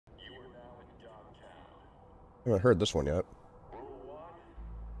I haven't heard this one yet. Rule 1,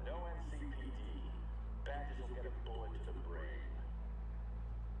 no NCPD. Badges will get a bullet to the brain.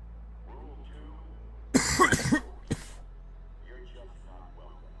 Rule 2, you're just not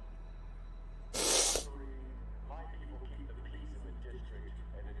welcome. Rule 3, my people keep the peace in the district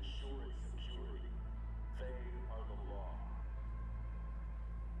and ensure its security. They are the law.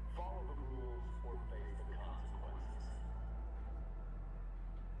 Follow the rules or face the consequences.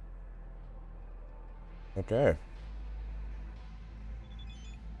 Okay.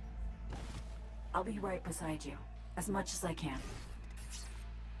 I'll be right beside you, as much as I can.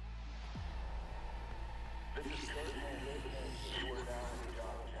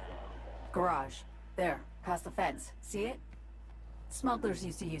 Garage. There, past the fence. See it? Smugglers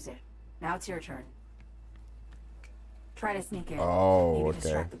used to use it. Now it's your turn. Try to sneak in. Oh, Maybe okay.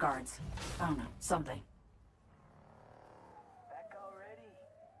 distract the guards. I don't know, something. Back already?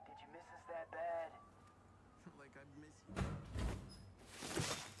 Did you miss us that bad? Like I miss you.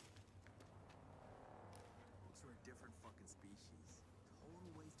 Looks we're a different fucking species.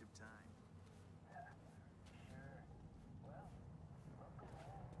 Total waste of time. Sure. Well, welcome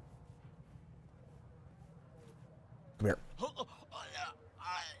home. Come here.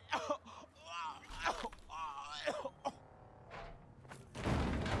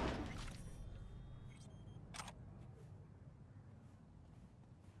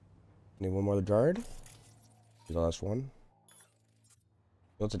 Need one more of the guard? The last one.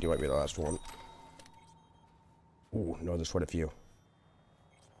 Looks like you might be the last one. Ooh, no, there's quite a few.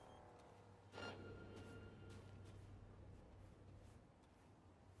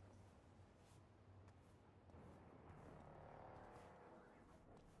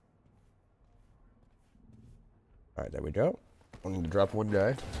 Alright, there we go. I need to drop one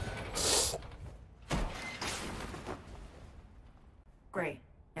guy. Great.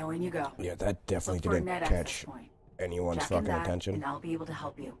 Now in you go. Yeah, that definitely Look for a didn't net catch access point. anyone's Check in fucking that, attention. and I'll be able to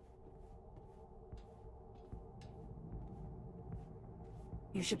help you.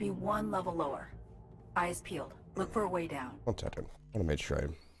 You should be one level lower. Eyes peeled. Look for a way down. 1 second. I want to make sure I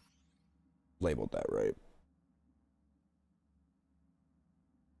labeled that right.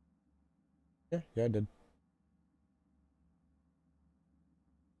 Yeah, I did.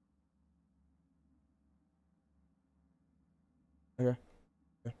 Okay.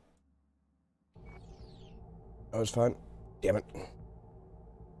 Yeah. That was fun. Damn it.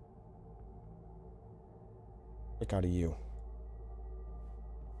 Look out of you.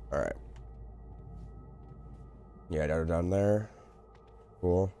 Alright. Yeah, down there.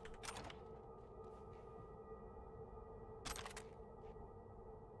 Cool.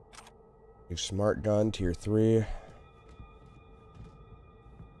 Your smart gun, tier 3.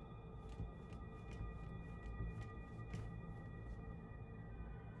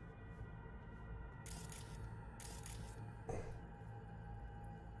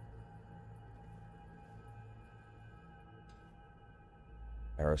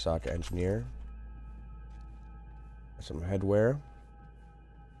 Arasaka engineer. Some headwear.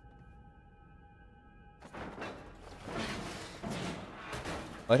 I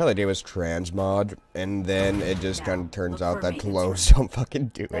like how they gave us transmod, and then it just kind of turns out that clothes don't fucking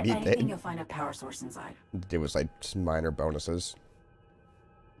do Anything anything. you'll find a power source inside. It was like some minor bonuses.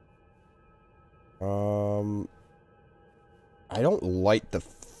 I don't like the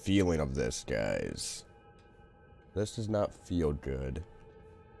feeling of this, guys. This does not feel good.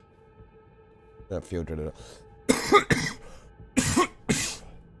 Not feel good at all.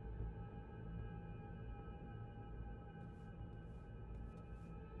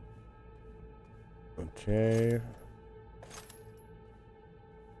 Okay.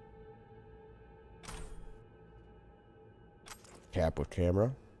 Cap with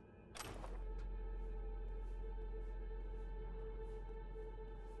camera.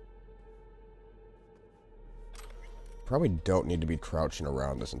 Probably don't need to be crouching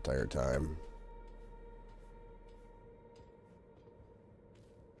around this entire time.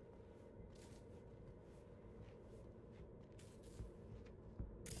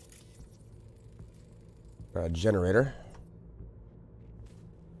 Generator.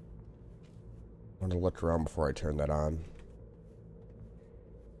 I want to look around before I turn that on.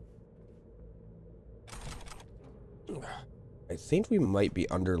 I think we might be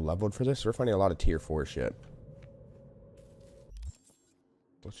under-leveled for this. We're finding a lot of tier 4 shit.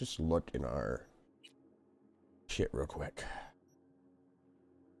 Let's just look in our shit real quick.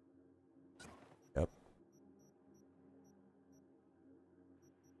 Yep.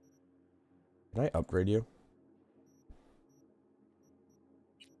 Can I upgrade you?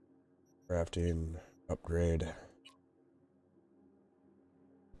 Crafting, upgrade.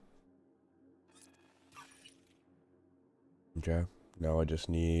 Okay. Now I just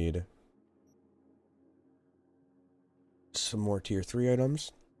need some more tier 3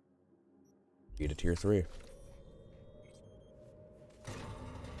 items. Need a tier 3.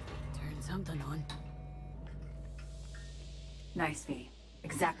 Turn something on. Nice, V.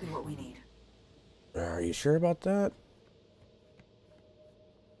 Exactly what we need. Are you sure about that?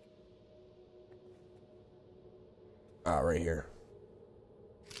 Ah, right here.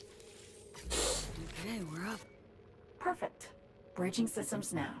 Okay, we're up. Perfect. Breaching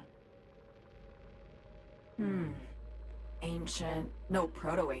systems now. Ancient, no,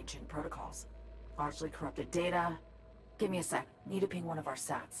 proto-ancient protocols. Largely corrupted data. Give me a sec. Need to ping one of our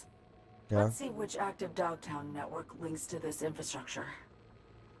sats. Yeah. Let's see which active Dogtown network links to this infrastructure.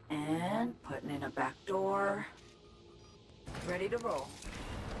 And putting in a back door. Ready to roll.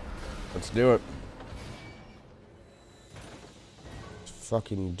 Let's do it. Let's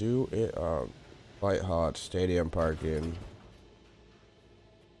fucking do it up. White Hot Stadium parking.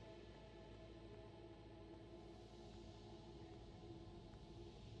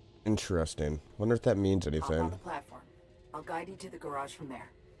 Interesting. Wonder if that means Hop on anything. the platform. I'll guide you to the garage from there.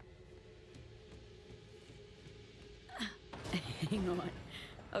 Hang on.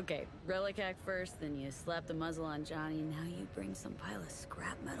 Okay, relic hack first, then you slap the muzzle on Johnny, now you bring some pile of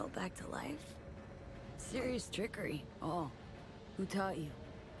scrap metal back to life? Serious trickery. Oh, who taught you?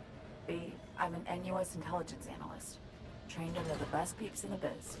 B, I'm an NUS intelligence analyst. Trained under the best peeps in the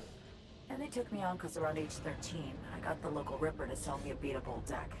biz. And they took me on because around age 13, I got the local ripper to sell me a beatable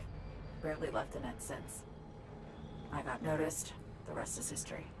deck. Barely left the net since. I got noticed. The rest is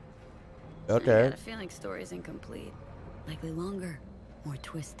history. I Okay. got a feeling story's incomplete. Likely longer, more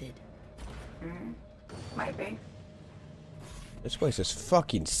twisted. Might be. This place is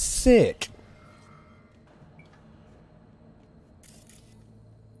fucking sick.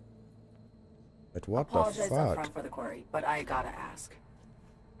 Like, what the Apologize up fuck? front for the query, but I gotta ask.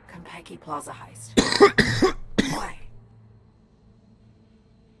 Konpeki Plaza heist. Why?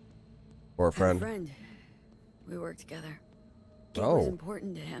 Or a Had a friend. friend. We worked together. It Oh. was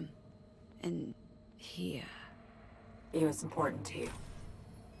important to him. And he, He was important to you.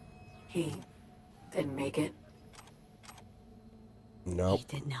 He didn't make it. Nope.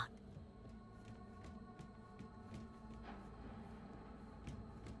 he did not.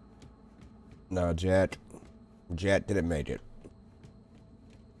 No, Jet. Jet didn't make it.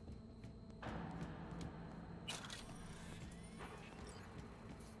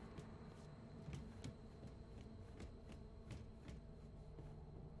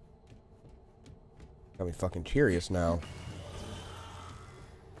 Got me fucking curious now.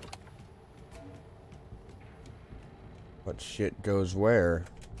 What shit goes where?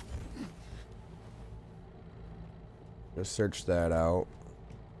 Let's search that out.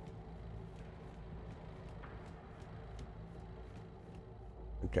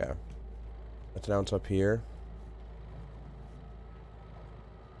 Okay. Let's announce up here.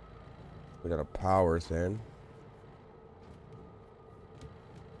 We got a power thing.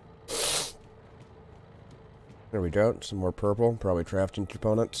 There we go. Some more purple. Probably crafting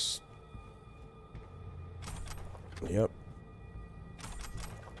components. Yep.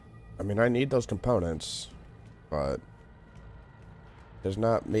 I mean, I need those components, but it does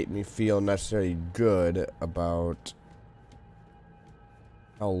not make me feel necessarily good about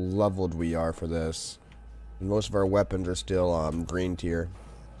how leveled we are for this. And most of our weapons are still green tier.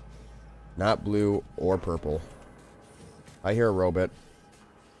 Not blue or purple. I hear a robot.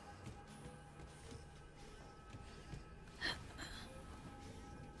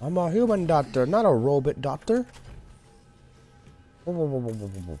 I'm a human doctor, not a robot doctor. Whoa, whoa, whoa, whoa,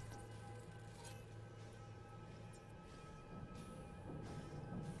 whoa, whoa.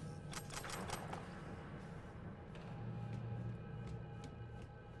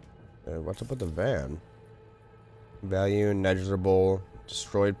 What's up with the van? Value negligible,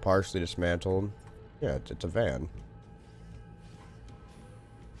 destroyed, partially dismantled. Yeah, it's a van.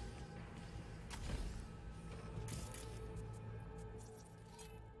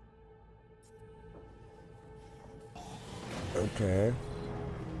 Okay.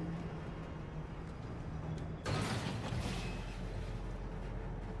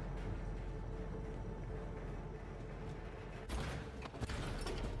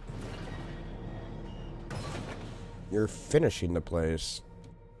 You're finishing the place.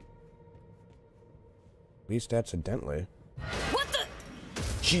 At least accidentally. What the?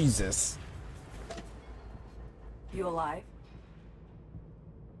 Jesus. You alive?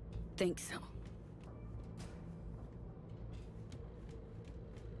 Think so.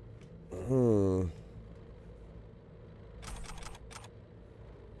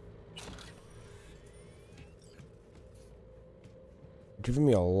 giving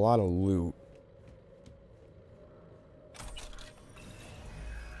me a lot of loot.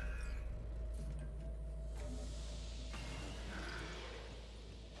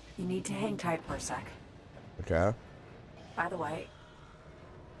 You need to hang tight for a sec. Okay. By the way,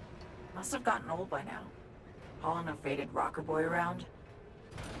 must have gotten old by now. Hauling a faded rocker boy around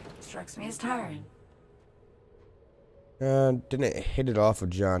strikes me as tiring. Didn't hit it off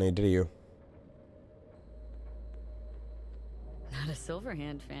with Johnny, did you? Not a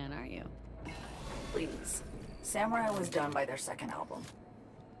Silverhand fan, are you? Please. Samurai was done by their second album.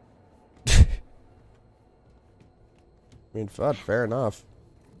 I mean, fair enough.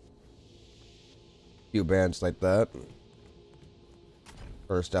 Few bands like that.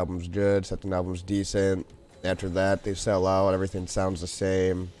 First album's good, second album's decent. After that, they sell out, everything sounds the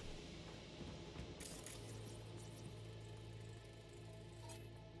same.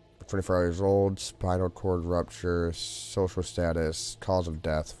 24 years old, spinal cord rupture, social status, cause of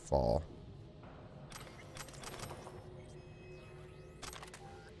death, fall.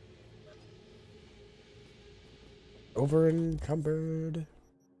 Over encumbered.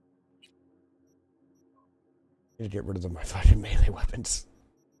 Need to get rid of my fucking melee weapons.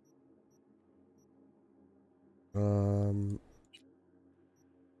 For my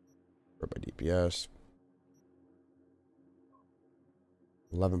DPS.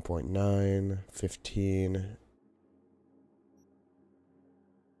 11.9, 15.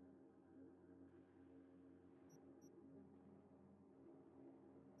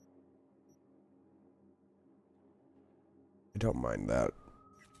 I don't mind that.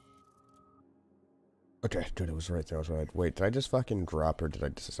 Okay, dude, it was right there. I was right. Wait, did I just fucking drop or did I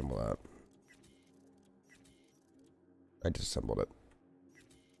disassemble that? I disassembled it.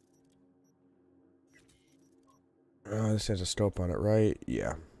 This has a scope on it, right?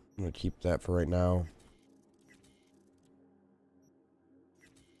 Yeah. I'm gonna keep that for right now.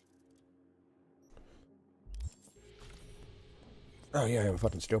 Oh yeah, I have a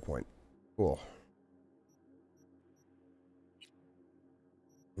fucking steel point. Cool.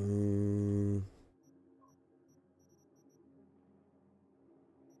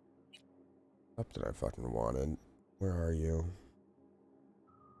 Up that I fucking wanted. Where are you?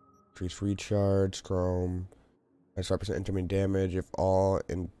 Increase recharge, chrome. That's 5% incoming damage if all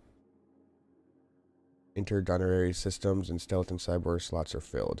intergunnerary systems and skeleton cyborg slots are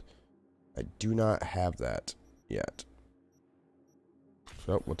filled. I do not have that yet.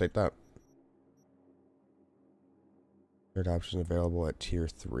 So we'll take that. Third option available at tier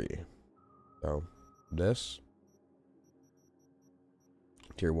 3. So this.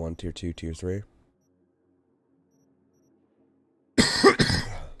 Tier 1, tier 2, tier 3.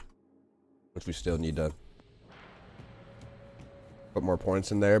 Which we still need to put more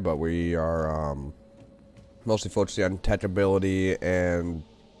points in there, but we are mostly focusing on attachability and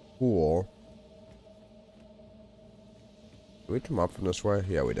pool. Did we come up from this way?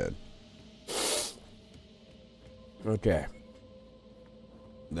 Yeah, we did. Okay.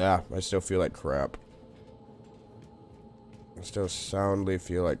 Yeah, I still feel like crap. I still soundly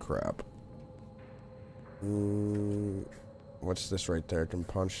feel like crap. What's this right there? I can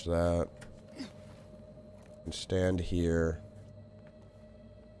punch that. And stand here.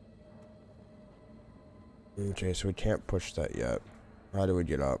 Okay, so we can't push that yet. How do we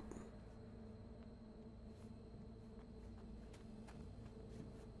get up?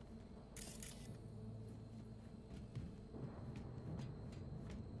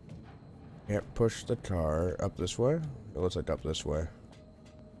 Can't push the car up this way? It looks like up this way.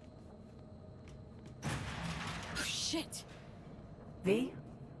 Oh, shit! V?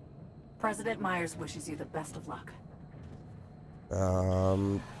 President Myers wishes you the best of luck.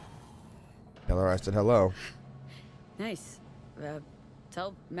 Tell her I said hello. Nice.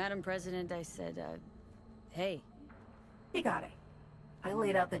 Tell Madam President I said, hey. You got it. I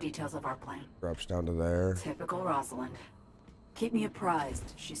laid out the details of our plan. Drops down to there. Typical Rosalind. Keep me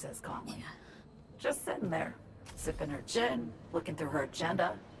apprised, she says calmly. Just sitting there, sipping her gin, looking through her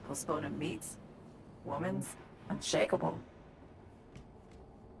agenda, postponing meets. Woman's unshakable.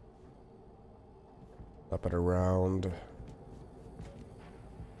 Up and around.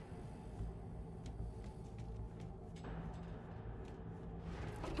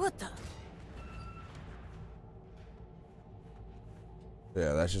 What the?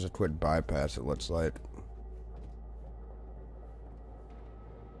 Yeah, that's just a quick bypass, it looks like.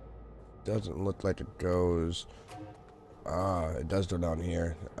 Doesn't look like it goes. It does go down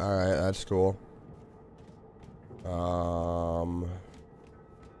here. Alright, that's cool.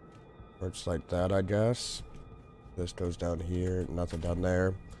 Looks like that, I guess. This goes down here, nothing down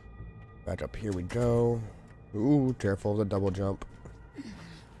there. Back up here we go. Ooh, careful of the double jump.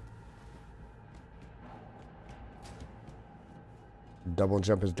 Double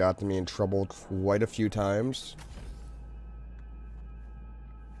jump has gotten me in trouble quite a few times.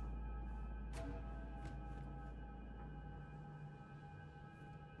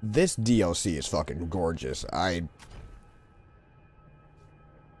 This DLC is fucking gorgeous.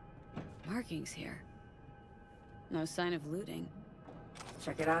 Markings here. No sign of looting.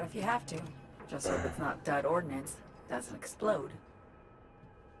 Check it out if you have to. Just hope it's not dud ordnance. Doesn't explode.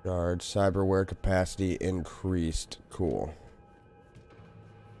 Guard, cyberware capacity increased. Cool.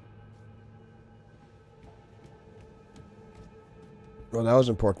 Well, that was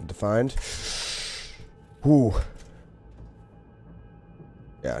important to find. Whew.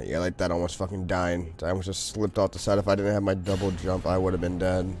 Yeah, like that, almost fucking dying. I almost just slipped off the side. If I didn't have my double jump, I would have been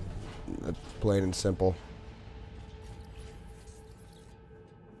dead. That's plain and simple.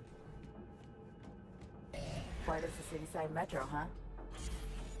 Quite as the city side metro, huh?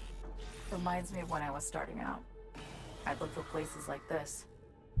 Reminds me of when I was starting out. I'd look for places like this.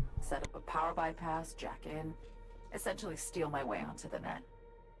 Set up a power bypass, jack in, essentially steal my way onto the net.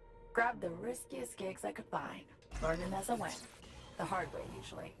 Grab the riskiest gigs I could find, learning as I went. The hard way,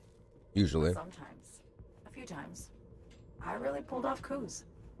 usually. Usually. Sometimes. A few times. I really pulled off coups.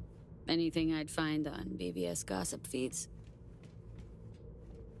 Anything I'd find on BBS gossip feeds?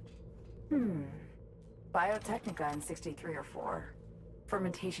 Biotechnica in 63 or 4.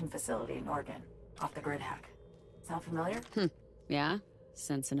 Fermentation facility in Oregon. Off the grid hack. Sound familiar? Yeah?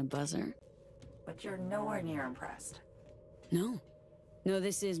 Sensing a buzzer? But you're nowhere near impressed. No. No,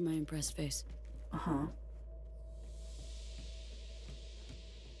 this is my impressed face. Uh-huh.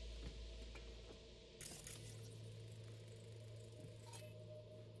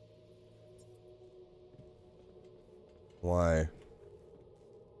 Why?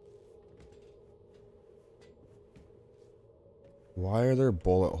 Why are there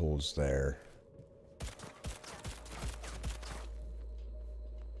bullet holes there?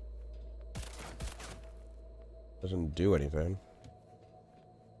 Doesn't do anything.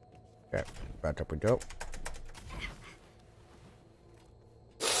 Okay, back up we go.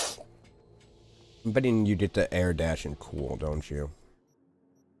 I'm betting you get the air dash and cool, don't you?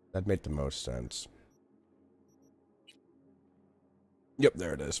 That'd make the most sense. Yep,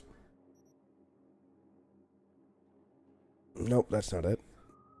 there it is. Nope, that's not it.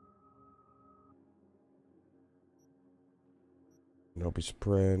 Nope,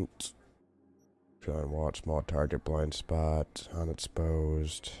 sprint. Giant watch, small target, blind spot,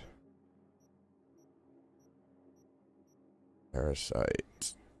 unexposed.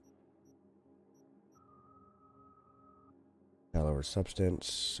 Parasite. Caliber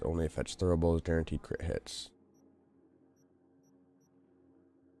substance, only affects throwables, guaranteed crit hits.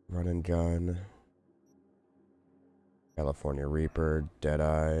 Run and gun. California Reaper,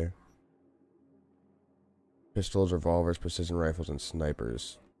 Deadeye. Pistols, revolvers, precision rifles, and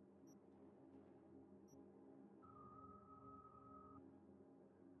snipers.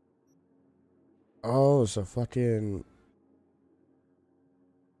 Oh, so fucking...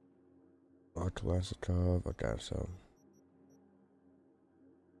 Kalashnikov, okay, so...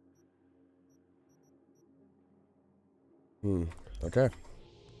 Okay.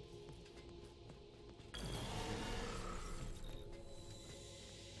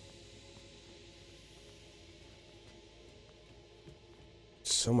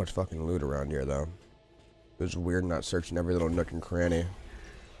 So much fucking loot around here, though. It was weird not searching every little nook and cranny.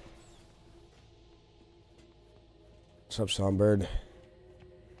 What's up, Songbird?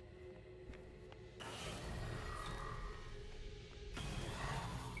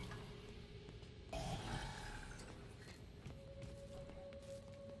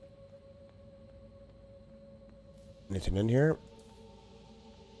 Anything in here?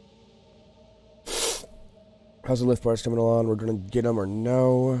 How's the lift bars coming along? We're gonna get them or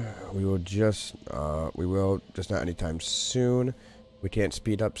no? We will just not anytime soon. We can't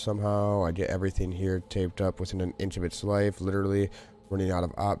speed up somehow. I get everything here taped up within an inch of its life. Literally running out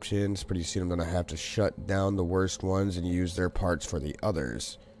of options. Pretty soon I'm gonna have to shut down the worst ones and use their parts for the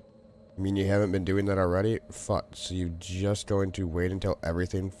others. I mean, you haven't been doing that already? Fuck. So you're just going to wait until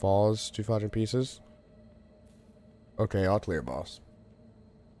everything falls to 500 pieces? Okay, all clear, boss.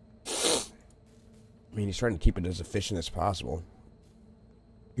 I mean, he's trying to keep it as efficient as possible.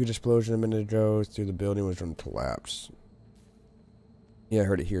 Huge explosion a minute ago through the building was going to collapse. Yeah, I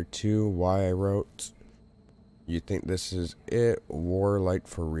heard it here too. Why I wrote. You think this is it? War like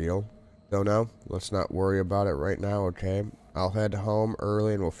for real? Don't know. Let's not worry about it right now, okay? I'll head home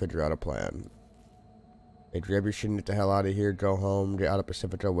early and we'll figure out a plan. Hey, grab your shit and get the hell out of here. Go home, get out of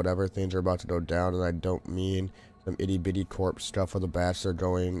Pacifica, whatever. Things are about to go down, and I don't mean some itty bitty corpse stuff for the bats. They're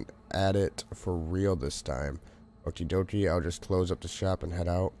going at it for real this time. Okie dokie, I'll just close up the shop and head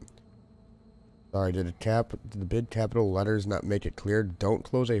out. Sorry, did the big capital letters not make it clear? Don't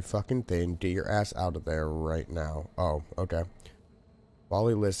close a fucking thing. Get your ass out of there right now. Oh, okay.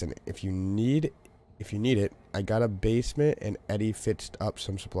 Wally, listen, if you need it, I got a basement and Eddie fixed up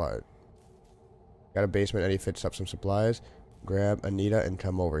some supplies. Grab Anita and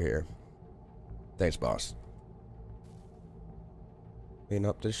come over here. Thanks, boss. Clean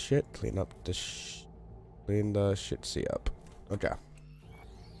up this shit. Clean the shit up. Okay.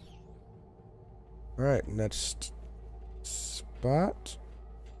 Alright, next spot.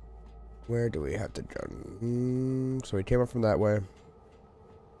 Where do we have to go? So we came up from that way.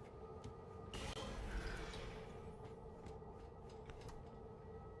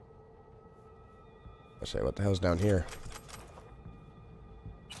 I say, what the hell's down here?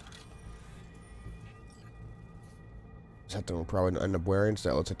 Is that the we'll probably end up wearing? So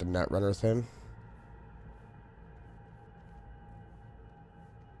that looks like the Netrunner thing.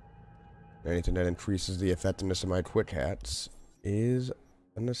 Anything that increases the effectiveness of my quick hats is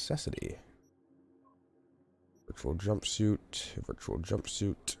a necessity. Virtual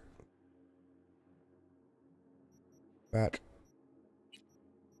jumpsuit. Back.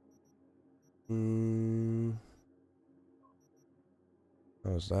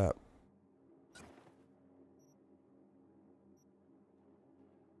 How's that?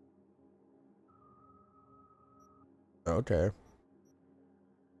 Okay.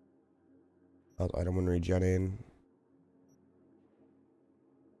 Item when regenerating.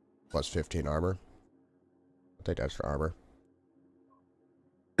 Plus 15 armor. I'll take extra armor.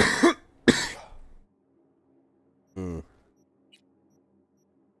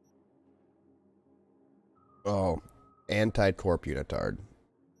 Oh, anti-corp unitard.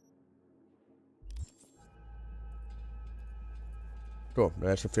 Cool,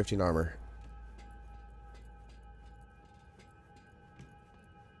 that's for 15 armor.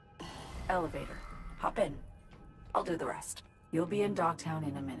 Elevator. Hop in. I'll do the rest. You'll be in Dogtown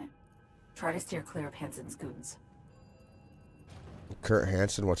in a minute. Try to steer clear of Hansen's goons. Kurt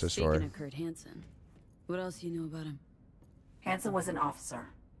Hansen, what's his story? Speaking of Kurt Hansen, what else do you know about him? Hansen was an officer.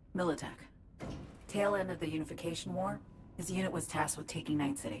 Militech. Tail end of the Unification War, his unit was tasked with taking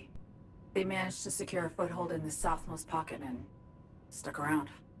Night City. They managed to secure a foothold in the southmost pocket and stuck around.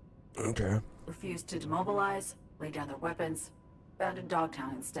 Okay. Refused to demobilize, lay down their weapons, abandoned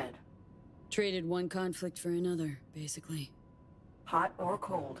Dogtown instead. Traded one conflict for another, basically. Hot or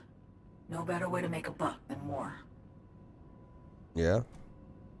cold, no better way to make a buck than war. Yeah.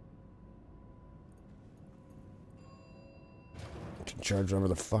 You can charge whatever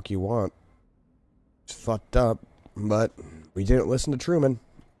the fuck you want. It's fucked up, but we didn't listen to Truman.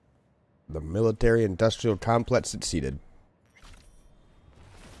 The military-industrial complex succeeded.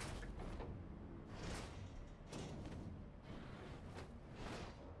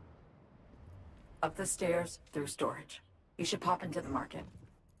 Up the stairs, through storage. You should pop into the market.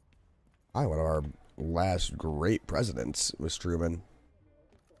 One of our last great presidents was Truman.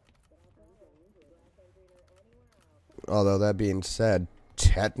 Although that being said,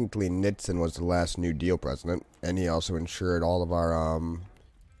 technically Nixon was the last New Deal president, and he also ensured all of our,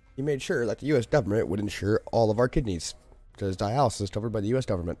 he made sure that the U.S. government would insure all of our kidneys, because dialysis is covered by the U.S.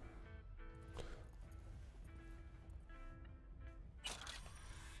 government.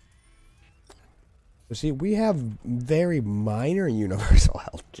 You see, we have very minor universal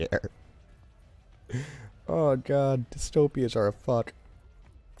health care. Oh god, dystopias are a fuck.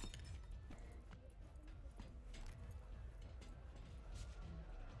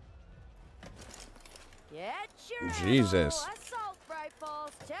 Jesus. Assault rifles,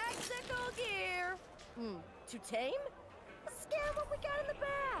 tactical gear. Too tame? Let's scare what we got in the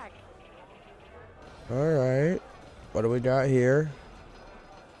back. Alright. What do we got here?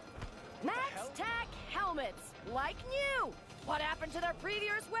 Max Tac helmets, like new. What happened to their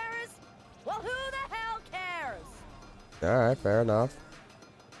previous wearers? Well, who the hell cares? Alright, fair enough.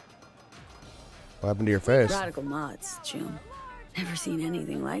 What happened to your face? Radical mods, June. Never seen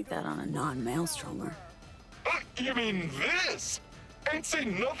anything like that on a non-maelstromer. You mean this? Ain't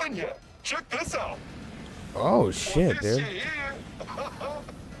seen nothing yet. Check this out. Oh shit, This dude. shit here.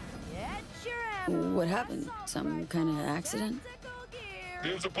 Get your ammo. What happened? Some kind of accident? Tactical gear.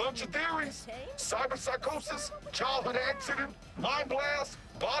 There's a bunch of theories. Cyberpsychosis, childhood accident, mind blast,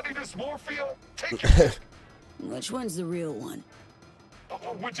 body dysmorphia. Take your pick. Which one's the real one?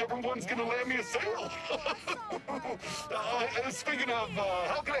 Whichever one's gonna land me a sale. Speaking of,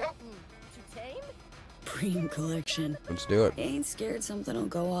 how can I help? Too tame? Preem collection. Let's do it. Ain't scared something will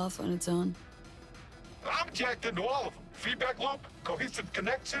go off on its own? I'm jacked into all of them. Feedback loop, cohesive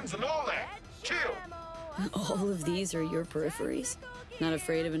connections, and all that. Chill. All of these are your peripheries? Not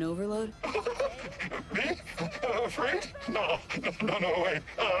afraid of an overload? Me? Afraid? No, wait.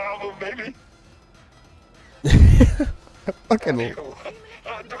 Maybe. Fucking.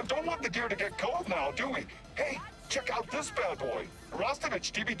 Don't want the gear to get cold now, do we? Hey, check out this bad boy.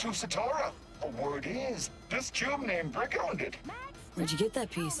 Rostovich DB2 Satara. The word is, this cube named Brick owned it. Where'd you get that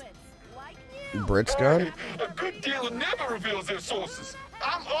piece? Brit's gun? Hey, a good dealer never reveals their sources.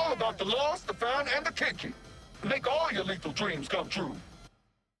 I'm all about the lost, the found, and the kinky. Make all your lethal dreams come true.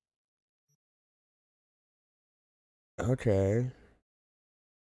 Okay.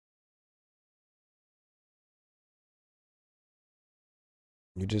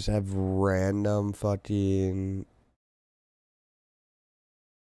 You just have random fucking.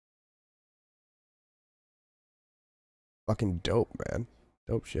 Fucking dope, man.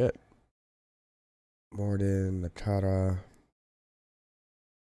 Dope shit. Morden, Nakata.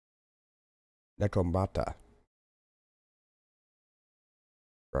 Nekombata.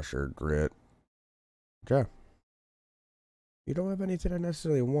 Crusher, Grit. Okay. You don't have anything I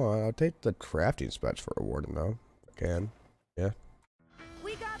necessarily want. I'll take the crafting specs for a warden, though. If I can. Yeah.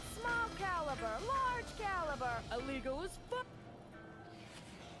 We got small caliber, large caliber, illegal as fuck.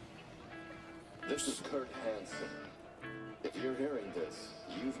 This is Kurt Hansen. If you're hearing this,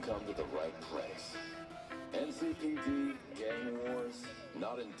 you've come to the right place. NCPD, gang wars,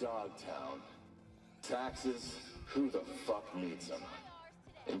 not in Dogtown. Taxes, who the fuck needs them?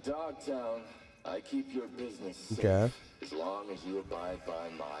 In Dogtown, I keep your business safe Okay. as long as you abide by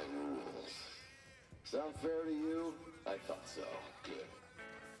my rules. Sound fair to you? I thought so. Good.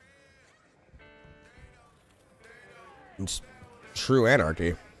 It's true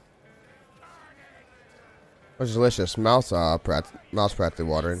anarchy. It's delicious. Mouse practically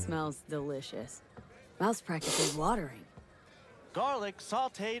watering. Smells delicious. Mouth's practically watering. Garlic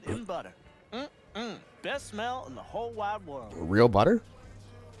sauteed in butter. Best smell in the whole wide world. Real butter?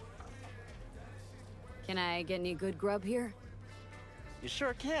 Can I get any good grub here? You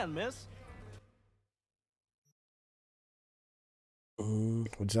sure can, miss.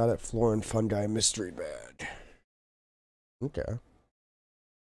 Exotic Flora and Fungi mystery bag. Okay.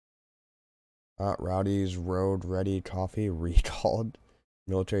 Hot Rowdy's Road Ready Coffee recalled.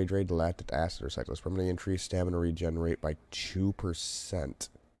 Military grade lactic acid recycles. Permanently increase stamina regenerate by 2%.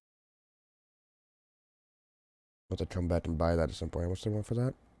 I'll have to come back and buy that at some point. What's the one for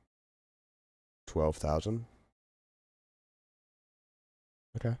that? 12,000.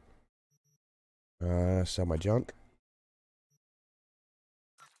 Okay. Sell my junk.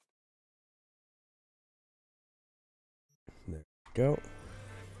 There we go.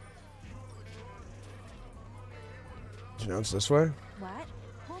 You know it's this way? What?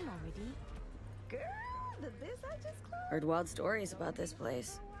 Home already? Girl, the biz I just closed. Heard wild stories about this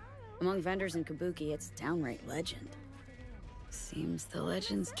place. Among vendors in Kabuki, it's downright legend. Seems the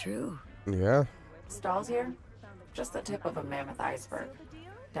legend's true. Yeah. Stalls here? Just the tip of a mammoth iceberg.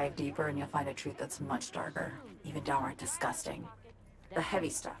 Dive deeper and you'll find a truth that's much darker, even downright disgusting. The heavy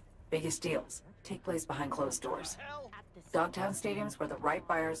stuff, biggest deals, take place behind closed doors. Dogtown stadiums where the right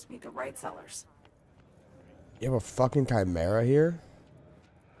buyers meet the right sellers. You have a fucking chimera here?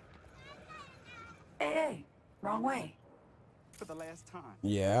 Hey, wrong way. For the last time.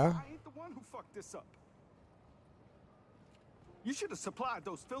 Yeah? I ain't the one who fucked this up. You should have supplied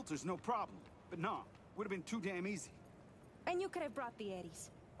those filters, no problem. But nah, would have been too damn easy. And you could have brought the Eddies.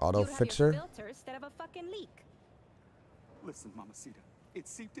 Auto You'd have fixer? your filter instead of a fucking leak. Listen, Mamacita, it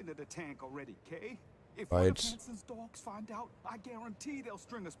seeped into the tank already, okay? If Right. one of Hanson's dogs find out, I guarantee they'll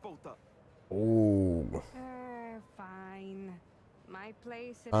string us both up. Ooh. Fine. My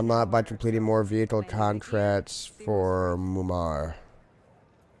place. I'm not by completing more vehicle contracts for Mumar.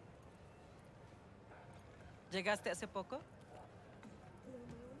 ¿Llegaste hace poco?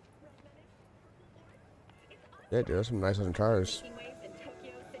 Yeah, dude, there's some nice looking cars.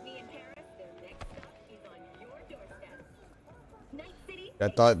 I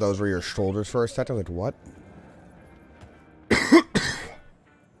thought those were your shoulders for a second. Like, what?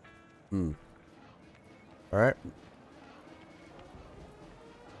 Alright.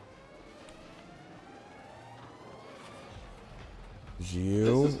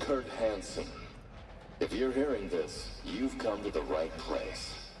 You. This is Kurt Hansen. If you're hearing this, you've come to the right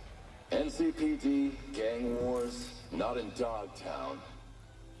place. NCPD, gang wars, not in Dogtown.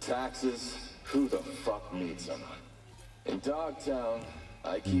 Taxes, who the fuck needs them? In Dogtown,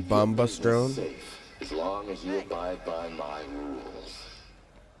 I keep your business Drone? safe as long as you abide by my rules.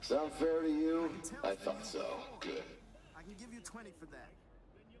 Sound fair to you? I thought so. Good. I can give you 20 for that.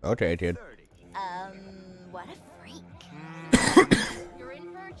 Okay, dude. What a freak. You're in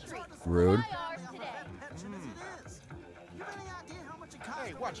for a treat. Rude. IR today.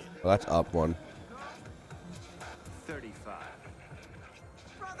 Well, that's up one. 35.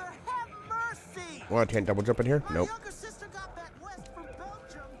 Brother, have mercy! Well, I can't double jump in here? My Nope. younger sister got back west from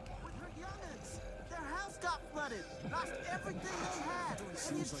Belgium with her youngins. Their house got flooded, lost everything they had,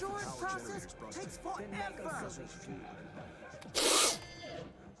 and the insurance process takes forever.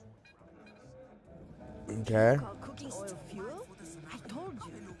 Okay. Cooking oil fuel? I told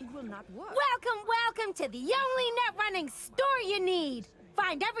you, it will not work. Welcome to the only net running store you need.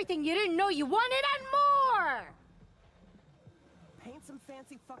 Find everything you didn't know you wanted and more. Paint some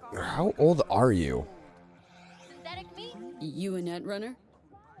fancy fuck off. How old are you? Synthetic meat? You a net runner?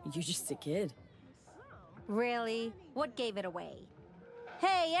 You're just a kid. Really? What gave it away?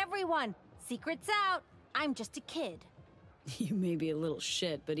 Hey, everyone! Secret's out. I'm just a kid. You may be a little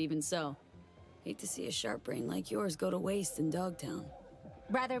shit, but even so. Hate to see a sharp brain like yours go to waste in Dogtown.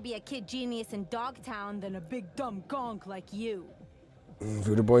 Rather be a kid genius in Dogtown than a big dumb gonk like you.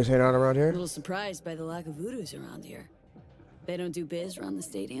 Voodoo boys hang out around A here? little surprised by the lack of voodoos around here. They don't do biz around the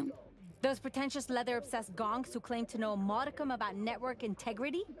stadium? Those pretentious leather-obsessed gonks who claim to know a modicum about network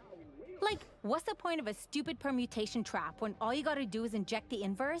integrity? Like, what's the point of a stupid permutation trap when all you gotta do is inject the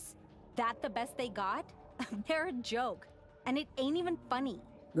inverse? That the best they got? They're a joke. And it ain't even funny.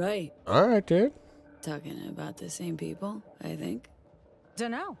 Right. Alright, dude. Talking about the same people, I think.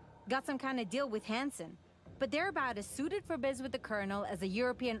 Dunno. Got some kind of deal with Hansen. But they're about as suited for biz with the Colonel as a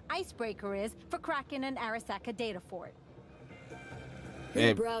European icebreaker is for cracking an Arasaka data fort.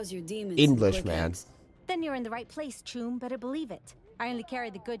 Hey, Browse your demons. English, quick man. hacks. Then you're in the right place, Choom, better believe it. I only carry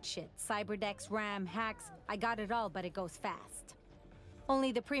the good shit. Cyberdecks, RAM, hacks. I got it all, but it goes fast.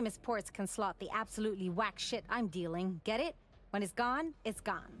 Only the Primus ports can slot the absolutely whack shit I'm dealing. Get it? When it's gone, it's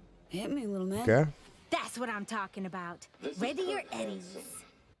gone. Hit me, little man. Okay. That's what I'm talking about. Ready your eddies.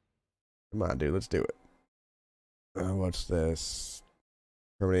 Come on, dude. Let's do it. What's this?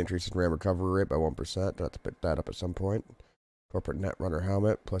 Permanent increase in RAM recovery rate by 1%. Don't have to pick that up at some point. Corporate Netrunner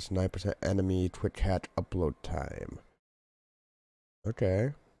helmet plus 9% enemy Twitch hatch upload time.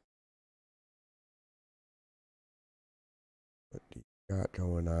 Okay. What do you got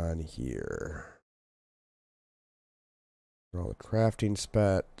going on here? All the crafting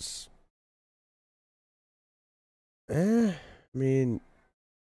spets. I mean,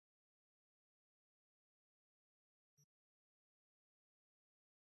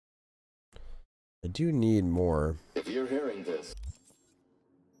 I do need more. If you're hearing this,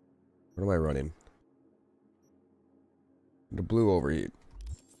 What am I running? The blue overheat.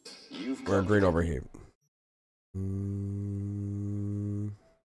 you've Or a come green to overheat. the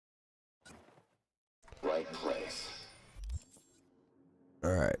right place.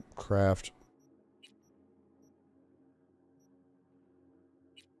 Alright, craft.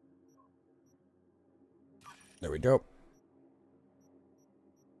 There we go.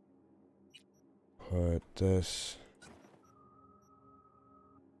 Put this.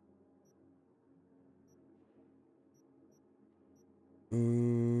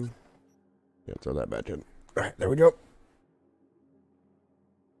 Yeah, throw that back in. Alright, there we go.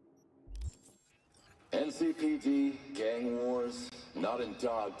 NCPD, gang wars, not in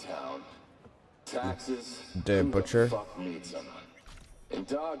Dogtown. Taxes, Damn who butcher. the fuck needs 'em? In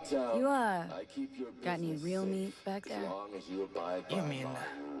Dogtown, You, I keep your got any business real safe meat back as there? long as you abide by You mean my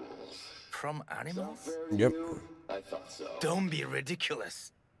rules. from Sound animals? fair to Yep. you? I thought so. Don't be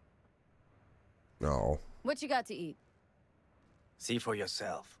ridiculous. No. What you got to eat? See for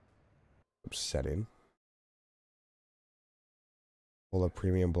yourself. Upsetting. Full of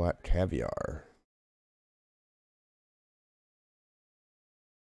premium black caviar.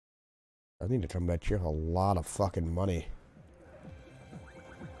 I need to come back here with a lot of fucking money.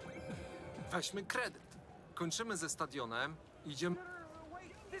 Weźmy kredyt. Kończymy ze stadionem. Idziemy...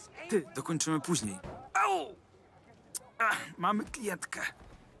 Ty, dokończymy później. Au! Ach, mamy klientkę.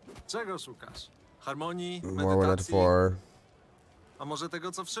 Czego szukasz? Harmonii, More what that's medytacji? for. A może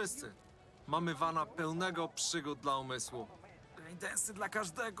tego, co wszyscy? Mamy wana pełnego przygód dla umysłu. Intensy dla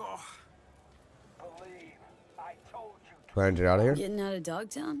każdego. Trying to get out of here? Getting out of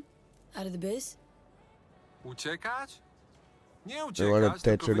Dogtown? Out of the biz? Uciekać? Nie We want uciekać, to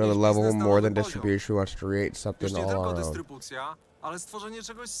take tylko to another wynieść level biznes na more nowy than poziom. distribution. Wants to create Już something nie all tylko our own. dystrybucja, ale stworzenie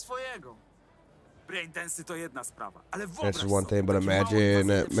czegoś swojego. Braintensy to jedna sprawa, ale That's wyobraź one thing, but takie mało imagine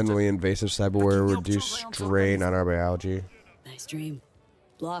inwazyjne minimally invasive cyberware would reduce strain on our biology. Nice dream.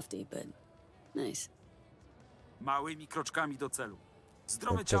 Lofty, but nice. Małymi kroczkami do celu.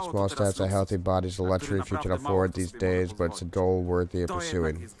 Zdrowe With ciało just to small teraz stats, a luksus, healthy body is a na który luxury few can naprawdę mało afford kto these sobie może days, but it's a pozwolić. goal worthy of To jednak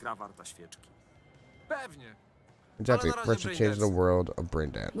pursuing. jest gra warta świeczki. Pewnie. Exactly. Ale na razie First to change the braindance. world of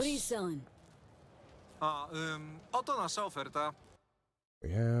brain dance. What are you selling? A, oto nasza oferta. We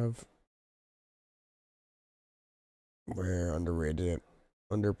have. We're underrated,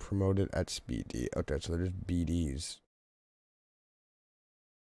 under promoted at Speedy. Okay, so they're just BDs.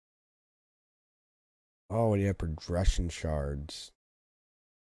 Oh, and you have progression shards.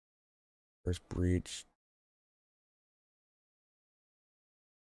 First breach.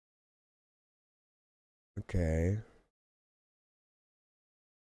 Okay.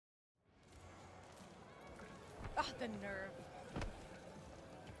 Oh, the nerve.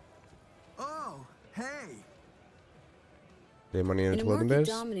 Oh, hey! They money In into a Logan market Biz?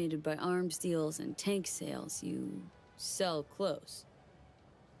 dominated by arms deals and tank sales, you sell clothes.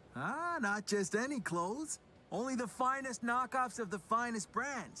 Ah, not just any clothes. Only the finest knockoffs of the finest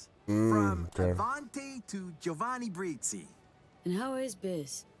brands. Mm, From okay. Avanti to Giovanni Brizzi. And how is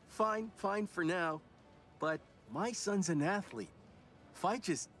biz? Fine for now. But my son's an athlete. If I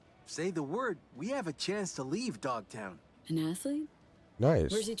just say the word, we have a chance to leave Dogtown. An athlete?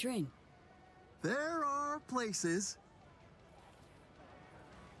 Nice. Where's he train? There are places.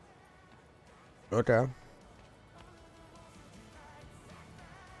 Okay.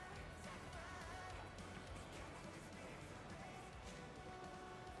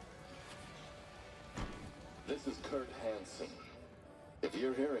 This is Kurt Hansen. If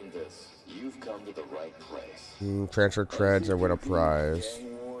you're hearing this, you've come to the right place. Transfer creds and win a prize.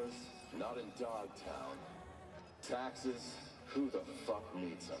 Gang wars, not in Dogtown. Taxes, who the fuck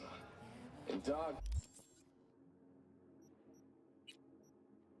needs them? In Dog...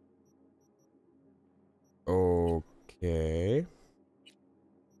 Okay.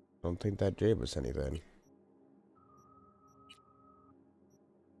 Don't think that gave us anything.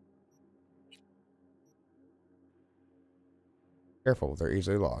 Careful, they're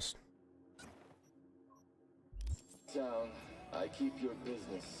easily lost. Town, I keep your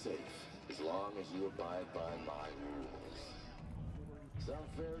business safe as long as you abide by my rules. Sound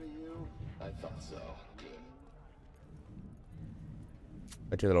fair to you? I thought so. Good.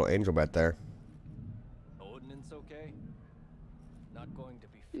 Got your little angel bet there. Ordnance okay? Not going to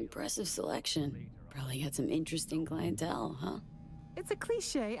be. Impressive selection. Probably got some interesting clientele, huh? It's a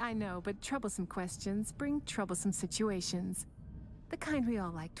cliche, I know, but troublesome questions bring troublesome situations. The kind we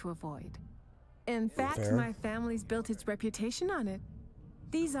all like to avoid. In fact, Fair. my family's built its reputation on it.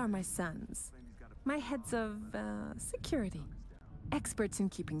 These are my sons. My heads of, security. Experts in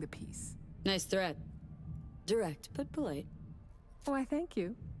keeping the peace. Nice threat. Direct, but polite. Why, thank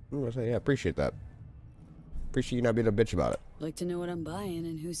you. Yeah, appreciate that. Appreciate you not being a bitch about it. Like to know what I'm buying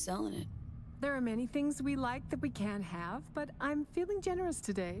and who's selling it. There are many things we like that we can't have, but I'm feeling generous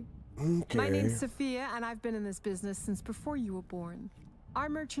today. Okay. My name's Sophia, and I've been in this business since before you were born. Our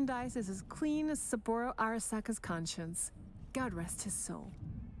merchandise is as clean as Saburo Arasaka's conscience. God rest his soul.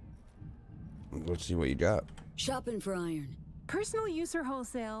 Let's see what you got. Shopping for iron. Personal use or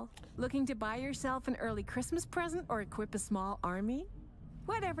wholesale? Looking to buy yourself an early Christmas present or equip a small army?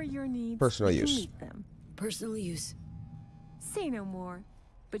 Whatever your needs, Personal we can use. meet them. Personal use. Say no more.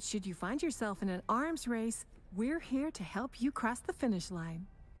 But should you find yourself in an arms race, we're here to help you cross the finish line.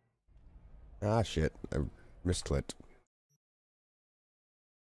 Ah, shit. I misclicked.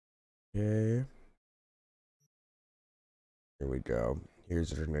 Okay. Here we go.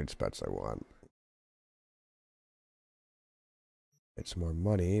 Here's the grenade spots I want. Get some more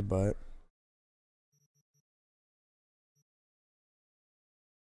money, but...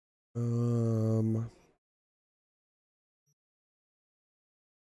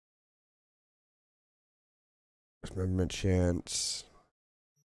 Dismemberment chance.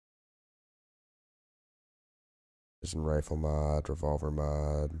 Precision rifle mod, revolver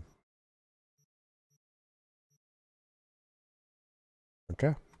mod.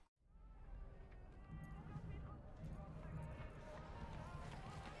 Okay.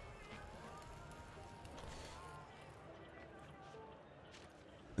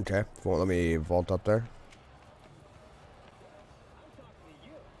 Okay, won't let me vault up there.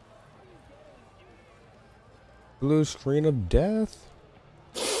 Blue screen of death.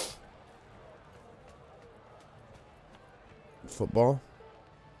 Football.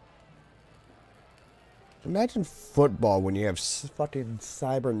 Imagine football when you have fucking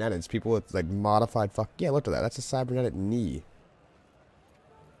cybernetics. People with like modified fuck. Yeah, look at that. That's a cybernetic knee.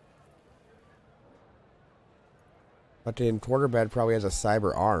 Fucking quarterback probably has a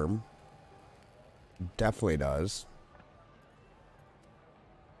cyber arm. Definitely does.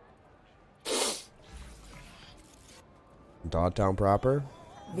 Dogtown proper.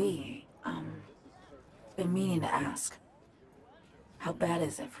 V, been meaning to ask. How bad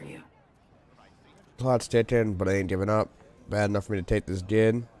is it for you? Clock's ticking, but I ain't giving up. Bad enough for me to take this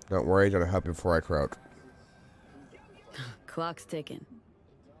gin. Don't worry, gonna help you before I croak. Clock's ticking.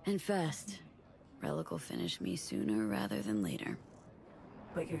 And fast. Relic will finish me sooner rather than later.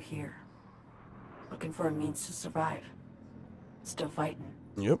 But you're here. Looking for a means to survive. Still fighting.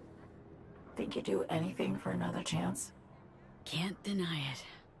 Yep. Think you'd do anything for another chance? Can't deny it.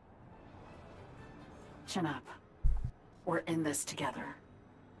 Chin up. We're in this together.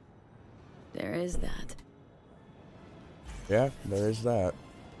 There is that. Yeah, there is that.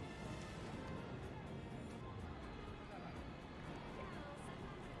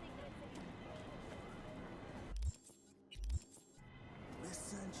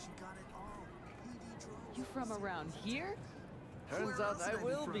 You from around here? Turns out I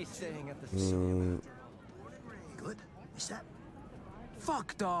will be staying at the facility. Good. What's that?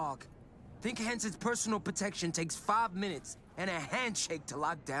 Fuck, dog. Think Hansen's personal protection takes 5 minutes and a handshake to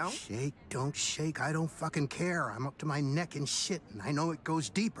lock down? Shake, don't shake. I don't fucking care. I'm up to my neck in shit, and I know it goes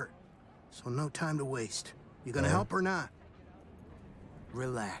deeper. So no time to waste. You gonna help or not?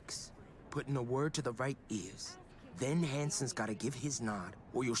 Relax. Putting a word to the right ears. Then Hansen's gotta give his nod,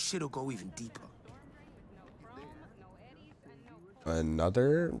 or your shit'll go even deeper.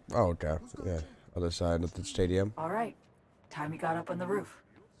 Another? Oh, okay. Yeah. Other side of the stadium. All right. Time you got up on the roof.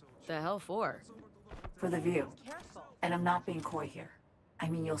 The hell for? For the view. And I'm not being coy here. I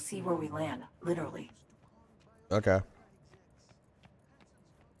mean, you'll see where we land, literally. Okay.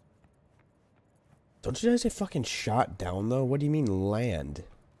 Don't you guys say fucking shot down, though? What do you mean land?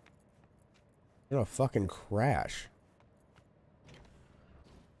 You're gonna fucking crash.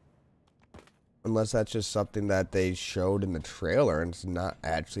 Unless that's just something that they showed in the trailer and it's not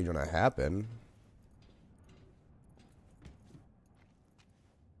actually gonna happen.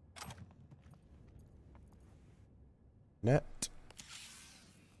 Net.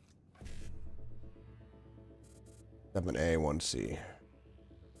 7A, 1C.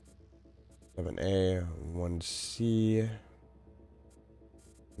 7A, 1C.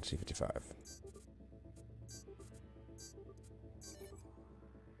 1C55.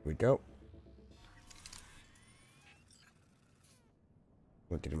 Here we go.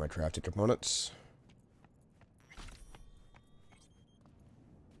 Looking at my crafted components.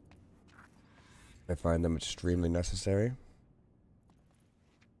 I find them extremely necessary.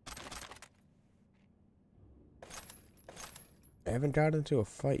 I haven't got into a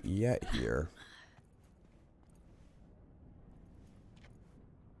fight yet here.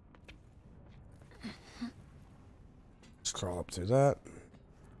 Let's crawl up through that.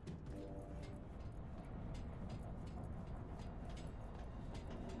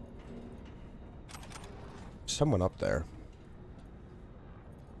 Someone up there.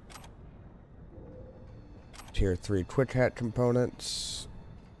 Tier 3 quick hat components.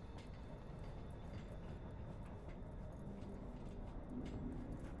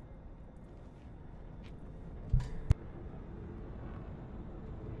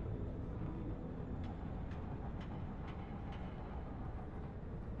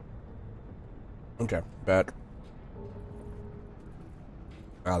 Okay, back.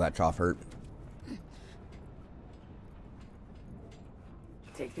 Oh, that cough hurt.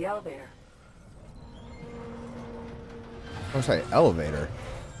 Take the elevator. I say elevator.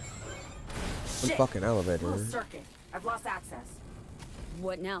 Shit. Fucking elevator. Little circuit. I've lost access.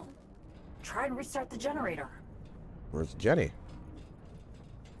 What now? Try and restart the generator. Where's Jenny?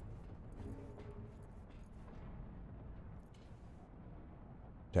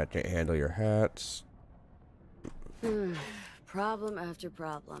 That can't handle your hats. Problem after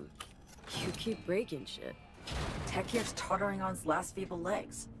problem. You keep breaking shit. Tech here's tottering on its last feeble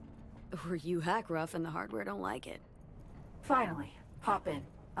legs. Or you hack rough and the hardware don't like it. Finally. Hop in.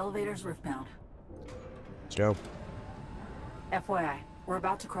 Elevator's roof-bound. Let's go. FYI, we're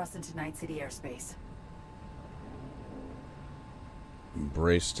about to cross into Night City airspace.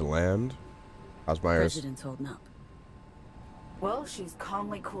 Brace to land. How's Myers? President's holding up. Well, she's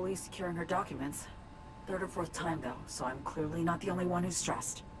calmly, coolly securing her documents. Third or fourth time, though, so I'm clearly not the only one who's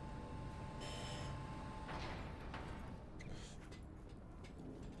stressed.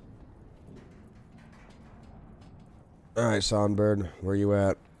 Alright, Songbird, where you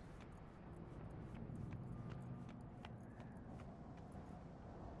at?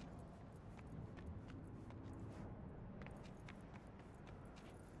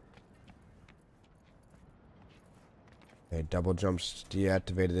 Okay, double jumps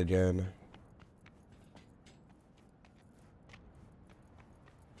deactivated again.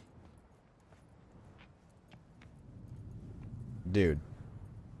 Dude.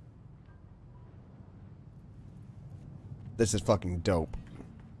 This is fucking dope.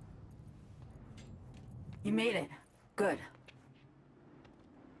 You made it. Good.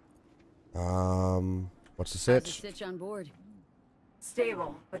 What's the How's the sitch? sitch on board?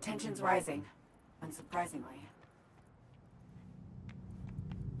 Stable, but tension's rising. Unsurprisingly.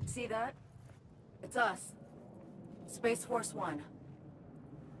 See that? It's us. Space Force 1.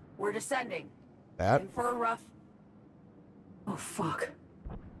 We're descending. That? In for a rough... Oh, fuck.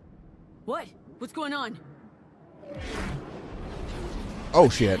 What? What's going on? Oh,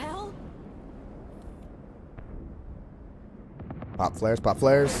 shit. Hell? Pop flares, pop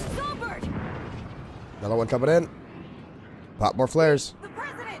flares. Songbird! Another one coming in. Pop more flares.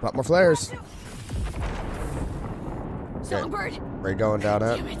 Pop more flares. Songbird! Where you going down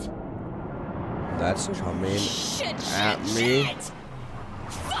at? Damn it. That's coming Shit, at shit, me. shit.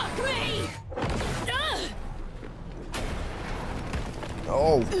 Fuck me!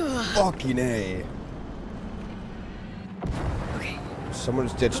 Oh, fucking A. Okay.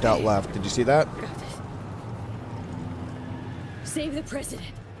 Someone's ditched out left. Did you see that? Got this. Save the president.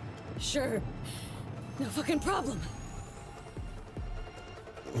 Sure. No fucking problem.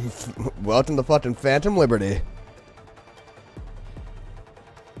 Welcome to fucking Phantom Liberty.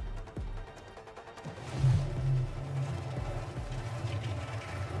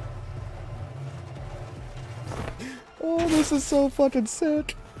 Oh, this is so fucking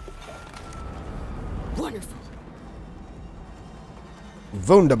sick. Wonderful.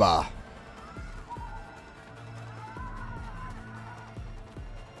 Wunderbar.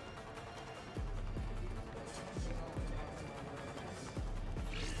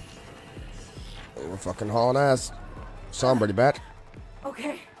 We're fucking hauling ass. Songbird, you back?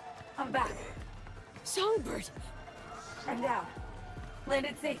 Okay, I'm back. Songbird! I'm down.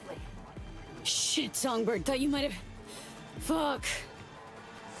 Landed safely. Shit, Songbird. Thought you might have... Fuck.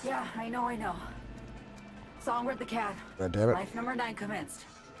 Yeah, I know. Songbird the cat. God damn it. Life number 9 commenced.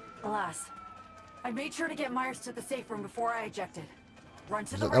 Alas, I made sure to get Myers to the safe room before I ejected. Run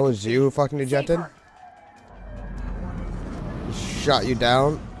to the That was you who fucking ejected? He shot you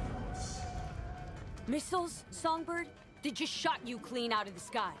down? Missiles, Songbird? They just shot you clean out of the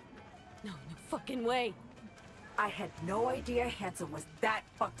sky. No fucking way. I had no idea Hanson was that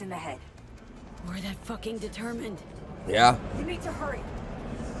fucked in the head. We're that fucking determined. Yeah. You need to hurry.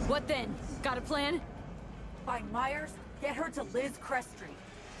 What then? Got a plan? Find Myers, get her to Liz Crest Street.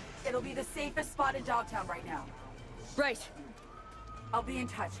 It'll be the safest spot in Dogtown right now. Right. I'll be in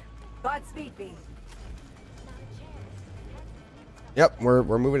touch. Godspeed, B. Yep, we're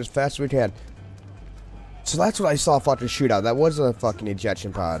moving as fast as we can. So that's what I saw fucking shootout. That was a fucking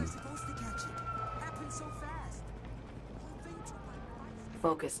ejection pod.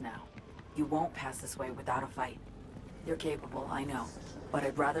 Focus now. You won't pass this way without a fight. You're capable, I know. But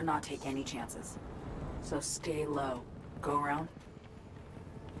I'd rather not take any chances. So stay low. Go around.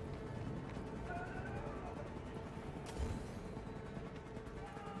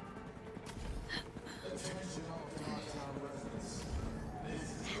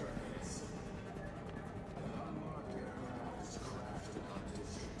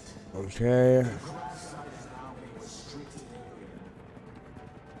 Okay.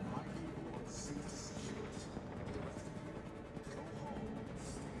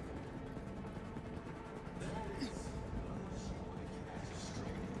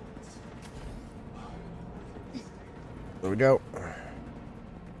 There we go.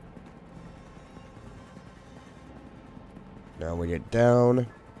 Now we get down.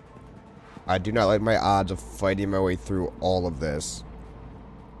 I do not like my odds of fighting my way through all of this.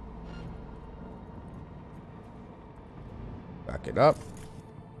 Back it up.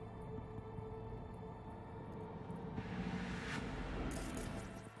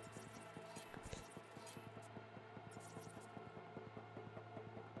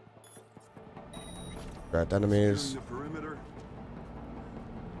 Got enemies. The perimeter.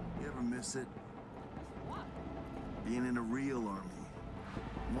 You ever miss it? Being in a real army.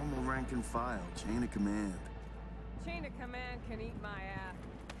 Normal rank and file, chain of command. Chain of command can eat my ass.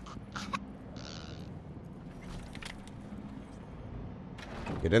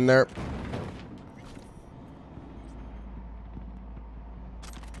 Get in there.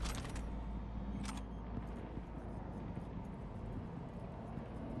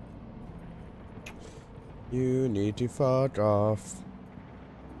 You need to fuck off.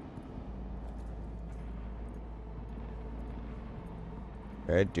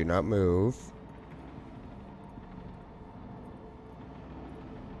 Okay, do not move.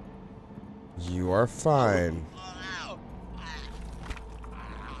 You are fine.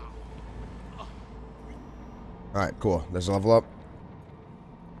 Alright, cool. Let's level up.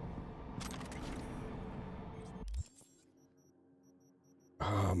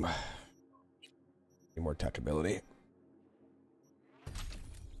 Need more touchability.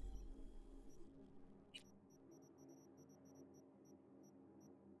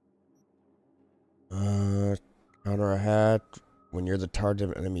 Counter attack. When you're the target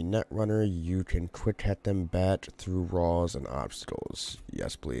of an enemy net runner, you can quick hit them back through walls and obstacles.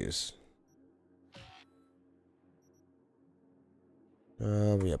 Yes, please.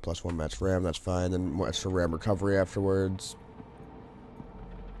 Yeah, +1 max RAM, that's fine. Then more extra RAM recovery afterwards.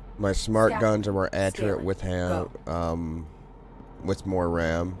 My smart guns are more accurate with with more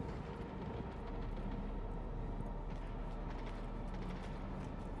RAM.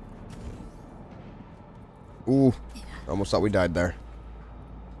 Ooh, almost thought we died there.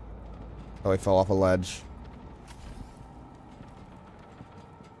 Oh, we fell off a ledge.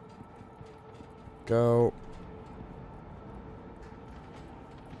 Go.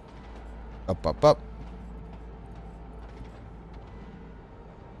 Up, up, up.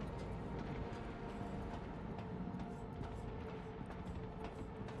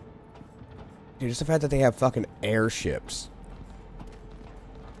 Dude, just the fact that they have fucking airships.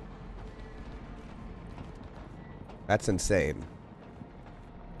 That's insane.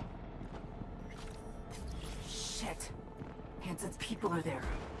 Shit. Hansen's people are there.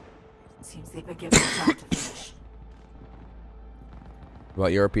 Seems they've been given a job to finish. What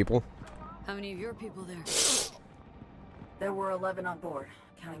about your people? How many of your people there? There were 11 on board,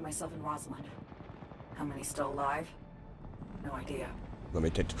 counting myself and Rosalind. How many still alive? No idea. Let me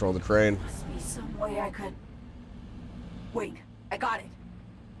take control of the train. Must be some way I could... Wait, I got it.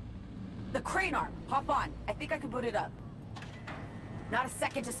 The crane arm. Hop on. I think I can boot it up. Not a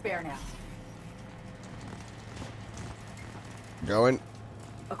second to spare now. Going.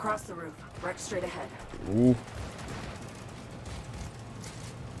 Across the roof. Wreck straight ahead. Ooh.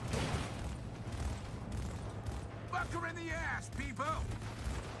 Fuck her in the ass, people!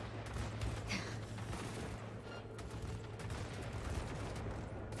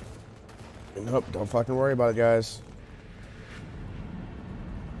 Nope, don't fucking worry about it, guys.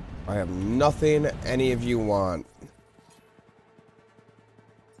 I have nothing any of you want.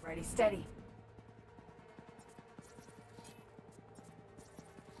 Ready, steady.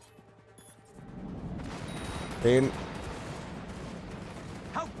 In.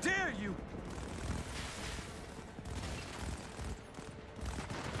 How dare you!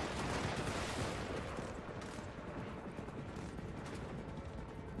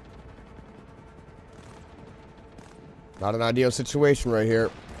 Not an ideal situation right here.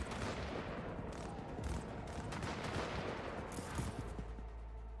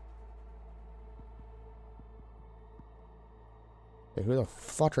 Hey, who the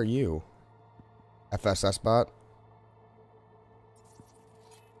fuck are you? FSS bot?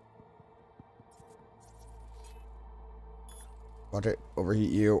 Watch it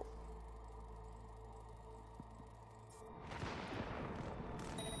overheat you.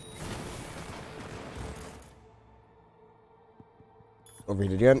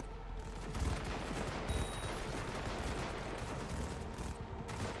 Overheat again.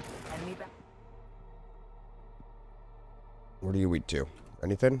 Enemy back. Where do you weak to?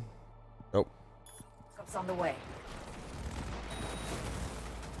 Anything? Nope. Cups on the way.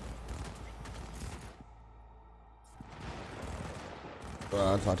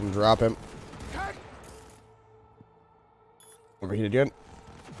 Fucking drop him. Overheat again.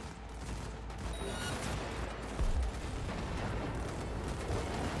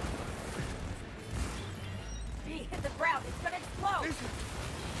 B, hit the ground. It's gonna explode.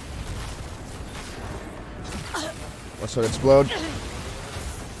 Let's let it explode.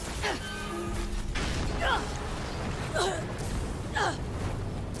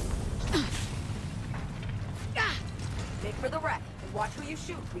 Make for the wreck and watch who you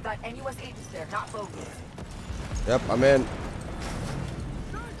shoot. We got NUS agents there, not bogies. Yep, I'm in.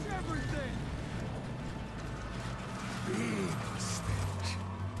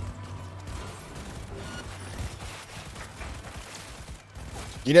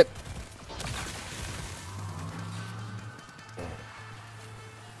 Eat it.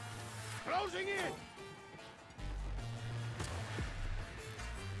 Closing in!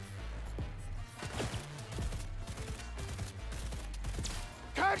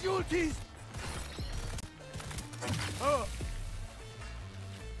 Casualties! Oh.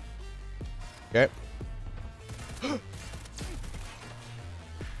 Okay.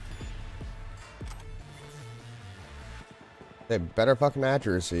 They better fucking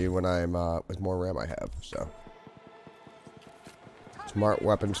accuracy when I'm with more RAM I have, so. Smart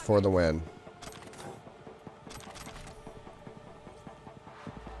weapons for the win.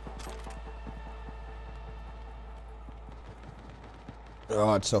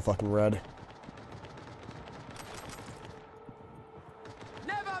 Oh, it's so fucking red.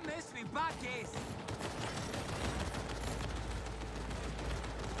 Never miss me, Buckies!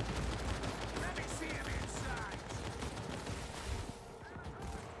 Let me see it!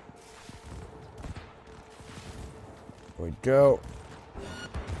 There we go.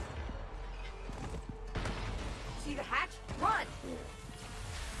 See the hatch? Run!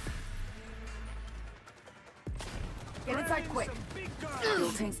 Get inside quick.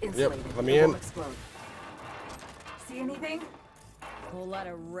 Fuel tank's insulated. Let me It in. won't explode. See anything? Whole lot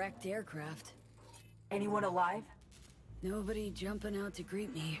of wrecked aircraft. Anyone alive? Nobody jumping out to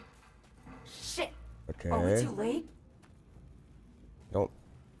greet me. Shit! Okay. Are we too late? Don't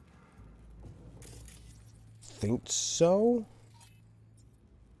think so.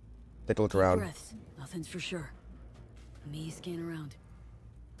 Take a look around. Breaths. Nothing's for sure. Me scan around.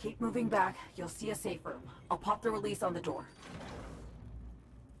 Keep moving back. You'll see a safe room. I'll pop the release on the door.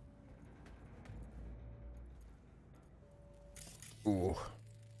 Ooh.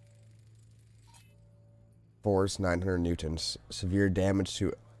 Force 900 newtons. Severe damage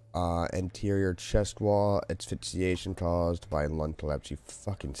to anterior chest wall. Asphyxiation caused by lung collapse. You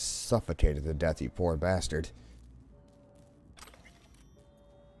fucking suffocated to death, you poor bastard.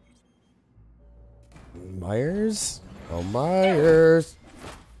 Myers? Oh, Myers!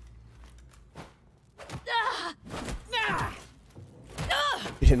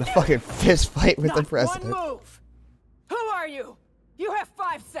 In a fucking fist fight with the president. One move. Who are you? You have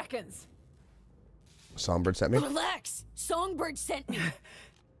 5 seconds. Songbird sent me. Relax. Songbird sent me.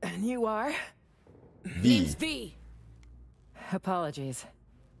 And you are? Name's V. Apologies.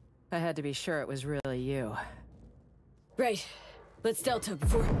 I had to be sure it was really you. Right. Let's Delta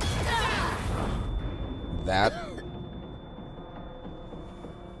before. That.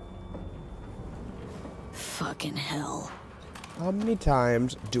 Fucking hell. How many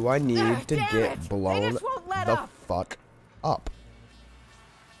times do I need to get blown the fuck up?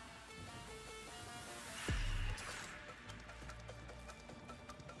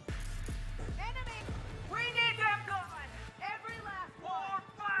 We need them gone! Every last one!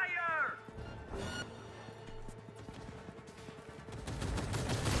 Fire!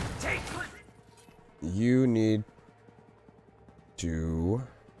 Take You need to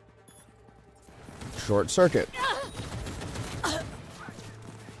short circuit.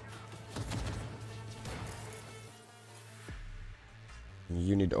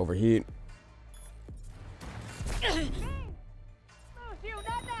 You need to overheat.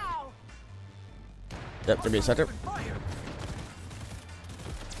 Yep, give me a second.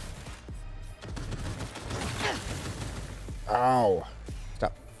 Ow.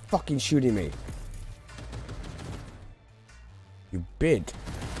 Stop fucking shooting me. You big,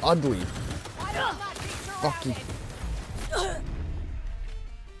 ugly, fucking...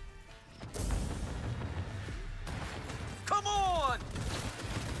 Come on!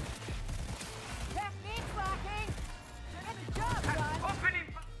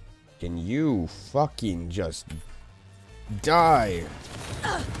 Can you fucking just die?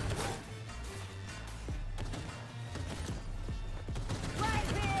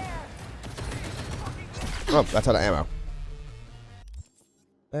 Oh, that's out of ammo.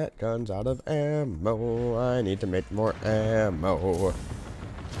 That gun's out of ammo. I need to make more ammo.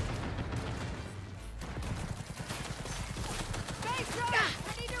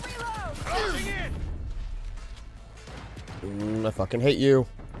 I fucking hate you.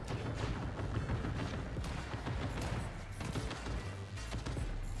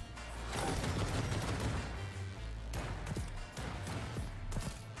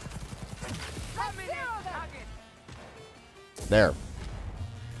 There.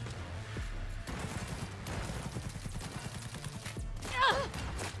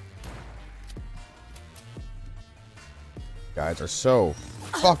 Guys are so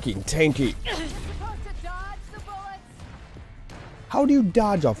fucking tanky. How do you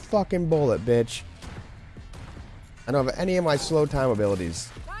dodge a fucking bullet, bitch? I don't have any of my slow time abilities.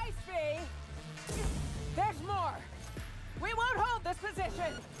 Nice, V. There's more. We won't hold this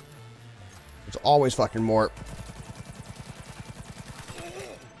position. There's always fucking more.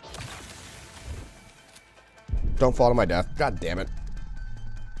 Don't fall to my death. God damn it.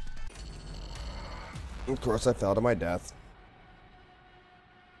 Of course I fell to my death.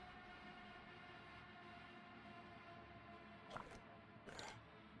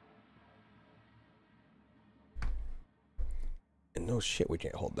 And no shit, we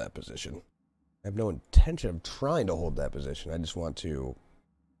can't hold that position. I have no intention of trying to hold that position. I just want to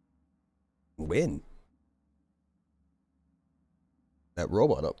win. That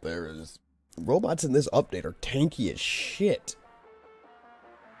robot up there is... Robots in this update are tanky as shit.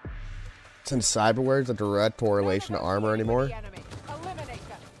 Since cyberware's a direct correlation to armor anymore.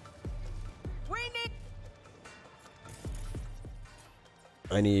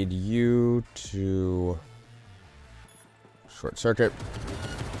 I need you to short circuit.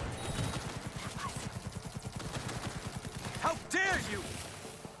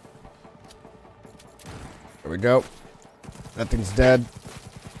 There we go. That thing's dead.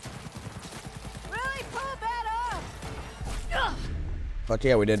 Really pull that off! Fuck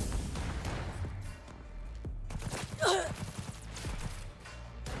yeah, we did.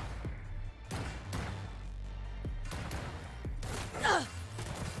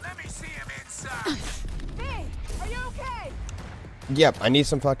 Let me see him inside. Hey, are you okay? Yep, I need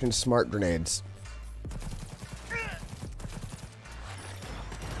some fucking smart grenades.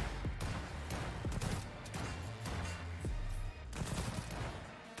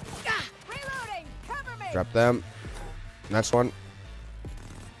 Reloading! Cover me! Drop them. Next one.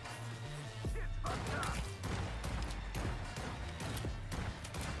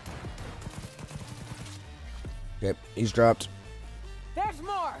 Yep, he's dropped. There's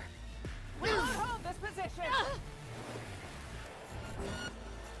more. We won't hold this position.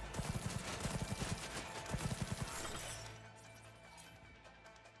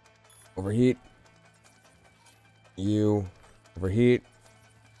 Overheat. You. Overheat.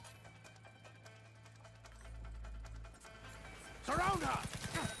 Surround her!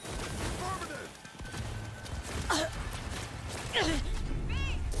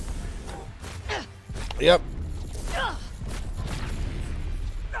 Yep.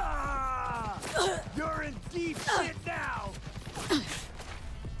 You're in deep shit now!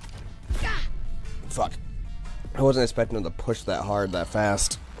 Fuck. I wasn't expecting him to push that hard that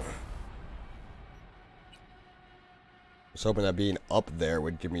fast. I was hoping that being up there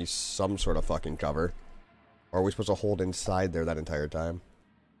would give me some sort of fucking cover. Or are we supposed to hold inside there that entire time?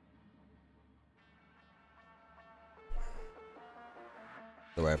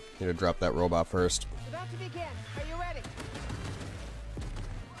 Anyway, need to drop that robot first. About to begin. Are you ready?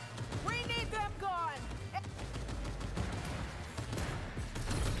 We need them gone.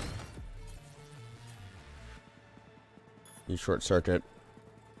 You short circuit.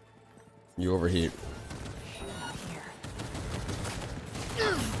 You overheat.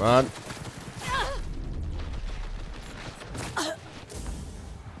 Come on.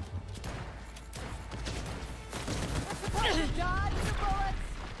 Dodge the bullets!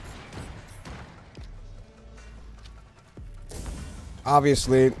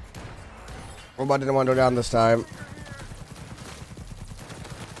 Obviously, robot didn't want to go down this time.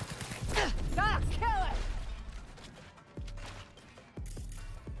 Gotta kill it!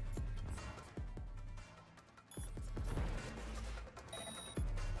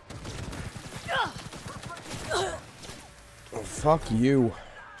 Oh, fuck you.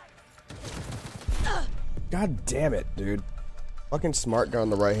 God damn it, dude. Fucking smart gun on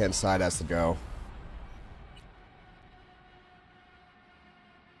the right hand side has to go.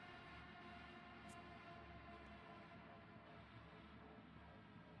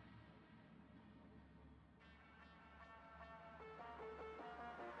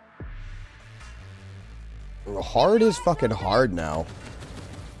 Hard is fucking hard now.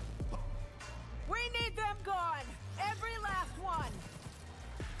 We need them gone. Every last one.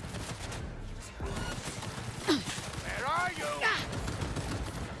 Where are you?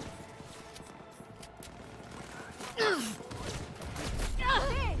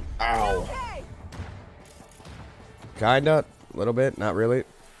 Ow. Kinda. A little bit. Not really.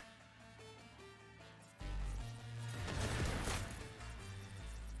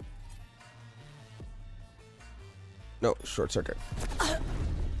 No, short circuit.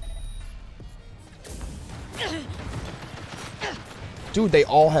 Dude, they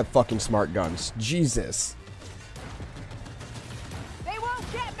all have fucking smart guns. Jesus. They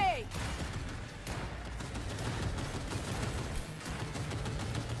won't get me.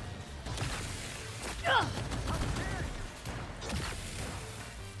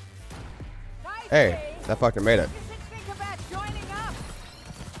 Hey, that fucking made it. Think about joining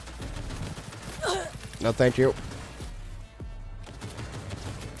up. No, thank you.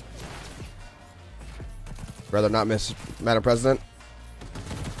 Rather not miss, Madam President.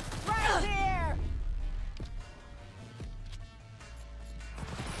 Right here.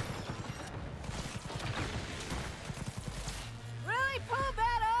 Really pull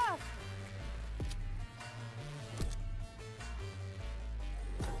that off.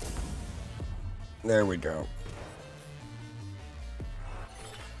 There we go.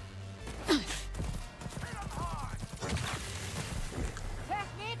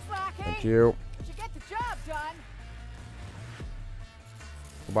 Technique's lacking. Thank you. But you get the job done.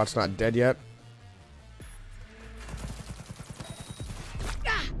 Robot's not dead yet.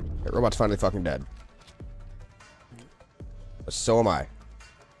 Hey, robot's finally fucking dead. But so am I.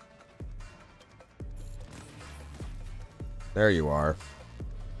 There you are.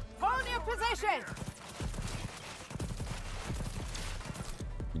 Hold your position.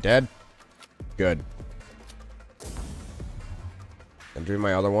 You dead? Good. I'm doing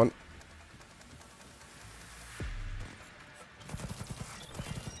my other one.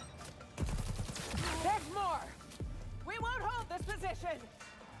 There's more. We won't hold this position.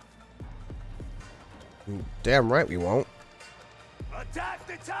 Damn right we won't. Attack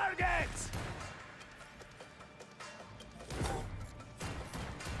the targets!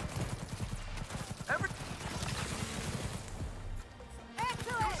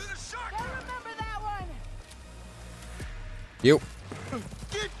 Excellent! They'll remember that one! You.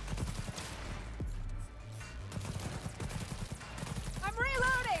 I'm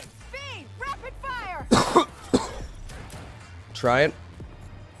reloading! Speed! Rapid fire! Try it.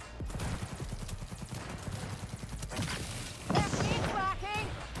 Technique's lacking!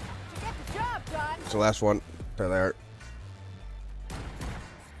 To get the job done! It's the last one. There they are.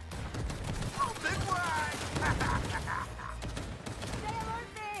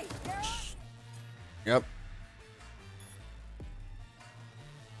 Yep.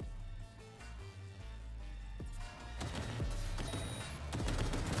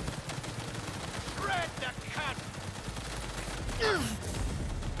 Shred the cut!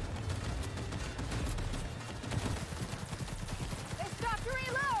 They stopped to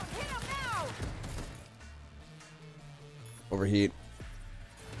reload! Hit them now! Overheat.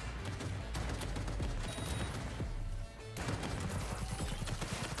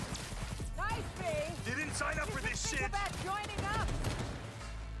 Nice, B! Didn't sign up for this shit! About joining up!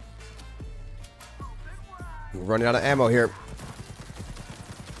 We're running out of ammo here.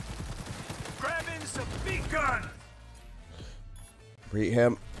 Grabbing some beacon! Overheat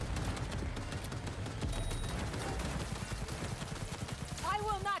him. I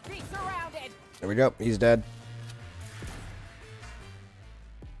will not be surrounded! There we go. He's dead.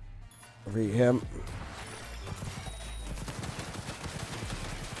 Overheat him.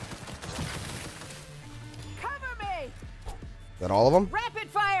 Cover me! Is that all of them? Rapid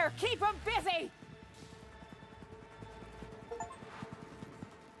fire! Keep them busy!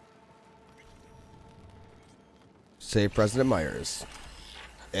 Save President Myers.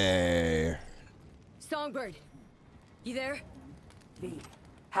 Hey. Songbird, you there? V,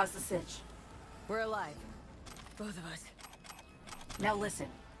 how's the sitch? We're alive. Both of us. Now listen,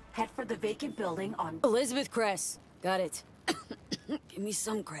 head for the vacant building on Elizabeth Cress. Got it. Give me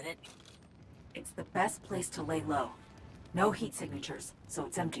some credit. It's the best place to lay low. No heat signatures, so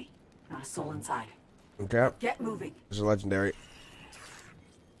it's empty. Not a soul inside. Okay. Get moving. This is legendary.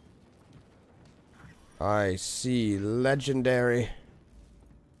 I see legendary.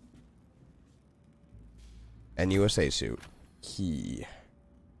 And USA suit. Key.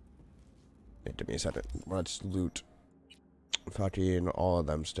 Wait, give me a second. Let's loot. Fucking all of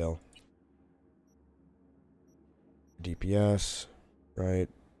them still. DPS. Right.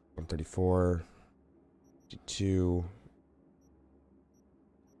 134. 52.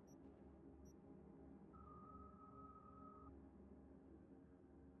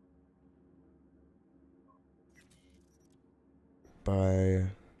 By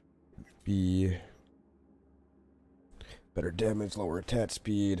B. Better damage, lower attack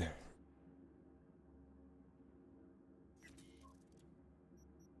speed.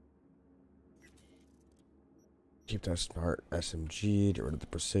 Keep that smart SMG, get rid of the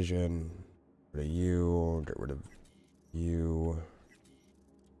precision. Get rid of you, get rid of you.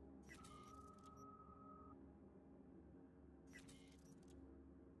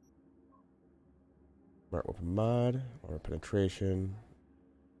 Smart weapon mod, or penetration.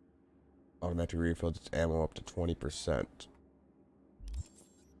 Automatically refills its ammo up to 20%.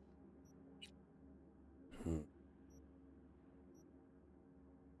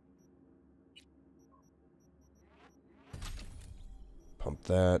 Pump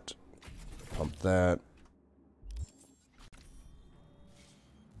that. Pump that.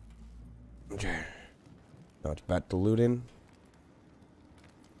 Okay. Now it's back to looting.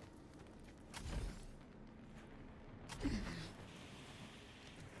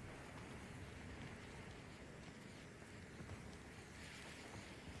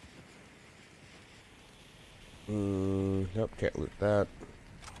 Nope, can't loot that.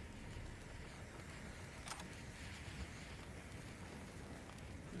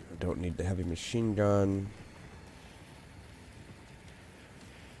 I don't need the heavy machine gun.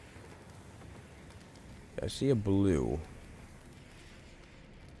 I see a blue.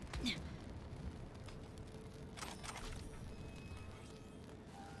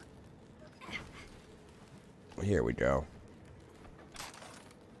 Here we go.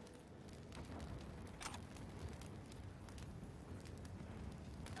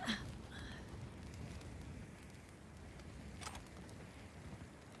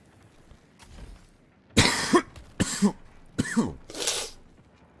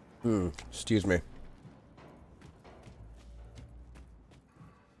 Excuse me.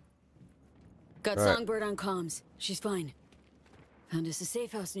 Got All right. Songbird on comms. She's fine. Found us a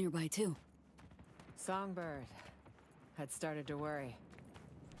safe house nearby, too. Songbird. Had started to worry.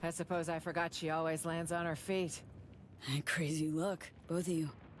 I suppose I forgot she always lands on her feet. Crazy luck, both of you.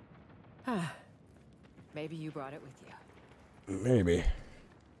 Maybe you brought it with you. Maybe.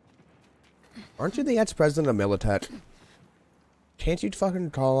 Aren't you the ex-president of Militet? Can't you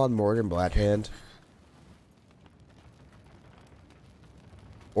fucking call on Morgan Blackhand?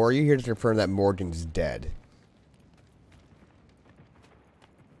 Or are you here to confirm that Morgan's dead?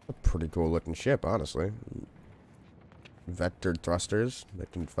 A pretty cool looking ship, honestly. Vectored thrusters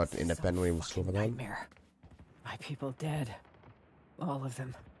that can fucking independently swim around. Nightmare. My people dead. All of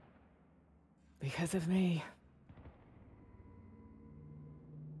them. Because of me.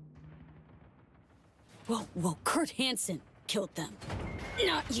 Whoa, Kurt Hansen killed them.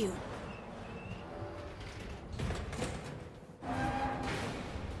 Not you.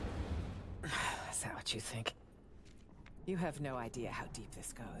 Is that what you think? You have no idea how deep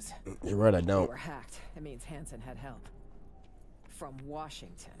this goes. You're right, I don't. We were hacked. It means Hansen had help. From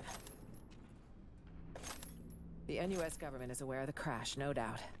Washington. The NUS government is aware of the crash, no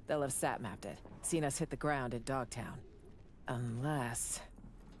doubt. They'll have sat-mapped it. Seen us hit the ground in Dogtown. Unless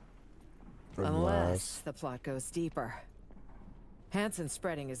the plot goes deeper. Hansen's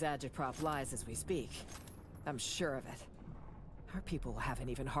spreading his agitprop lies as we speak. I'm sure of it. Our people will have an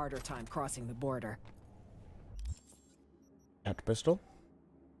even harder time crossing the border. At the pistol?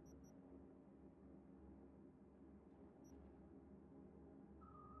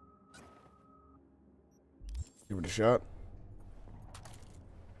 Give it a shot.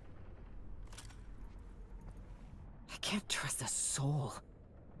 I can't trust a soul.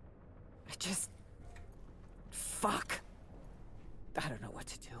 I just... Fuck. I don't know what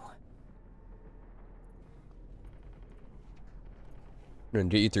to do. I'm gonna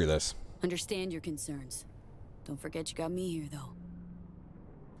get you through this. Understand your concerns. Don't forget you got me here, though.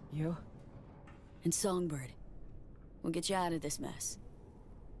 You? And Songbird. We'll get you out of this mess.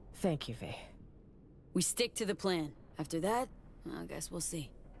 Thank you, V. We stick to the plan. After that, I guess we'll see.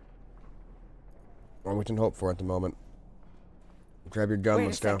 All we can hope for at the moment. Grab your gun,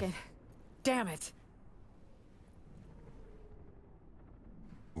 let's go. Wait a second. Damn it.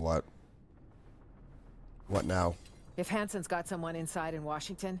 What? What now? If Hansen's got someone inside in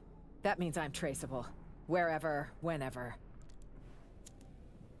Washington, that means I'm traceable. Wherever, whenever.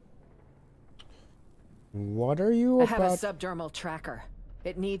 What are you I about? have a subdermal tracker.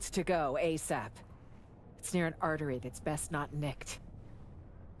 It needs to go ASAP. It's near an artery that's best not nicked.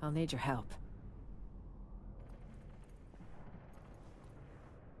 I'll need your help.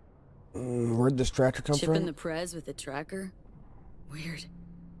 Where'd this tracker come Chipping from? the Prez with a tracker? Weird.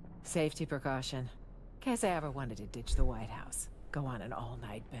 Safety precaution. In case I ever wanted to ditch the White House. Go on an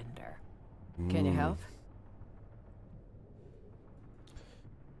all-night bender. Can you help?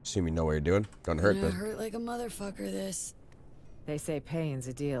 Assume you know what you're doing. Don't hurt Gonna this. hurt like a motherfucker, this. They say pain's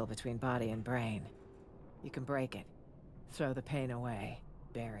a deal between body and brain. You can break it. Throw the pain away.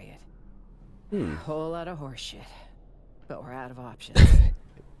 Bury it. Whole lot of horseshit. But we're out of options.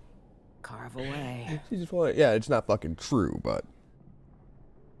 Carve away. Yeah, it's not fucking true, but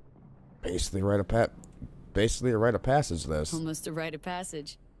basically a rite of passage. This. Almost a rite of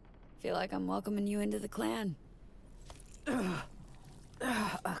passage. Feel like I'm welcoming you into the clan.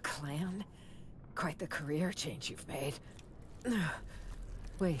 A clan? Quite the career change you've made.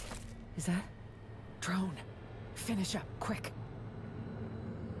 Wait, is that? Drone. Finish up, quick.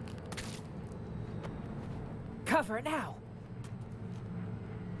 Cover it now!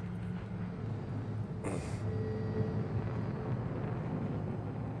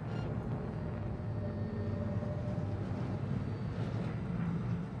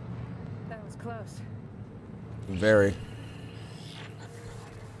 That was close. Very.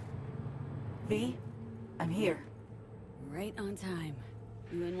 V, I'm here. Right on time.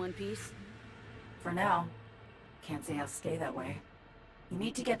 You in one piece? For now. Can't say I'll stay that way. You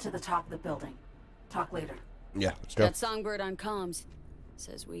need to get to the top of the building. Talk later. Yeah, let's go. Got Songbird on comms.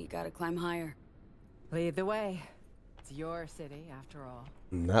 Says we gotta climb higher. Lead the way. It's your city, after all.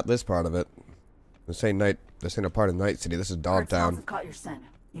 Not this part of it. This ain't a part of Night City. This is Dogtown. Have caught your scent.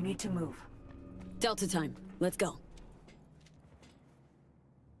 You need to move. Delta time. Let's go.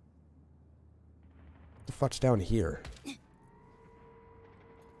 What the fuck's down here?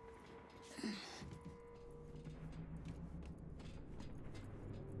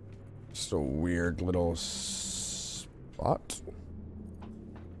 Just a weird little spot.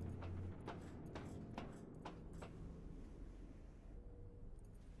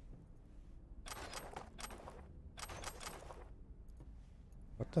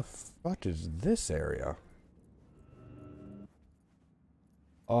 What the fuck is this area?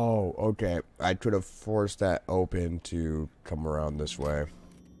 Oh, okay. I could have forced that open to come around this way.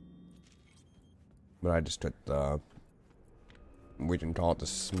 But I just took the... We can call it the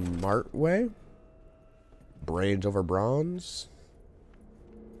smart way? Brains over bronze?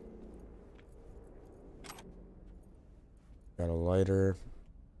 Got a lighter.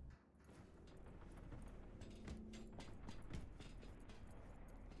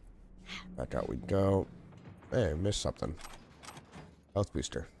 Back out we go. Hey, missed something. Health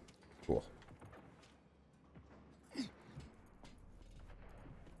booster. Cool.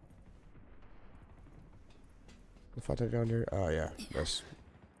 The fuck did I down here? Oh yeah, this.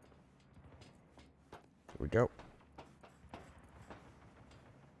 Here we go.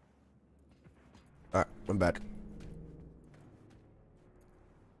 Alright, I'm back.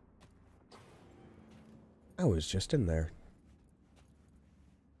 I was just in there.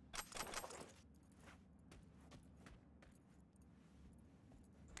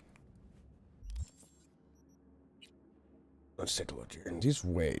 Let's take a look here. These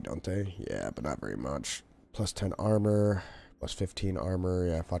weigh, don't they? Yeah, but not very much. Plus 10 armor, plus 15 armor.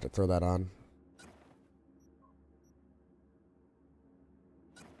 Yeah, if I had to throw that on.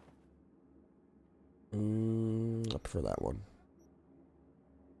 I prefer that one.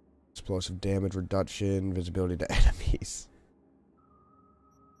 Explosive damage reduction, visibility to enemies.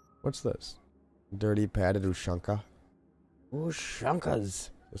 What's this? Dirty padded Ushanka. Ushankas.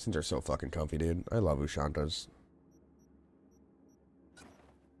 Those things are so fucking comfy, dude. I love Ushankas.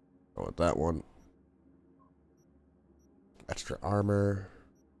 Go with that one. Extra armor.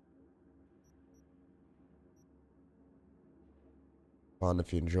 Fun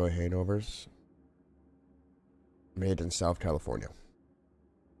if you enjoy hangovers. Made in South California.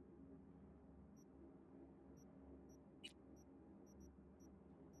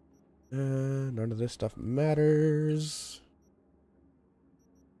 None of this stuff matters.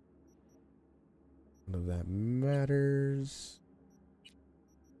 None of that matters.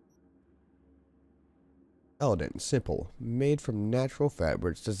 Elegant and simple, made from natural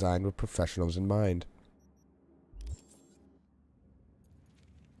fabrics designed with professionals in mind.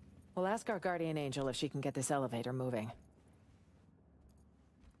 We'll ask our guardian angel if she can get this elevator moving.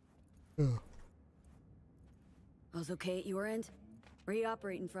 All's okay at your end? Where are you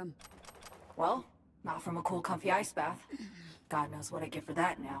operating from? Well, not from a cool, comfy ice bath. God knows what I'd give for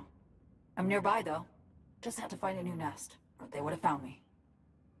that now. I'm nearby, though. Just had to find a new nest, or they would have found me.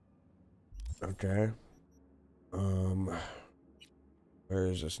 Okay. Where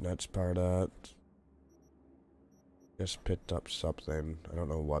is this next part at? Just picked up something. I don't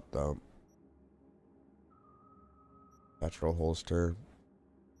know what though. Natural holster.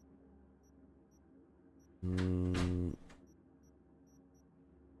 Oh,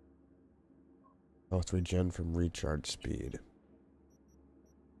 it's regen from recharge speed.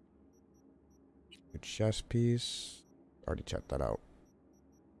 A chest piece. Already checked that out.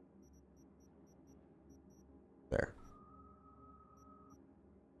 There.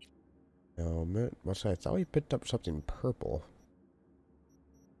 Helmet. What's that? I thought we picked up something purple.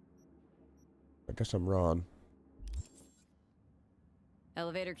 I guess I'm wrong.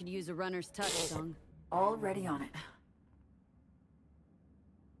 Elevator could use a runner's touch, Song. Already on it.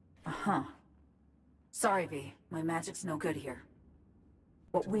 Uh-huh. Sorry, V. My magic's no good here.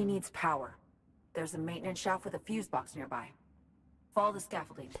 What we need's power. There's a maintenance shaft with a fuse box nearby. Follow the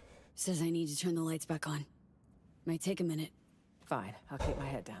scaffolding. Says I need to turn the lights back on. Might take a minute. Fine, I'll keep my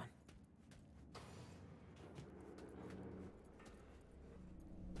head down.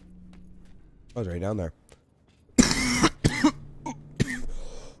 I was right down there.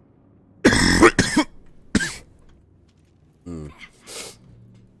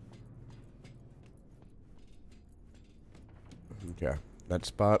 Okay, that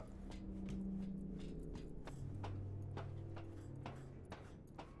spot.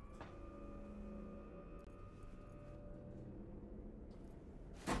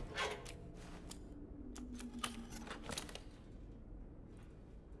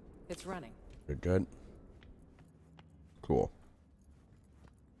 It's running. You're good. Cool.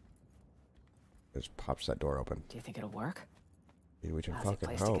 Just pops that door open. Do you think it'll work? Maybe we can Lousy fucking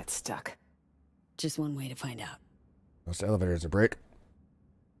place help. to get stuck. Just one way to find out. What's the elevator's a break?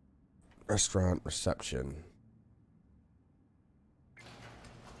 Restaurant reception.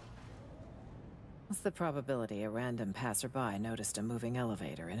 What's the probability a random passerby noticed a moving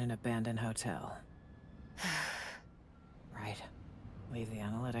elevator in an abandoned hotel? Right. Leave the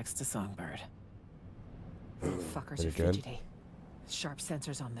analytics to Songbird. Fuckers Pretty are good. fidgety. Sharp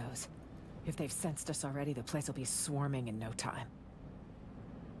sensors on those. If they've sensed us already, the place will be swarming in no time.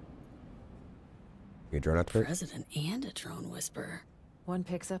 You drone expert? President and a drone whisperer. One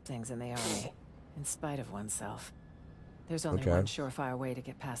picks up things in the army, in spite of oneself. There's only Okay. one surefire way to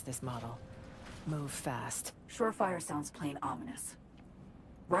get past this model. Move fast. Surefire sounds plain ominous.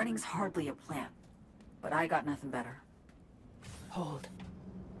 Running's hardly a plan, but I got nothing better. Hold.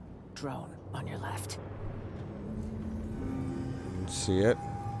 Drone on your left. See it?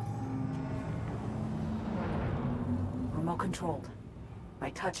 Remote controlled. If I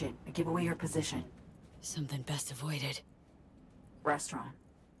touch it, I give away your position. Something best avoided. Restaurant.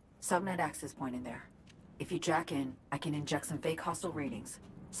 Subnet access point in there. If you jack in, I can inject some fake hostile readings.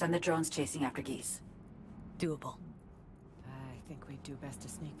 Send the drones chasing after geese. Doable. I think we'd do best to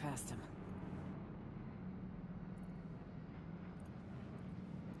sneak past him.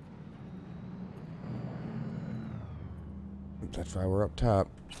 That's why we're up top.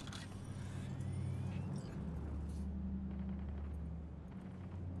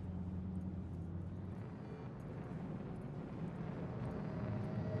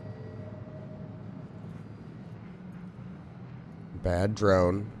 Bad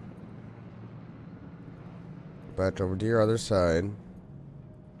drone. Back over to your other side.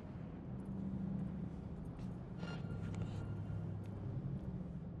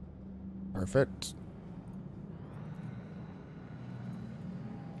 Perfect.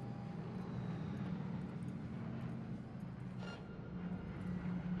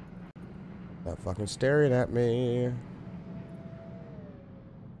 Stop fucking staring at me.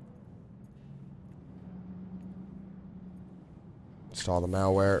 Install the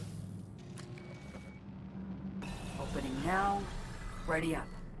malware. Opening now. Ready up.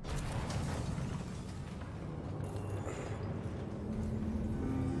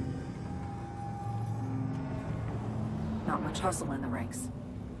 Not much hustle in the ranks.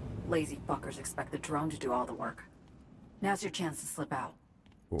 Lazy fuckers expect the drone to do all the work. Now's your chance to slip out.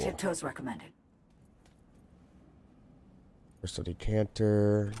 Cool. Tiptoes recommended. Crystal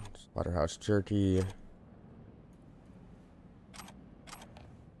decanter, slaughterhouse jerky.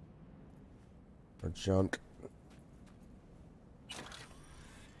 Or junk.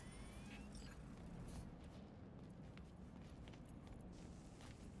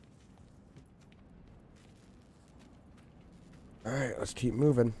 Alright, let's keep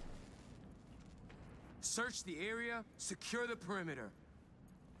moving. Search the area, secure the perimeter.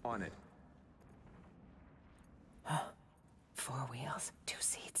 On it. 4 wheels, 2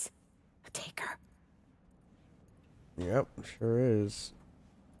 seats. A taker. Yep, sure is.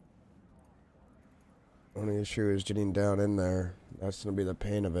 Only issue is getting down in there. That's gonna be the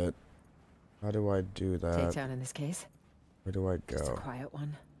pain of it. How do I do that? Takedown in this case. Where do I go? Just a quiet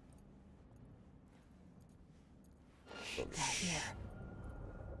one. Here.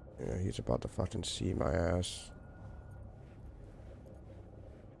 Yeah, he's about to fucking see my ass.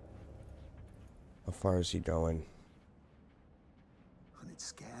 How far is he going? 100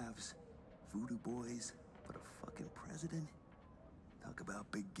 scavs, voodoo boys, but a fucking president? Talk about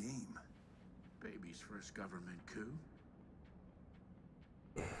big game. Baby's first government coup.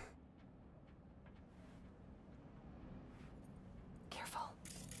 Careful.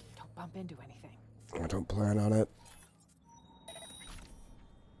 Don't bump into anything. I don't plan on it.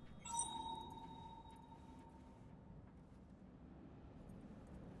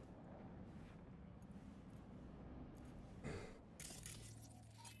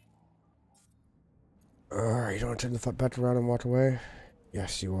 Alright, you don't want to turn the back around and walk away?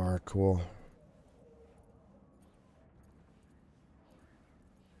 Yes, you are. Cool.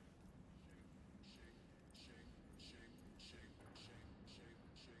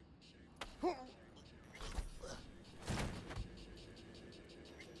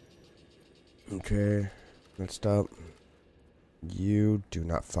 Okay, next up. You do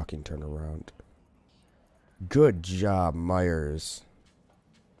not fucking turn around. Good job, Myers.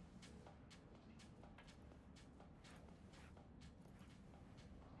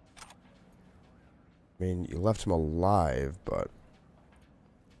 I mean, you left him alive, but...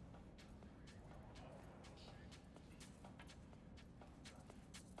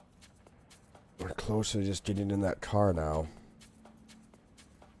 we're close to just getting in that car now.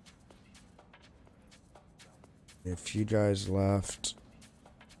 If you guys left...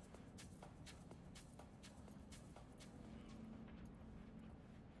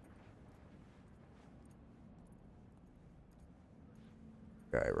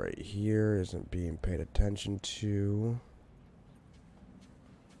 guy right here isn't being paid attention to.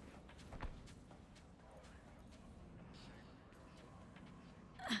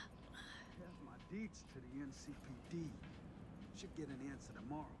 Here's my deeds to the NCPD. Should get an answer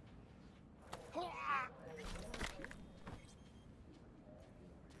tomorrow.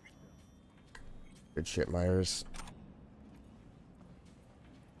 Good shit, Myers.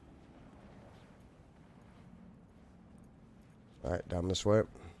 Alright, down this way.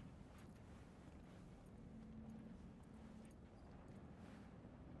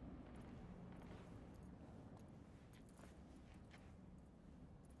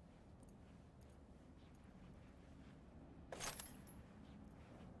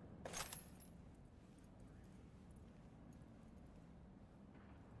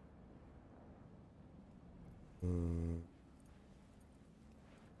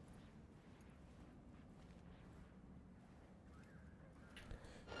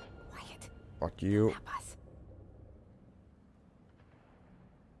 Fuck you.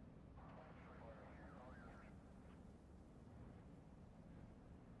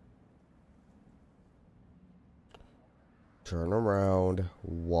 Turn around,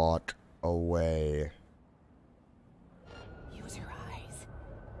 walk away. Use your eyes.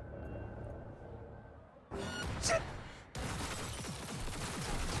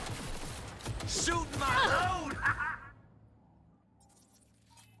 Shoot my load!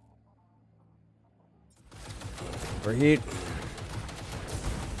 Reheat.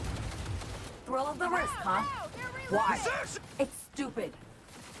 Thrill of the risk, huh? Why? It's stupid.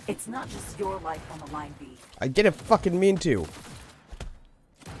 It's not just your life on the line, B. I didn't fucking mean to.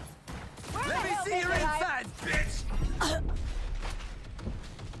 Let me see your insides, bitch!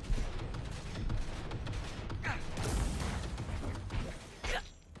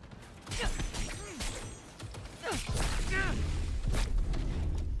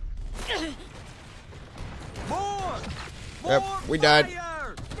 More! Yep, we died.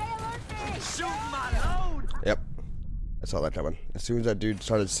 Shoot my load! Yep. I saw that coming. As soon as that dude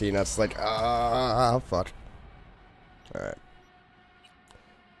started seeing us, like, fuck. Alright.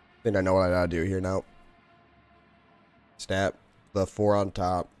 Think I know what I gotta do here now. Snap the 4 on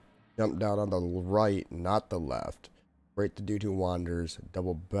top. Jump down on the right, not the left. Break the dude who wanders.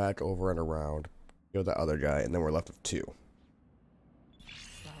 Double back over and around. Kill the other guy, and then we're left with 2.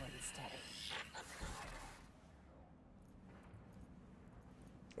 Slow and steady.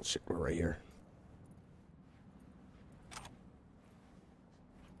 Shit, we're right here.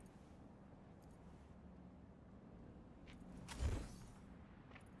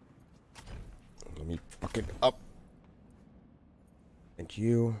 Let me fuck it up. Thank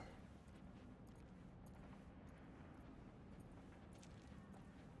you.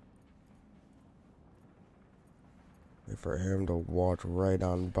 Wait for him to walk right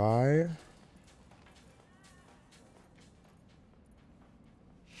on by.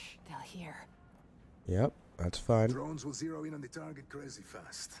 They'll hear. Yep, that's fine. Drones will zero in on the target crazy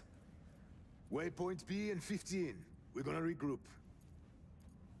fast. Waypoint B and 15. We're gonna regroup.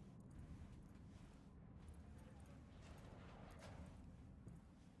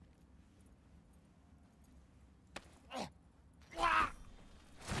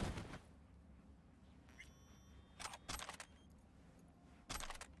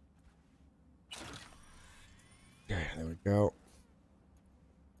 Okay, there we go.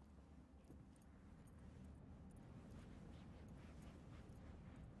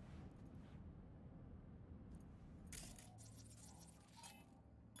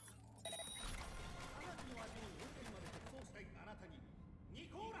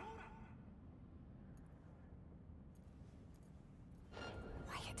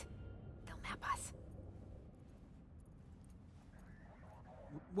 Quiet. They'll map us.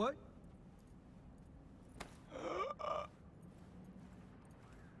 What?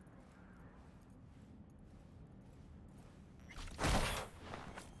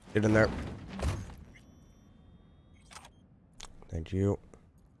 Get in there. Thank you.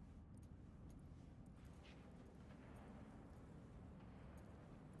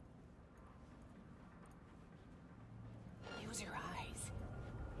 Use your eyes.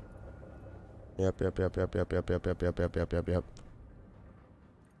 Yep.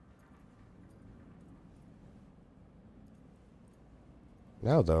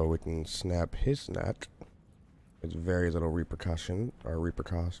 Now, though, we can snap his neck. With very little repercussions. Alright,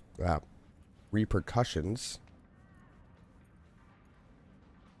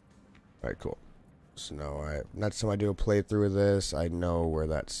 cool. So now, next time I do a playthrough of this, I know where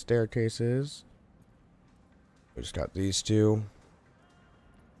that staircase is. We just got these 2.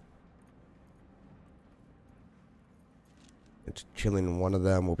 It's killing one of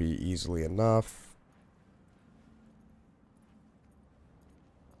them will be easily enough.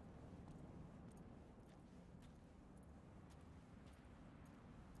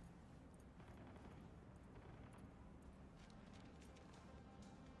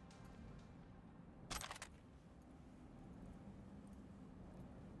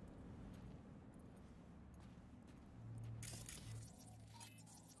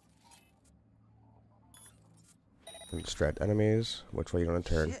 And distract enemies. Which way are you gonna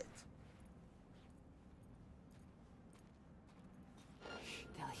turn? Shit.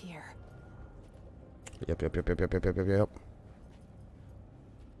 They'll hear. Yep.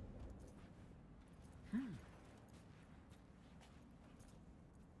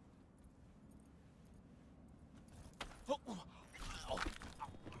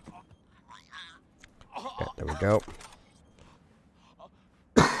 Yeah, there we go.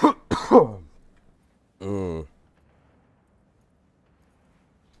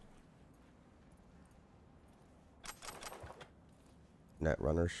 Net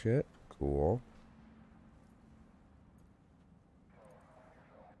runner shit. Cool.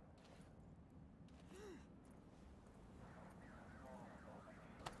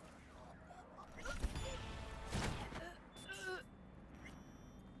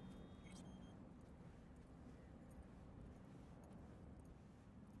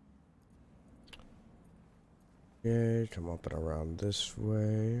 Okay, come up and around this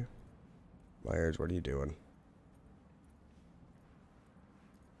way. Myers, what are you doing?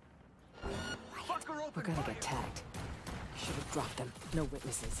 We're gonna get tagged. Should have dropped them. No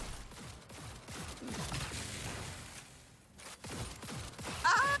witnesses.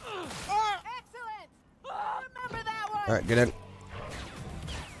 Excellent! Remember that one! Alright, get in.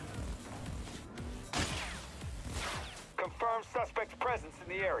 Confirmed suspect's presence in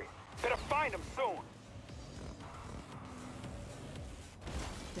the area. Better find him soon.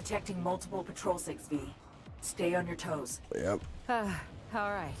 Detecting multiple patrol 6V. Stay on your toes. Yep. All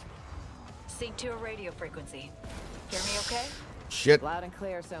right. Sync to a radio frequency. Hear me okay? Shit. Loud and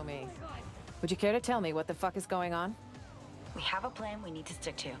clear, Somi. Would you care to tell me what the fuck is going on? We have a plan we need to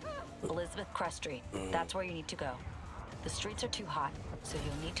stick to. Elizabeth Crest Street. That's where you need to go. The streets are too hot, so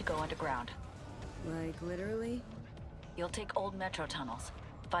you'll need to go underground. Like, literally? You'll take old metro tunnels.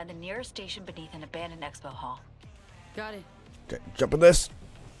 Find the nearest station beneath an abandoned expo hall. Got it. Okay, jump in this.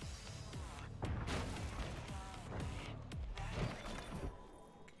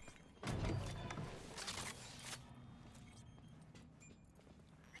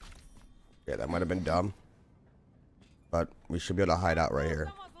 Yeah, that might have been dumb. But we should be able to hide out right here.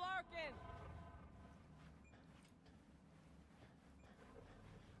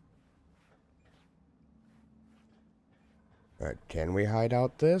 Alright, can we hide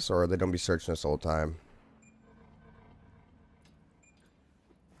out this, or are they gonna be searching us the whole time?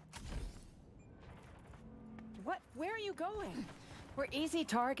 What? Where are you going? We're easy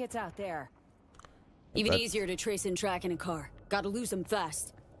targets out there. Even easier to trace and track in a car. Gotta lose them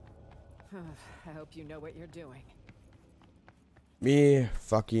fast. I hope you know what you're doing. Me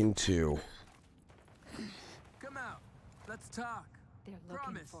fucking too. Come out. Let's talk. They're looking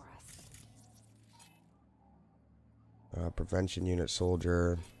Promise. for us. Prevention unit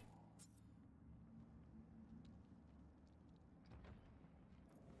soldier.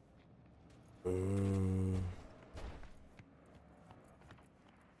 A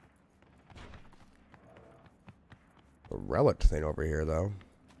relic thing over here, though.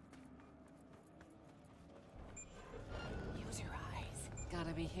 Use your eyes.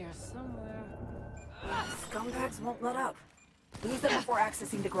 Gotta be here somewhere. Scumbags won't let up. Leave them before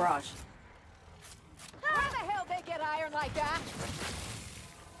accessing the garage. How the hell they get iron like that?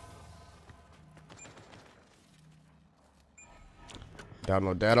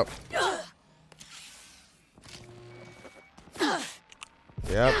 Download data.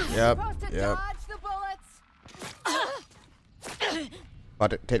 Yep. Supposed to dodge the bullets?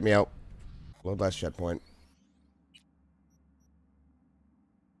 About to take me out. Load last checkpoint.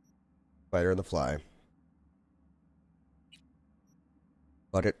 Fighter in the fly.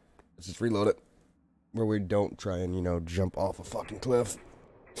 But it. Let's just reload it. Where we don't try and, you know, jump off a fucking cliff.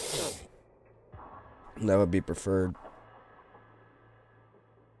 That would be preferred.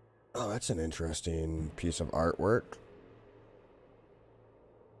 Oh, that's an interesting piece of artwork.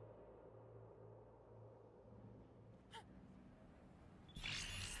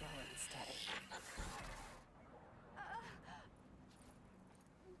 Slow and steady.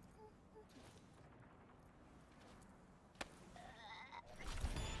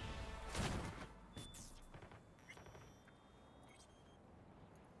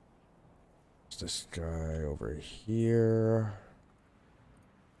 It's this guy over here.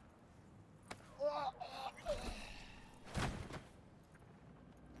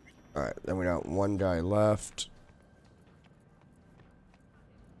 Alright, then we got one guy left.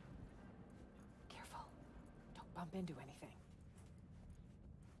 Careful. Don't bump into anything.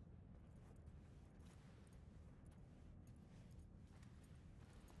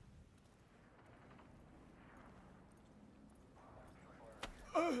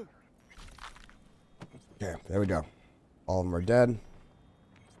 Okay, there we go. All of them are dead.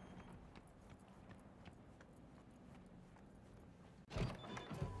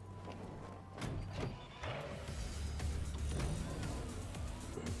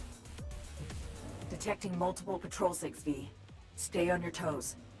 Detecting multiple patrol sigs, V. Stay on your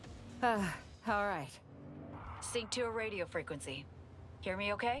toes. All right. Sync to a radio frequency. Hear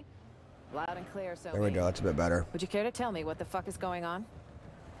me okay? Loud and clear, so. There we go, that's a bit better. Would you care to tell me what the fuck is going on?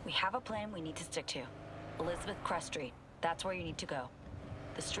 We have a plan we need to stick to. Elizabeth Crest Street. That's where you need to go.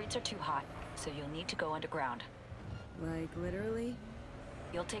 The streets are too hot, so you'll need to go underground. Like, literally?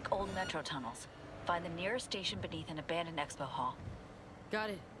 You'll take old metro tunnels. Find the nearest station beneath an abandoned expo hall. Got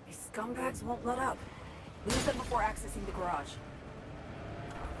it. These scumbags won't let up. Lose them before accessing the garage.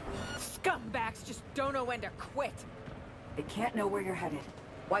 Scumbags just don't know when to quit. They can't know where you're headed.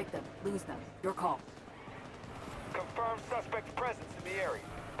 Wipe them. Lose them. Your call. Confirm suspect's presence in the area.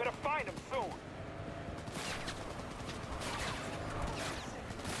 Better find him soon.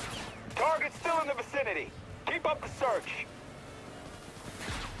 Target's still in the vicinity. Keep up the search.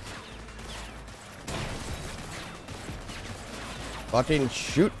 Fucking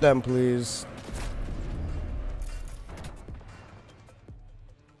shoot them, please.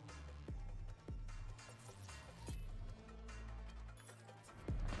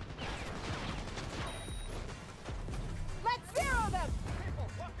 Let's zero them! People,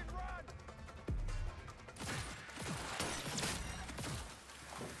 fucking run!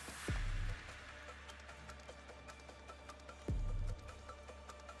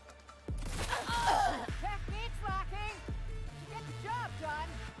 Technique's lacking. Get the job done.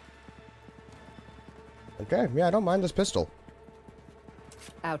 Okay, yeah, I don't mind this pistol.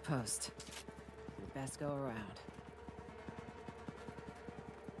 Outpost. You best go around.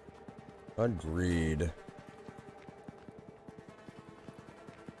 Agreed.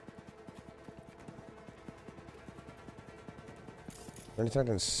 Anything I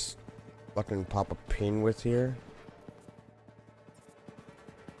can fucking pop a pin with here?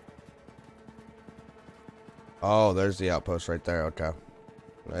 Oh, there's the outpost right there. Okay.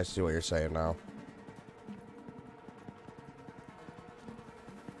 I see what you're saying now.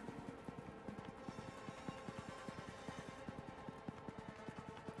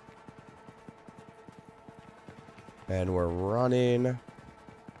 And we're running.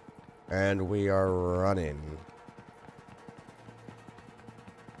 And we are running.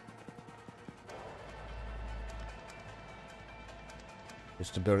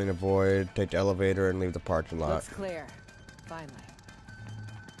 Just a building a void, take the elevator and leave the parking lot. Looks clear. Finally.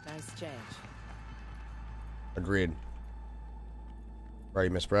 Nice change. Agreed. Ready,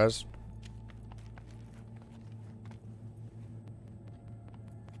 Miss Prez?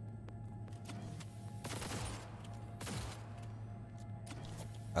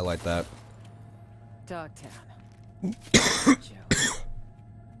 I like that. Dogtown. Joe.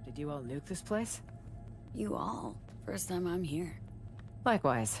 Did you all nuke this place? You all. First time I'm here.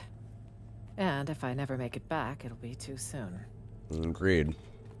 Likewise. And if I never make it back, it'll be too soon. Agreed.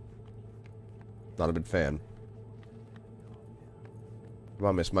 Not a big fan. Come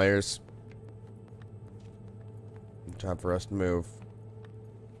on, Miss Myers. Time for us to move.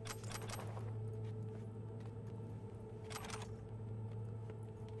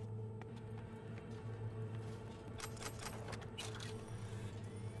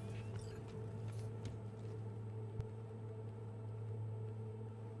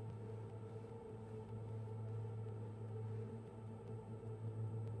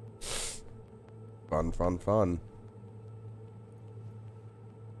 Fun, fun, fun.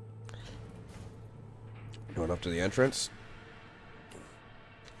 Going up to the entrance.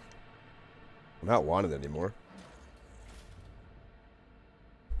 I'm not wanted anymore.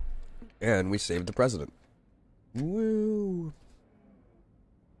 And we saved the president. Woo!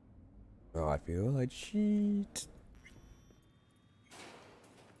 Oh, I feel like cheat.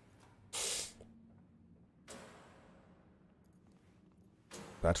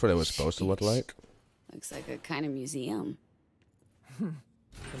 That's what it was supposed to look like. Looks like a kind of museum. The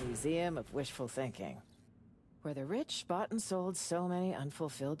Museum of Wishful Thinking. Where the rich bought and sold so many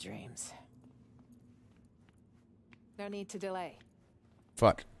unfulfilled dreams. No need to delay.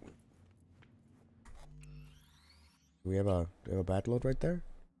 Fuck. Do we have a bat load right there?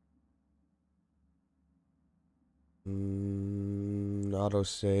 Auto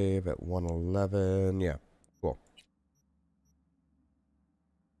save at 111. Yeah, cool.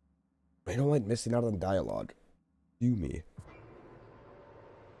 I don't like missing out on dialogue. You me.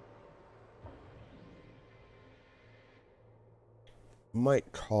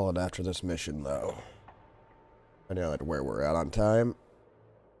 Might call it after this mission though. I know where we're at on time.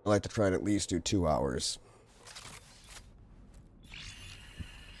 I like to try and at least do 2 hours.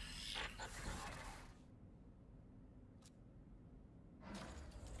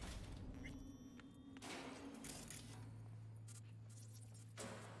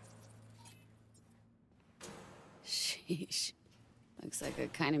 Sheesh. Looks like a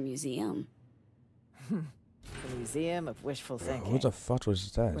kind of museum. The Museum of Wishful Thinking. What the fuck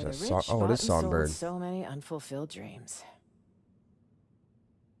was that? Where Is the that rich oh, it is bought and sold Songbird. so many unfulfilled dreams.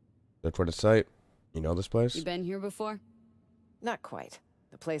 That's what it's like. You know this place? You been here before? Not quite.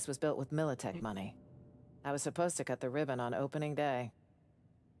 The place was built with Militech money. I was supposed to cut the ribbon on opening day.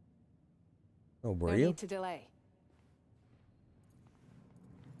 Oh, were No you? need to delay.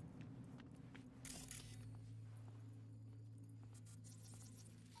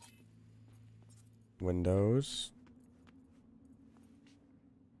 Windows.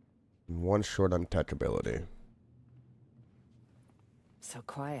 And one short untouchability. So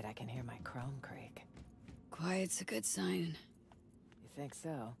quiet I can hear my chrome creak. Quiet's a good sign. You think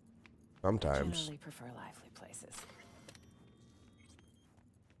so? Sometimes. Generally prefer lively places.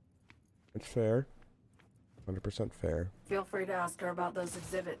 It's fair. 100% fair. Feel free to ask her about those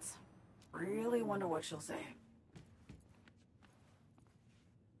exhibits. Really wonder what she'll say.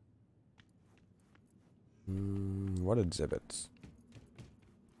 What exhibits?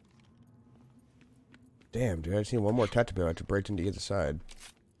 Damn, dude, I just need one more tattoo. I have to break into either side.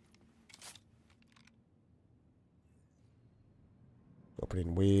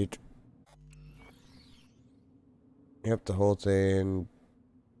 Opening wheat. Yep, the whole thing.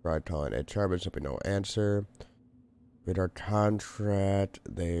 Tried calling HR, but simply no answer. Read our contract.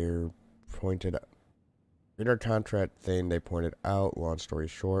 They pointed. Read our contract thing. They pointed out. Long story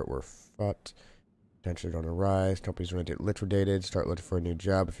short, we're fucked. Tensions on the rise. Companies want to get liquidated. Start looking for a new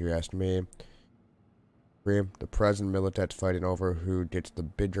job, if you ask me. The president Militet's fighting over who gets the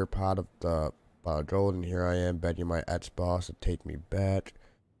bigger pot of the gold, and here I am betting my ex-boss to take me back.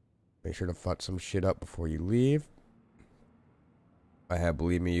 Make sure to fuck some shit up before you leave.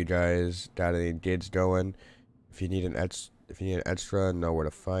 Believe me, you guys got any gigs going. If you need an extra, know where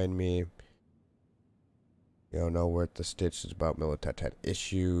to find me. You don't know where the stitch is about. Militet had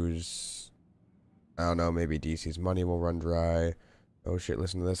issues. I don't know, maybe DC's money will run dry. Oh shit,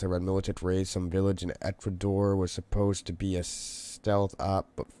 listen to this. I read Militet raised some village in Ecuador, was supposed to be a stealth op,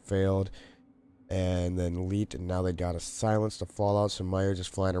 but failed. And then leaked, and now they got a silence to Fallout, so Myers is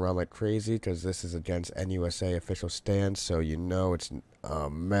flying around like crazy, because this is against NUSA official stance, so you know it's a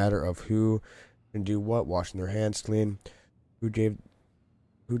matter of who can do what, washing their hands clean, who gave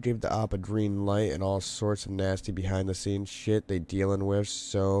the op a green light, and all sorts of nasty behind-the-scenes shit they dealing with,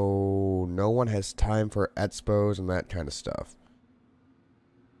 so no one has time for expos and that kind of stuff.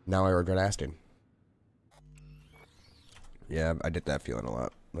 Now I regret asking. Yeah, I get that feeling a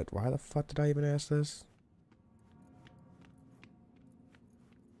lot. Like, why the fuck did I even ask this?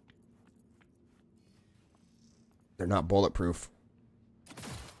 They're not bulletproof.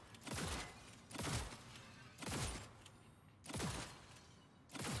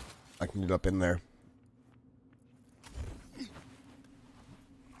 I can get up in there.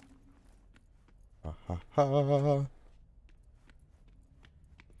 Ha ha ha.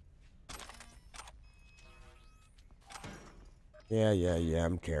 Yeah,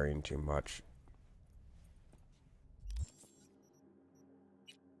 I'm carrying too much.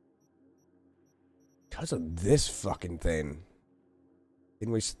 Because of this fucking thing. It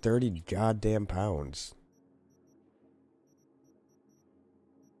weighs 30 goddamn pounds.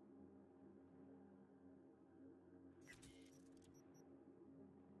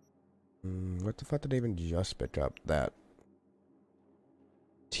 What the fuck did I even just pick up? That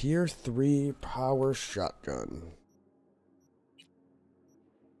Tier 3 power shotgun.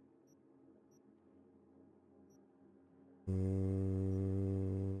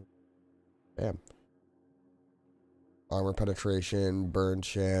 Damn. Armor penetration, burn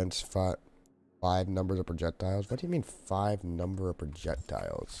chance, 5 numbers of projectiles. What do you mean 5 number of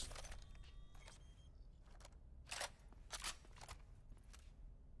projectiles?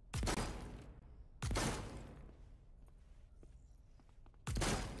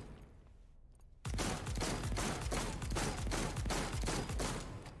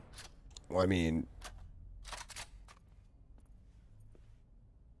 Well, I mean,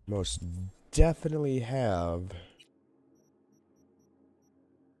 most definitely have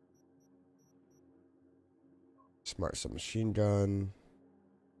smart submachine gun.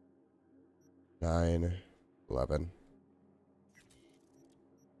 9, 11.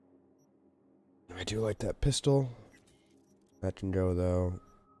 I do like that pistol. That can go though.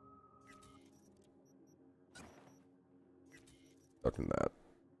 Look at that.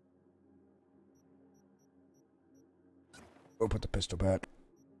 We'll put the pistol back.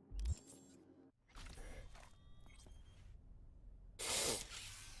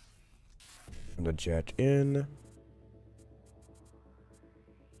 And the jet in.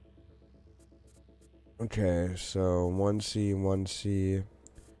 Okay, so 1C, 1C,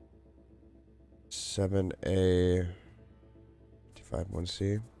 7A, 55,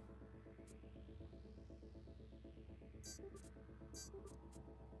 1C.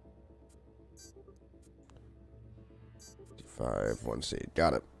 1C.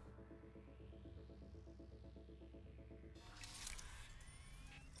 Got it.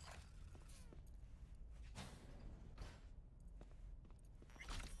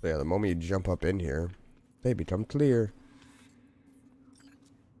 Yeah, the moment you jump up in here, they become clear.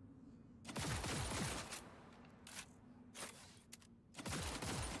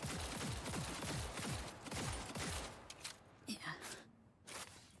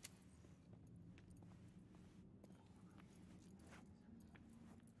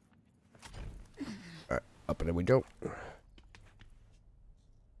 Alright, up and in we go.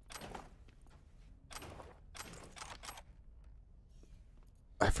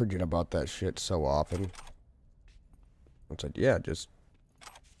 I forget about that shit so often. It's like, yeah, just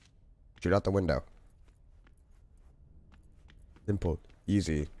shoot out the window. Simple,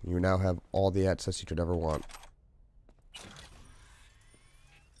 easy. You now have all the access you could ever want.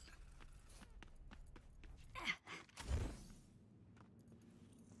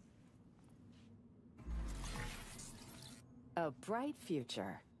 A bright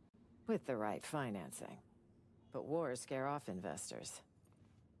future. With the right financing. But wars scare off investors.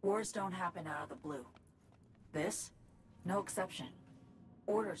 Wars don't happen out of the blue. This? No exception.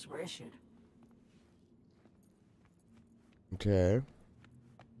 Orders were issued. Okay.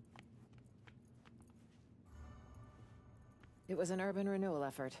 It was an urban renewal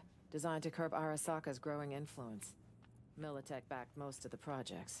effort, designed to curb Arasaka's growing influence. Militech backed most of the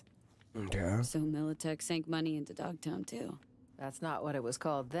projects. Okay. So Militech sank money into Dogtown too. That's not what it was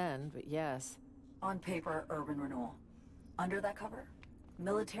called then, but yes. On paper, urban renewal. Under that cover,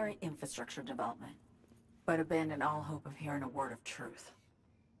 military infrastructure development. But abandon all hope of hearing a word of truth.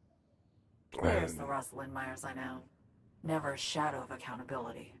 There's the Rosalind Myers I know. Never a shadow of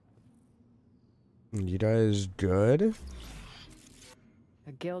accountability. You guys good?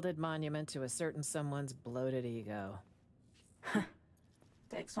 A gilded monument to a certain someone's bloated ego.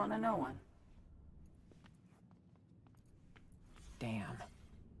 Takes one to know one. Damn.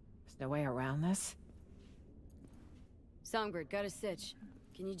 There's no way around this? Songbird, got a stitch.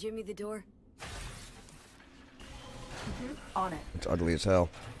 Can you jimmy the door? On it. It's ugly as hell.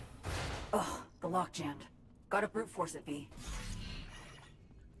 Ugh, the lock jammed. Gotta brute force it, V.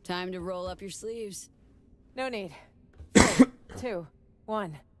 Time to roll up your sleeves. No need. 3, 2,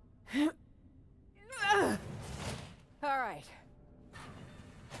 1. Alright.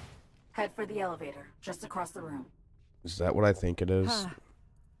 Head for the elevator, just across the room. Is that what I think it is? Huh.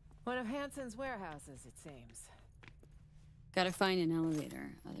 One of Hansen's warehouses, it seems. Gotta find an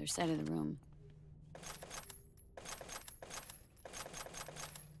elevator, other side of the room.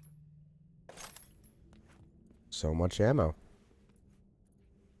 So much ammo.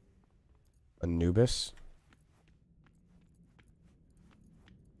 Anubis.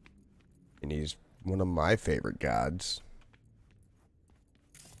 And he's one of my favorite gods.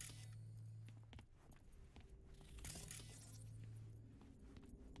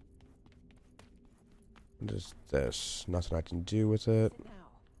 What is this? Nothing I can do with it. Now,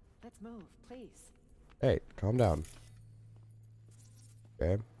 let's move, please. Hey, calm down.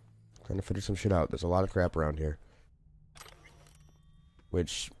 Okay. Trying to figure some shit out. There's a lot of crap around here.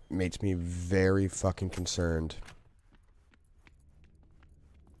 Which makes me very fucking concerned.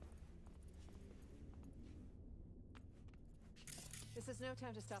 This is no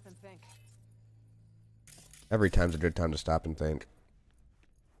time to stop and think. Every time's a good time to stop and think.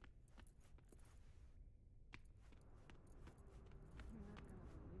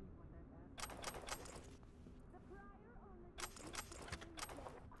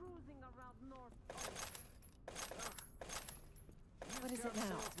 What is it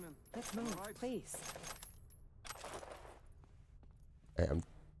now? Let's move, please. Hey,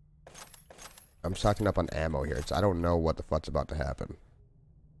 I'm stocking up on ammo here. I don't know what the fuck's about to happen.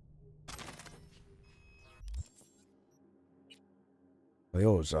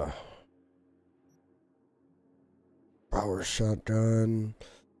 Leoza. Power shotgun.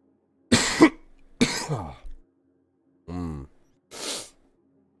 Hmm.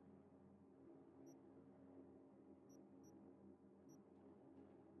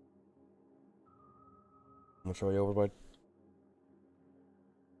 I'll show you over, bud.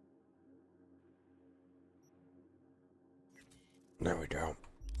 There we go.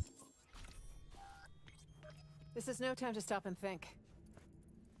 This is no time to stop and think.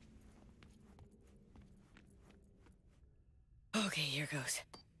 Okay, here goes.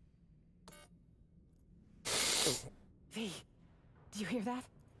 V, do you hear that?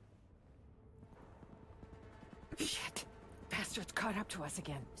 Shit. Bastards caught up to us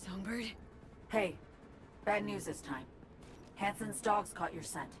again. Songbird? Hey, bad news this time. Hansen's dogs caught your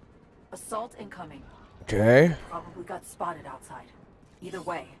scent. Assault incoming. Okay. Probably got spotted outside. Either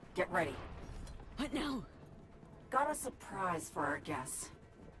way, get ready. What now? Got a surprise for our guests.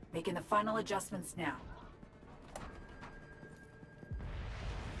 Making the final adjustments now.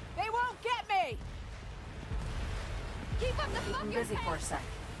 They won't get me! Keep up the I'm busy for a sec.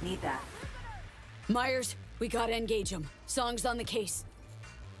 Need that. Myers, we gotta engage him. Song's on the case.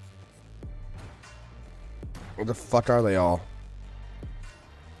 Where the fuck are they all?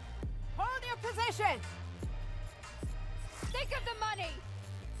 Hold your position! Think of the money!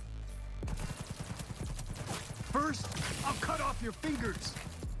 First, I'll cut off your fingers.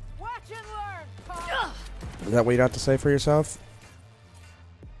 Watch and learn, Tom! Is that what you have to say for yourself?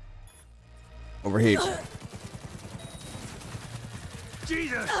 Overheat.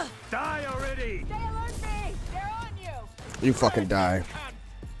 Jesus! Die already! Stay alert, V! They're on you! You fucking die.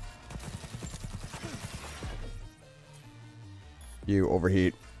 You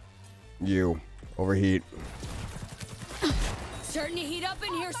overheat. You overheat. Starting to heat up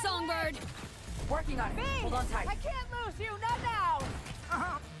in here, Songbird. Working on it. V! Hold on tight. I can't lose you, not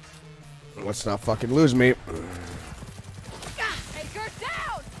now! Let's not fucking lose me. Anchor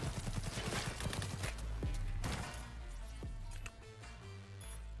down!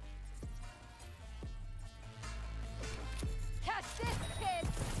 Catch this, kid!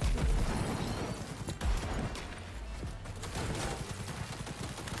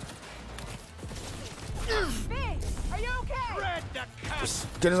 V, are you okay? Red the cut! As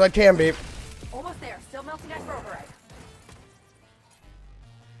good as I can be. Almost there. Still melting ice for override.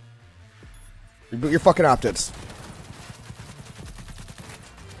 Reboot your fucking optics.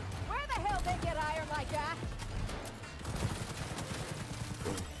 Where the hell they get iron like that?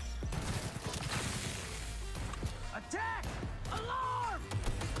 Attack! Alarm!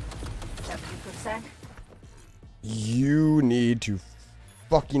 70%. You need to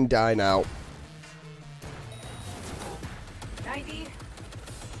fucking die now. 90.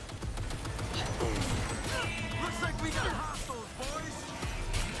 Looks like we got hostiles, boys!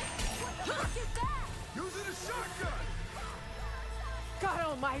 What the fuck is that? Using a shotgun! God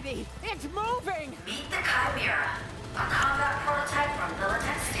almighty, it's moving! Meet the Chimera, a combat prototype from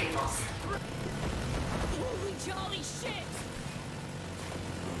Militech Stables. Holy jolly shit!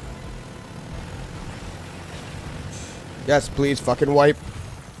 Yes, please, fucking wipe.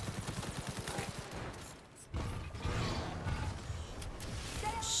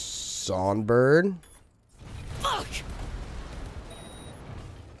 Songbird. Fuck!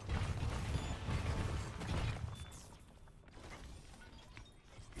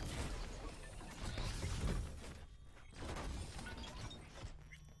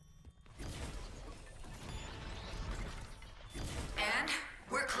 And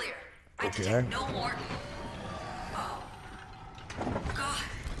we're clear. I Okay. detect no more. Oh. God.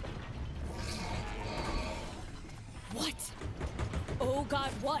 What? Oh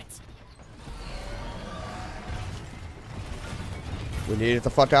God, what? We need to get the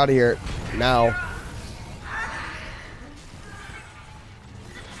fuck out of here. Now.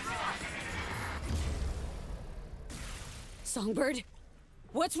 Songbird,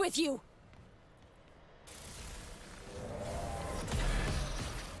 what's with you?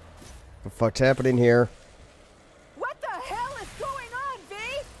 The fuck's happening here? What the hell is going on, V?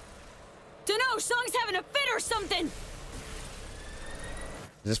 Dunno, Song's having a fit or something! Is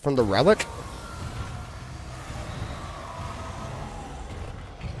this from the relic?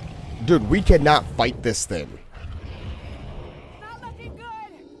 Dude, we cannot fight this thing. Not looking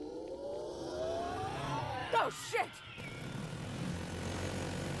good! Oh shit!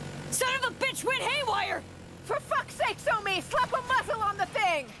 Son of a bitch went haywire! For fuck's sake, Somi! Slap a muzzle on the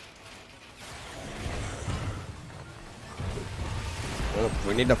thing! Oh,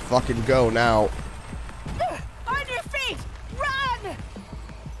 we need to fucking go now. On your feet! Run!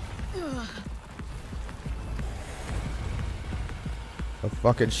 A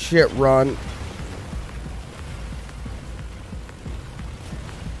fucking shit run.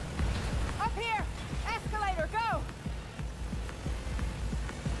 Up here! Escalator, go!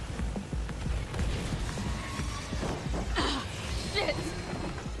 Shit!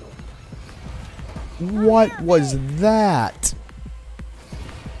 What was that?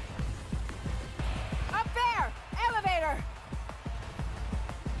 Up there! Elevator!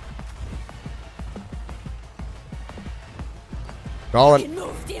 Colin. Fucking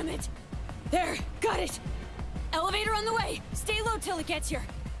move, damn it! There, got it! Elevator on the way! Stay low till it gets here.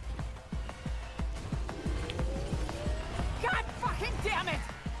 God fucking damn it!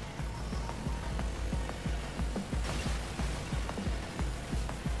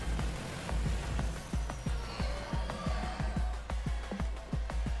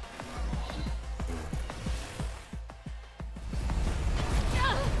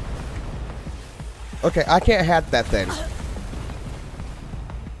 Okay, I can't hack that thing.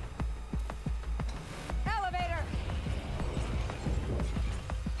 Elevator.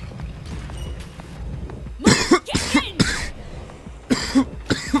 Get in.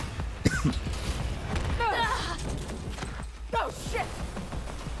 Oh shit.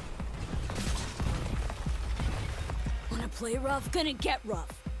 Wanna play rough? Gonna get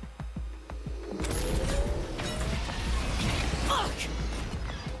rough. Fuck.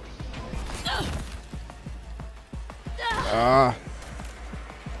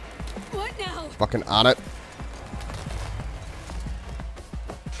 What now? Fucking on it.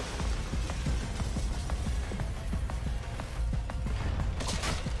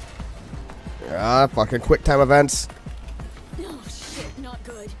 Fucking quick time events. Oh shit, not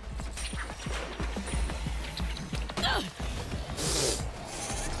good.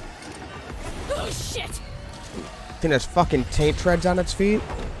 Oh shit. Think there's fucking taint treads on its feet.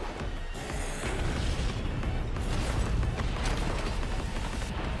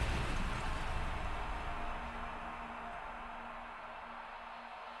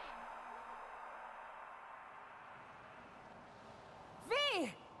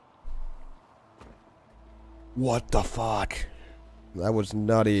 What the fuck? That was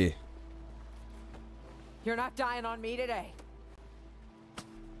nutty. You're not dying on me today.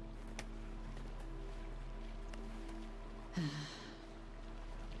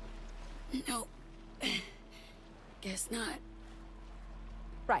 No. Guess not.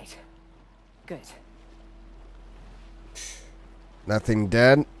 Right. Good. Nothing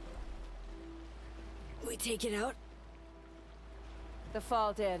dead? We take it out? The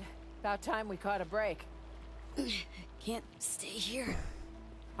fall did. About time we caught a break. Can't stay here.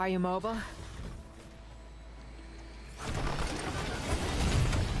 Are you mobile?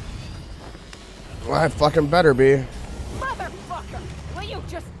 Well, I fucking better be. Motherfucker! Will you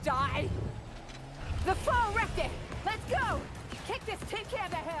just die? The foe wrecked it! Let's go! Kick this tin can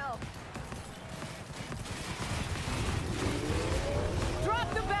to hell!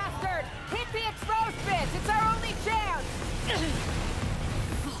 Drop the bastard! Hit the exposed bits! It's our only chance!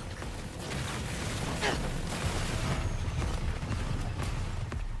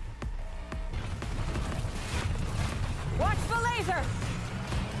 Watch the laser!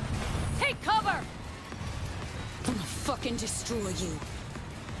 Take cover! I'm gonna fucking destroy you.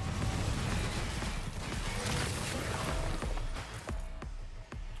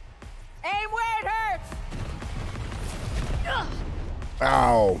 Aim where it hurts!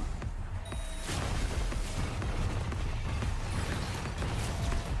 Ow.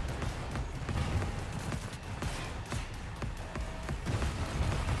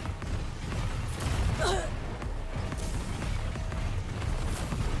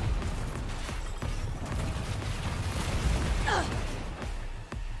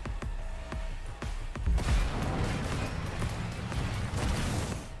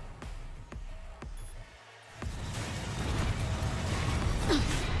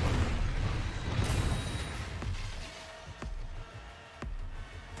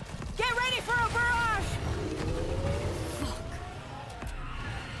 Get ready for a barrage!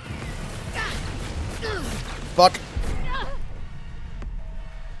 Fuck.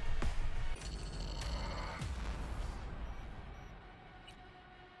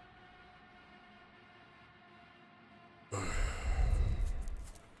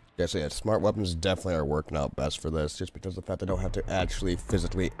 Guess yeah, smart weapons definitely are working out best for this, just because of the fact they don't have to actually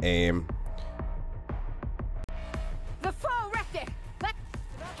physically aim. The foe wrecked it! Let's...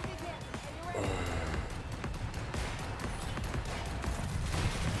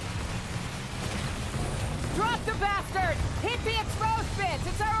 Drop the bastard! Hit the exposed bits!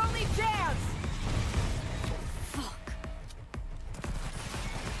 It's our only chance!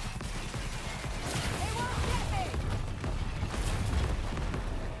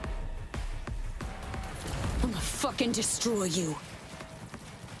 I'm gonna fucking destroy you.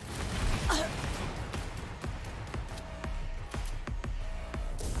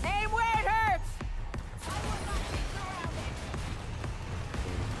 Aim where it hurts!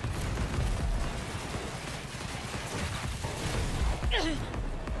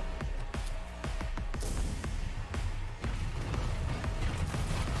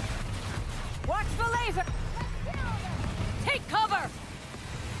 Watch the laser! Take cover!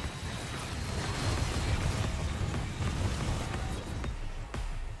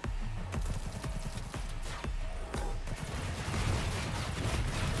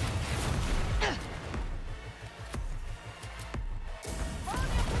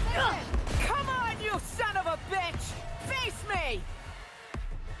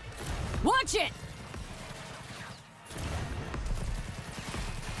 Watch it!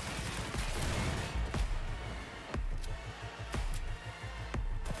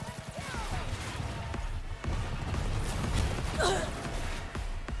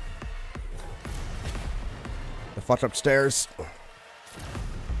 The fuck upstairs.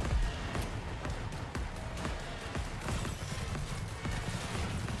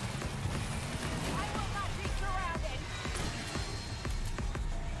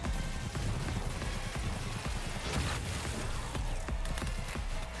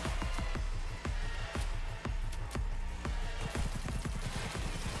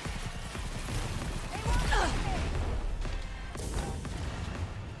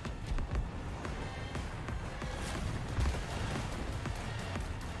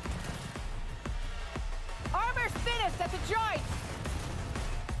 Armor's finished at the joint!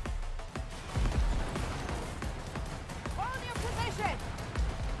 Hold your position!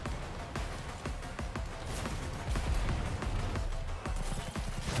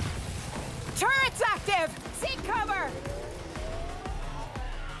 Turret's active! Seek cover!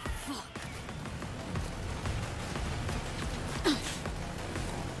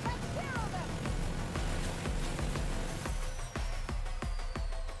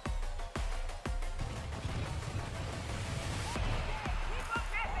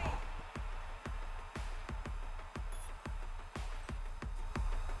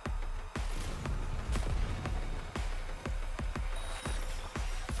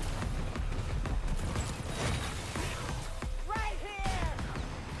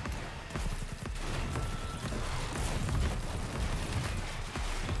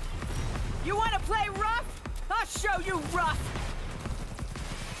 You want to play rough? I'll show you rough!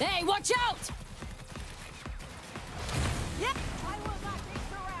 Hey, watch out! Yep, I will not be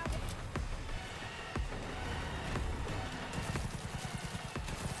surrounded.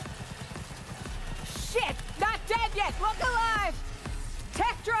 Shit! Not dead yet! Look alive!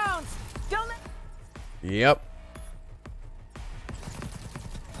 Tech drones! Don't let... Yep.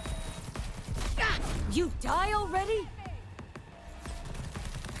 You die already?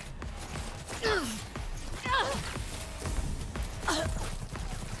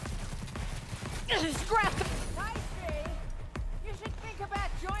 Scrap the... Nice, Jay. You should think about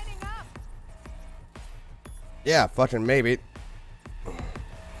joining up. Yeah, fucking maybe.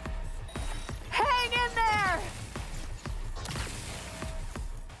 Hang in there!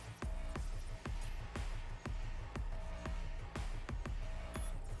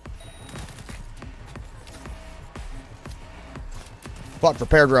 Fuck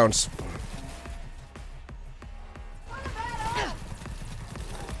repair drones.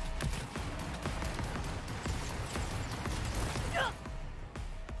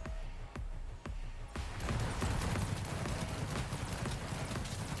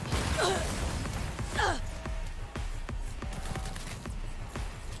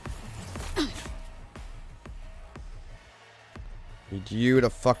 Need you to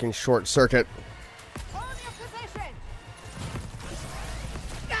fucking short circuit. Hold your position!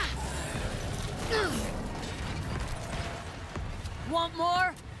 Want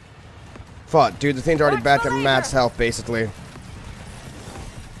more? Fuck, dude, the thing's already back at max health, basically.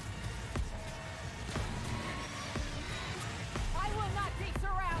 I will not be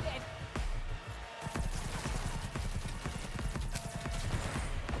surrounded.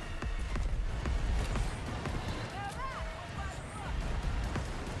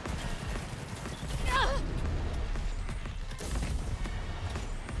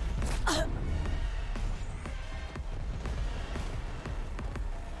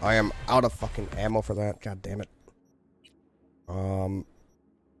 I am out of fucking ammo for that. God damn it.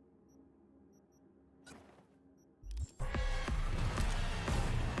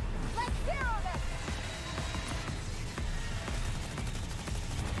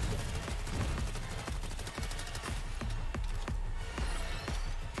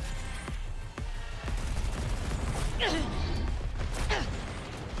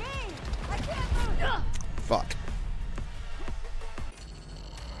 Fuck.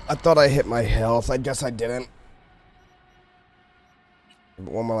 I thought I hit my health. I guess I didn't.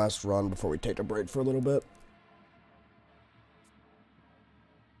 One more last run before we take a break for a little bit.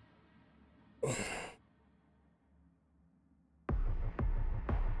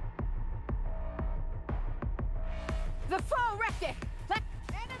 The foe wrecked it!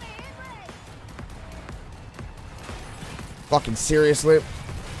 Enemy in range! Fucking seriously?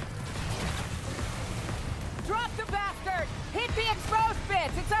 Drop the bastard! Hit the exposed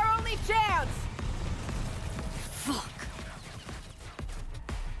bits! It's our only chance! Fuck.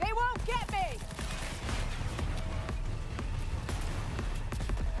 They won't get me!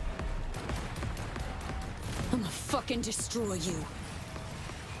 fucking destroy you.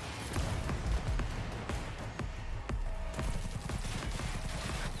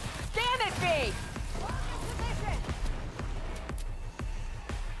 Stand at me!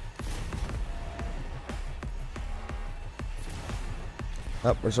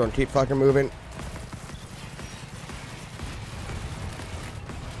 Oh, we're just gonna keep fucking moving.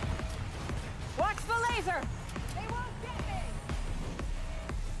 Watch the laser! They won't get me!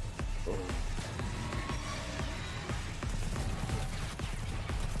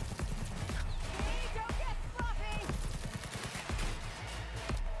 Hey, don't get sloppy!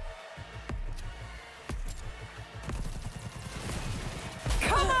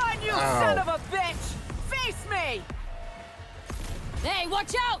 Come on, you Ow. son of a bitch! Face me! Hey,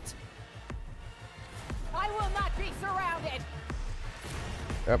 watch out! I will not be surrounded!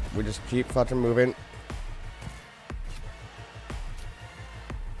 Yep, we just keep fucking moving.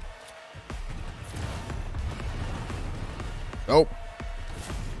 Oh.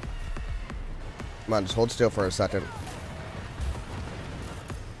 Come on, just hold still for a second.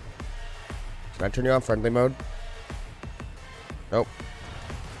 Can I turn you on friendly mode? Nope.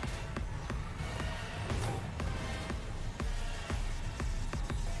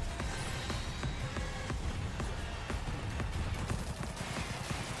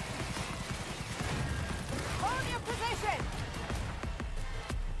 Hold your position!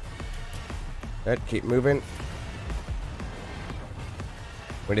 Good, keep moving.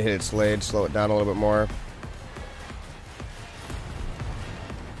 Way to hit its blade, slow it down a little bit more.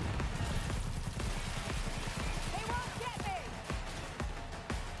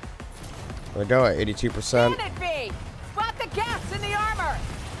 There we go, at 82%. Stand at me! Spot the gaps in the armor!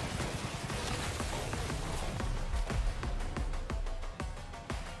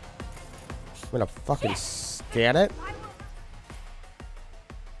 I'm gonna fucking scan it.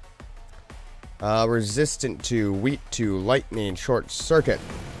 Resistant to, weak to, lightning, short circuit.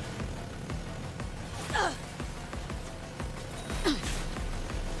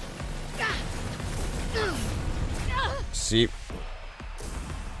 See.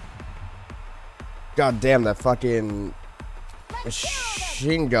 God damn, that fucking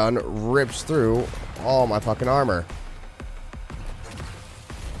machine gun rips through all my fucking armor.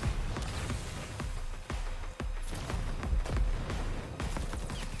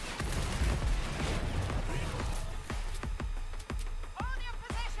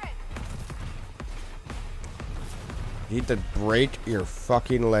 You need to break your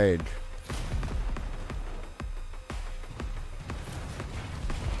fucking leg.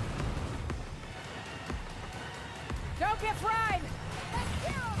 Don't get fried!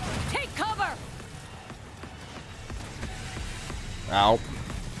 Take cover! Ow.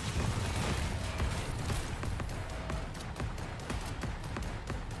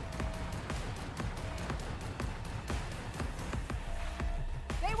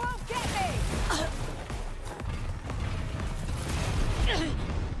 They won't get me!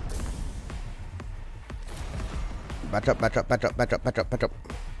 Back up, back up, back up, back up, back up, back up.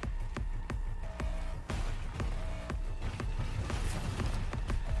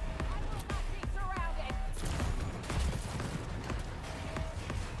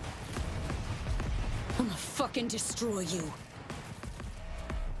 I'm gonna fucking destroy you.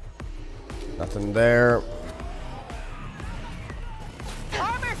 Nothing there.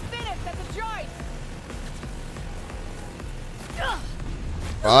 Armor's finished at the joint!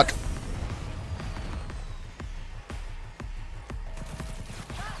 Fuck.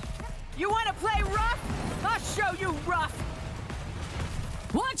 You want to play rough? I'll show you rough!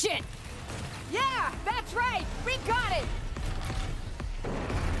 Watch it! Yeah, that's right! We got it!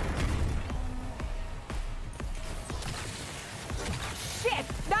 Shit!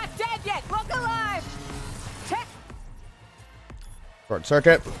 Not dead yet! Look alive! Short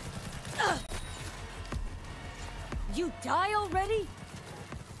circuit. You die already?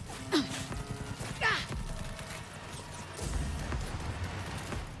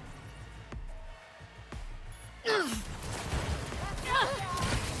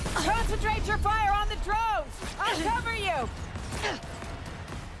 Concentrate your fire on the drones! I'll cover you!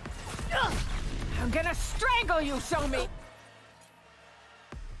 I'm gonna strangle you, show me!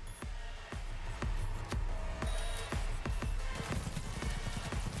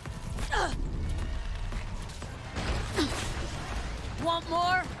 Want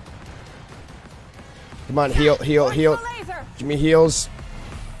more? Come on, heal, heal, heal. Give me heals.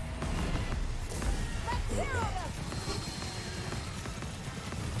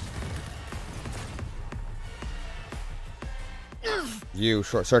 You,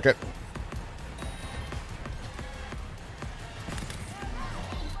 short circuit.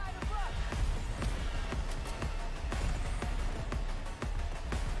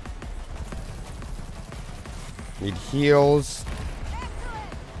 heals.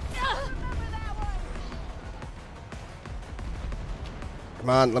 Come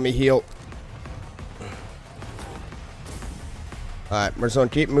on, let me heal. Alright, we're just gonna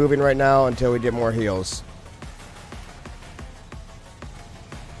keep moving right now until we get more heals.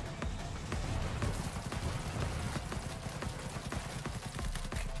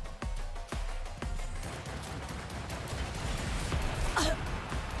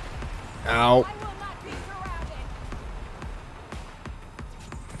 Ow.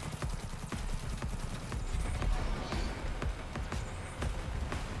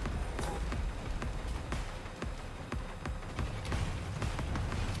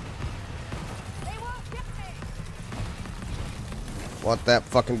 Want that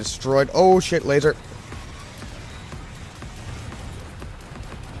fucking destroyed. Oh shit, laser.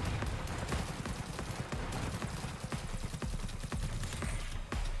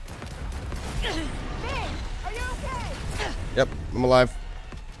 Yep, I'm alive.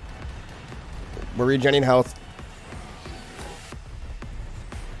 We're regenerating health.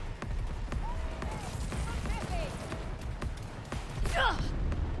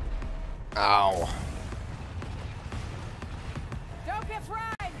 Ow. Don't get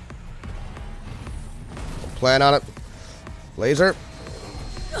fried. Plan on it. Laser.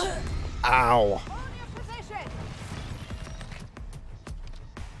 Ow.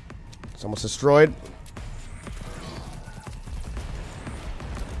 It's almost destroyed.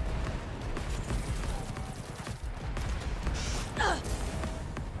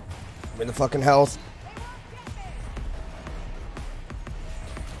 Give me the fucking health.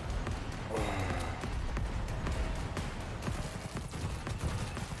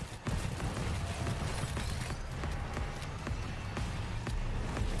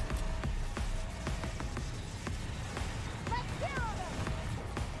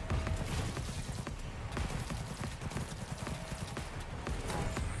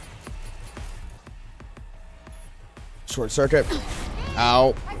 Short circuit.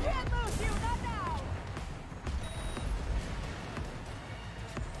 Ow.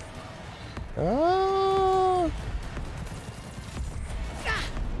 Ah.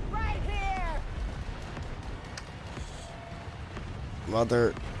 Right here.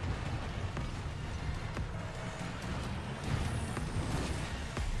 Mother.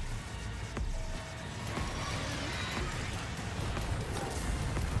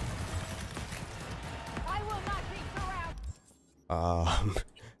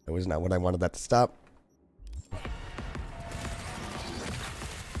 That was not what I wanted that to stop.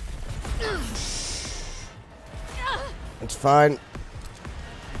 It's fine.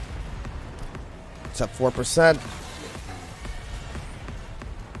 It's up 4%.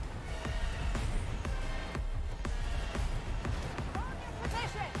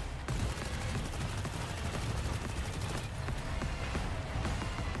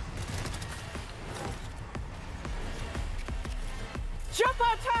 Jump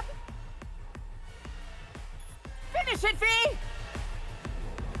on top. Finish it, V.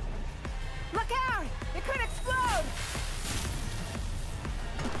 Look out! It could explode.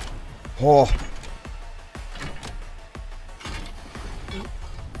 Oh.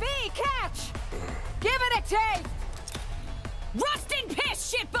 V, catch! Give it a taste! Rust and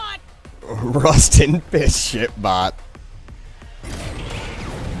piss, shitbot! Rust and piss, shitbot.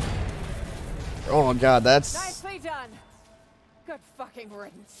 Oh god, that's... Nicely done. Good fucking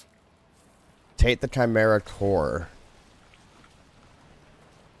riddance. Take the Chimera core.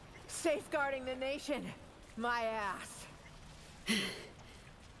 Safeguarding the nation. My ass.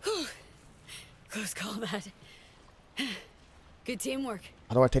 Close combat. Good teamwork.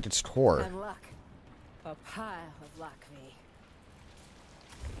 How do I take its core? And luck. A pile of luck, V.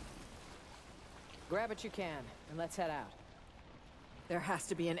 Grab what you can, and let's head out. There has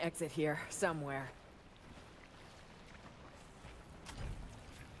to be an exit here, somewhere.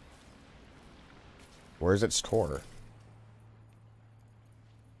 Where's its core?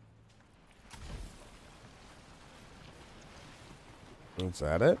 Is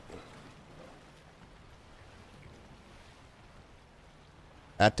that it?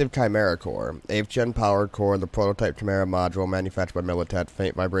 Active Chimera core. 8th gen powered core. The prototype Chimera module manufactured by Militet.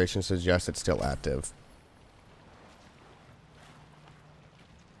 Faint vibration suggests it's still active.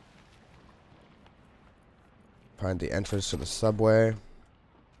 Find the entrance to the subway.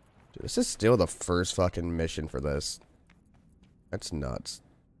 Dude, this is still the first fucking mission for this. That's nuts.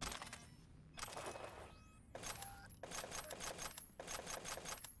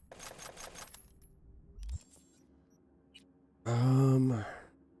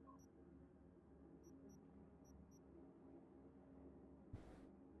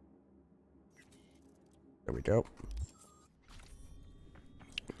 There we go.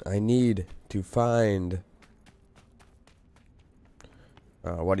 I need to find...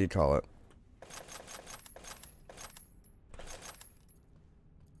 what do you call it?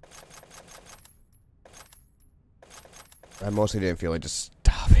 I mostly didn't feel like just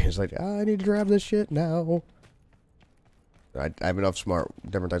stopping. It's like, I need to grab this shit now. I have enough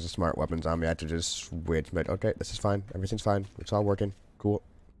different types of smart weapons on me. I have to just switch. But okay, this is fine. Everything's fine. It's all working. Cool.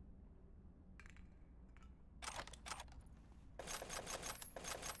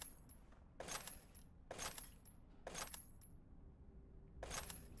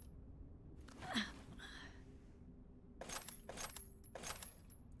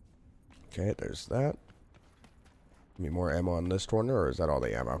 Okay, there's that. Need more ammo on this corner, or is that all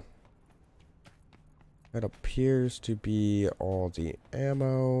the ammo? That appears to be all the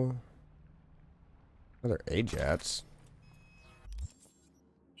ammo. Another AJATs.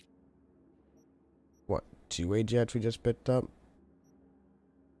 What, 2 AJATs we just picked up?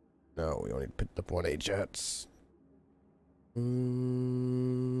 No, we only picked up 1 AJATs.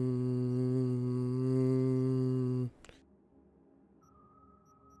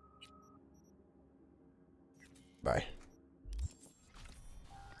 Bye.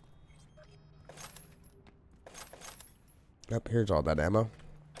 Yep, here's all that ammo.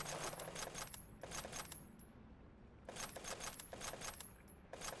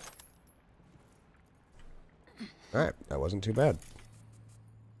 Alright, that wasn't too bad.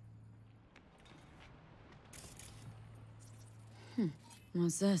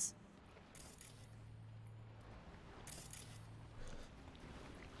 What's this?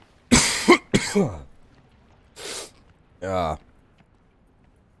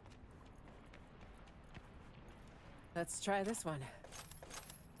 Let's try this one.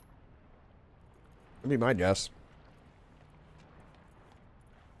 That'd be my guess.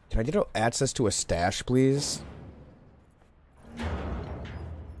 Can I get access to a stash, please?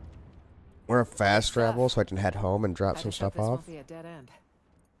 Or a fast travel so I can head home and drop some stuff off? Won't be a dead end.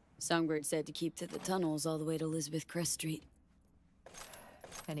 Songbird said to keep to the tunnels all the way to Elizabeth Crest Street.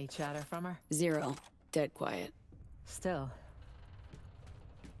 Any chatter from her? 0. Dead quiet. Still.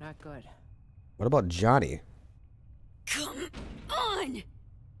 Not good. What about Johnny? Come on!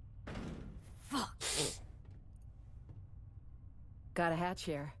 Fuck. Got a hatch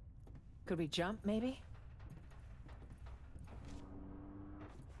here. Could we jump, maybe?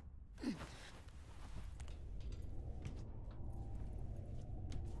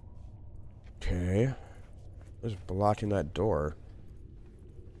 Okay. What's blocking that door?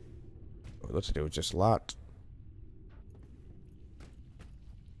 Oh, it looks like it was just locked.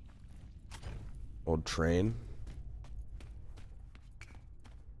 Old train.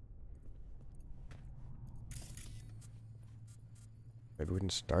 Maybe we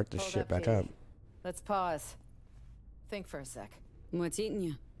can start this shit back up. Let's pause. Think for a sec. What's eating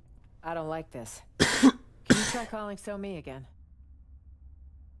you? I don't like this. Can you try calling So Me again?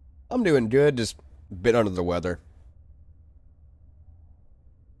 I'm doing good, just a bit under the weather.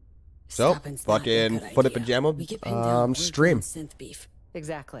 So, fucking footie pajama, stream. Synth beef.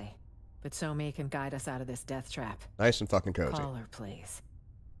 Exactly. But So Me can guide us out of this death trap. Nice and fucking cozy. Call her, please.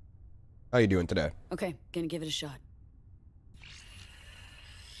 How you doing today? Okay, gonna give it a shot.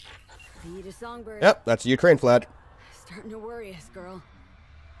 Need a songbird. Yep, that's a Ukraine flag. Starting to worry us, girl.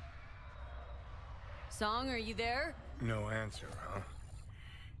 Song, are you there? No answer, huh?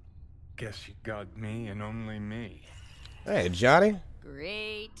 Guess you got me and only me. Hey, Johnny.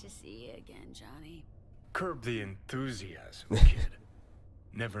 Great to see you again, Johnny. Curb the enthusiasm, kid.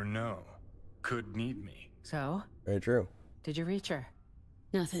 Never know. Could need me. So? Very true. Did you reach her?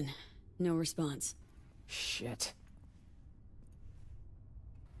 Nothing. No response. Shit.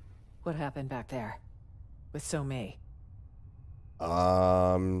 What happened back there? With So Me? He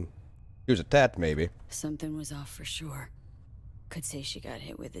was attacked, maybe. Something was off for sure. Could say she got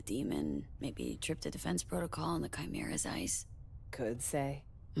hit with a demon, maybe tripped a defense protocol on the Chimera's ice. Could say?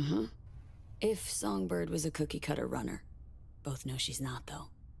 Uh-huh. If Songbird was a cookie-cutter runner. Both know she's not, though.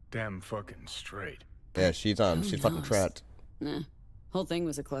 Damn fucking straight. Yeah, she's fucking trapped. Nah. Whole thing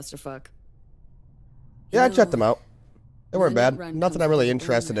was a clusterfuck. Yeah, I checked them out. They weren't bad. Nothing I'm really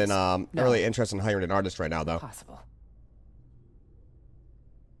interested in, not really interested in hiring an artist right now, though. Possible.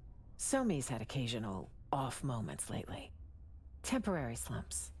 So Me's had occasional off moments lately. Temporary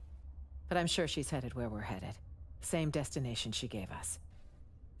slumps. But I'm sure she's headed where we're headed. Same destination she gave us.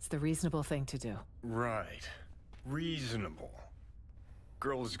 It's the reasonable thing to do. Right. Reasonable.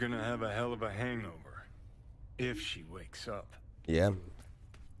 Girl's gonna have a hell of a hangover. If she wakes up. Yeah.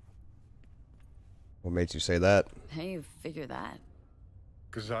 What makes you say that? How you figure that?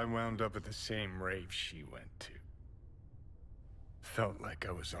 'Cause I wound up at the same rave she went to. Felt like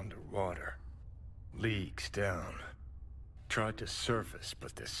I was underwater. Leagues down. Tried to surface,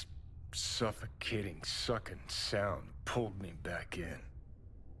 but this suffocating, sucking sound pulled me back in.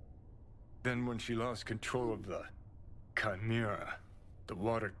 Then when she lost control of the Chimera, the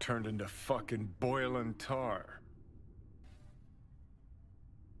water turned into fucking boiling tar.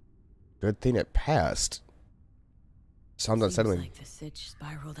 Good thing it passed. Sounds Seems unsettling. like the sitch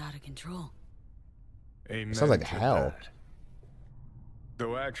spiraled out of control. Amen Sounds like to hell. that.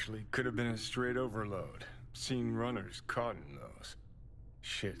 Though actually could have been a straight overload. Seen runners caught in those.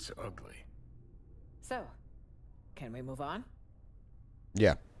 Shit's ugly. So, can we move on?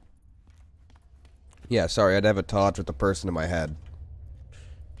 Yeah. Yeah, sorry, I'd have a talk with the person in my head.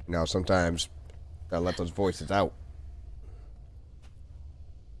 You know, sometimes gotta let those voices out.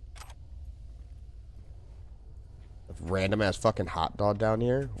 Random ass fucking hot dog down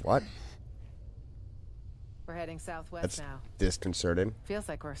here? What? We're heading southwest That's now. disconcerting. Feels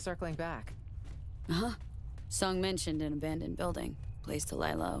like we're circling back. Uh-huh. Song mentioned an abandoned building. Place to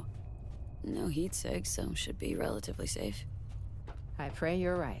lie low. No heat sig, so should be relatively safe. I pray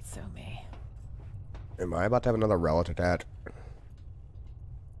you're right, Somi. Am I about to have another relative attack?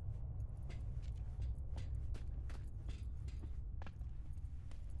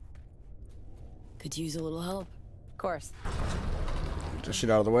 Could use a little help. Of course. Get this shit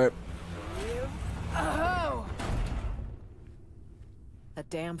out of the way. Oh! A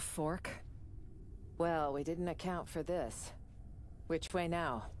damn fork? Well, we didn't account for this. Which way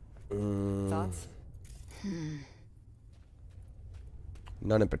now? Thoughts?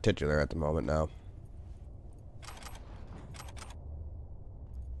 None in particular at the moment now.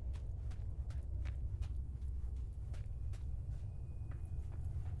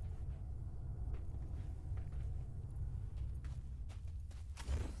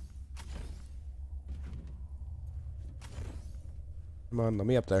 Come on, let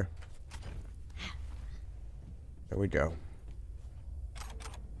me up there. There we go.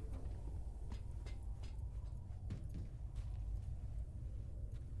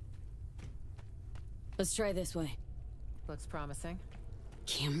 Let's try this way. Looks promising.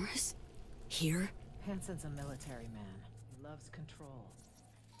 Cameras? Here? Hansen's a military man. He loves control.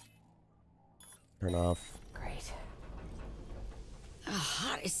 Turn off. Great.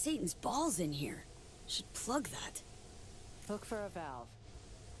 Hot as Satan's balls in here. Should plug that. Look for a valve.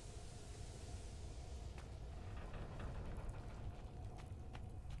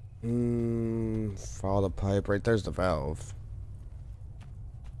 Follow the pipe. Right there's the valve.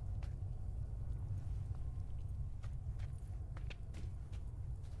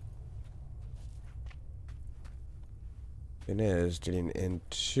 It is getting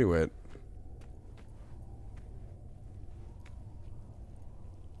into it.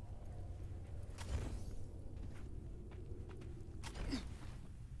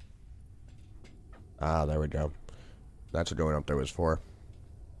 Ah, there we go. That's what going up there was for.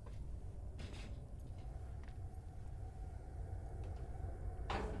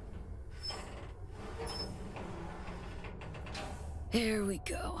 There we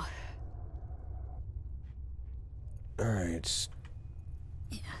go. Alright.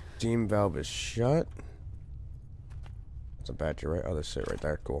 Steam valve is shut. That's a battery, right? Oh, that's it right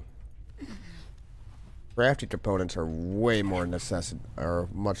there. Cool. Crafty components are way more are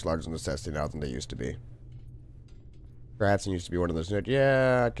much larger necessity now than they used to be. Crafting used to be one of those,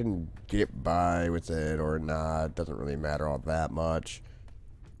 yeah, I can get by with it or not. Doesn't really matter all that much.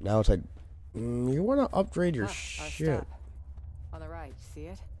 Now it's like, you want to upgrade your shit. On the right, see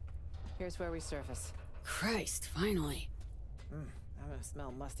it? Here's where we surface. Christ, finally. I'm gonna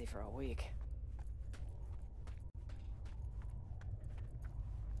smell musty for a week.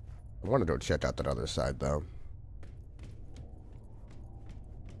 I want to go check out that other side, though.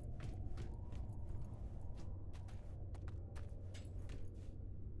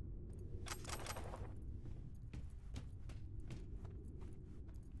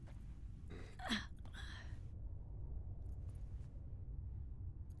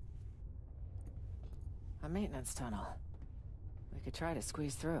 A maintenance tunnel. We could try to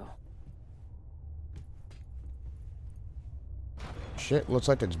squeeze through. Shit, looks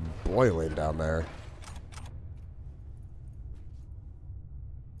like it's boiling down there.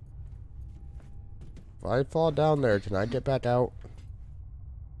 If I fall down there, can I get back out?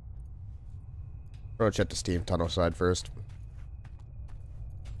 I'm gonna check the steam tunnel side first.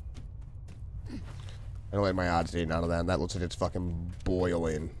 I don't like my odds getting out of that, and that looks like it's fucking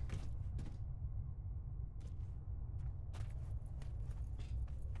boiling.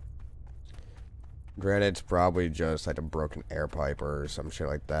 Granted, it's probably just like a broken air pipe or some shit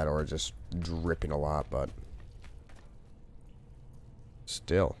like that, or just dripping a lot, but...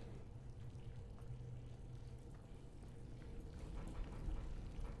 Still.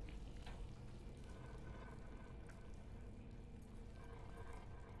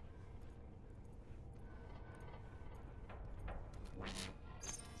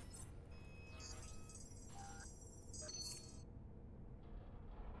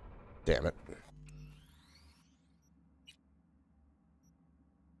 Damn it.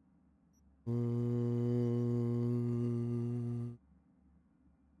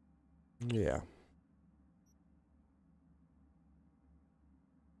 Yeah.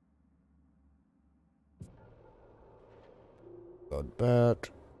 Load that.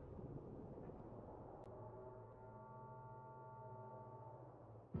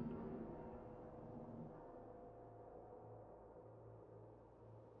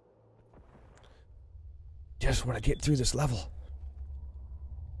 Just want to get through this level.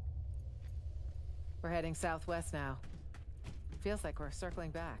 We're heading southwest now. Feels like we're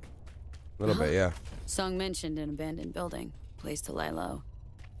circling back. A little bit, yeah. Song mentioned an abandoned building. Place to lie low.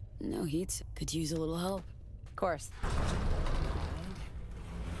 No heat. Could use a little help. Of course.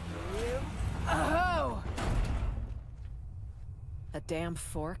 Oh! A damn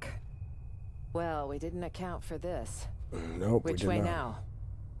fork? Well, we didn't account for this. Nope, Which we did way not. now?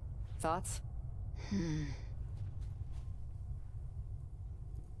 Thoughts?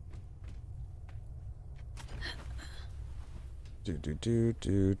 Do do do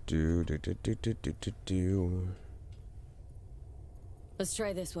do do do do do do do do do. Let's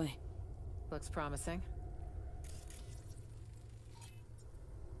try this way. Looks promising.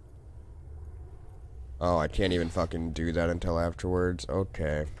 Oh, I can't even fucking do that until afterwards.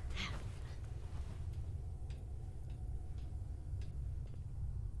 Okay.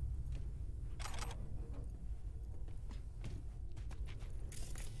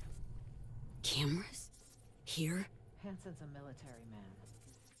 Cameras? Here? Hansen's a military man.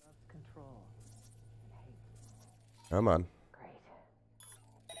 He loves control. Come on. Great.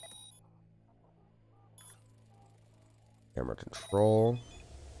 Camera control.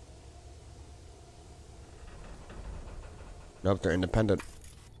 Nope, they're independent.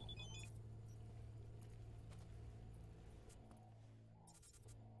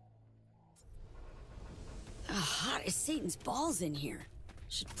 Hot as Satan's balls in here.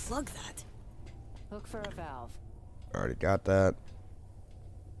 Should plug that. Look for a valve. Already got that.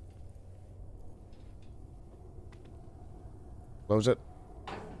 Close it.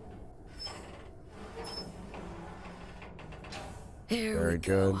 Very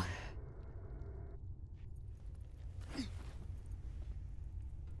good.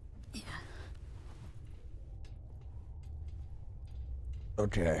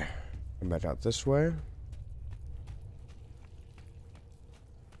 Okay. Come back out this way.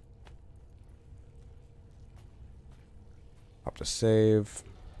 Pop to save.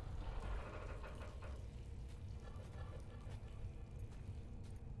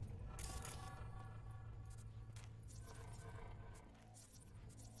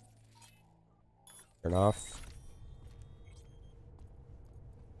 Turn off.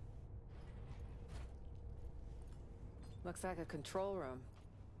 Looks like a control room.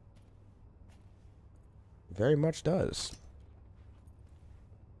 Very much does.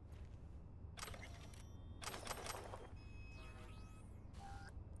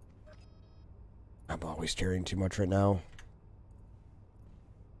 I'm always carrying too much right now.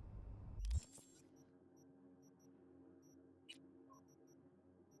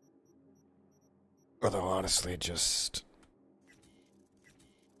 Although honestly, just...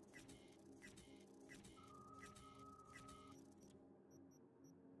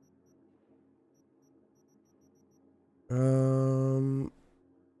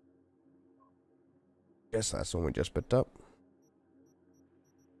 Guess that's the one we just picked up.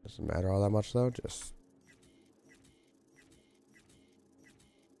 Doesn't matter all that much though, just...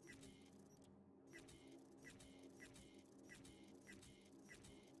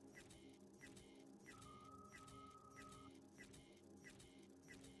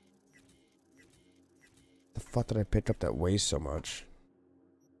 The fuck did I pick up that weighs so much?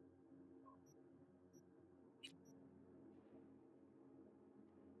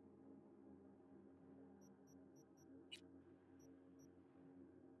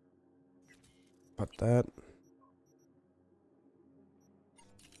 Put that.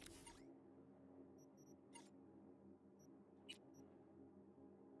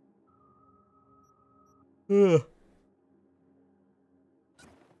 Ugh.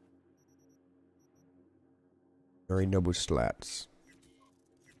 Very noble slats.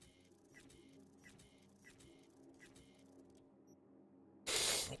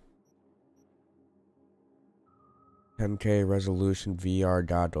 10K resolution VR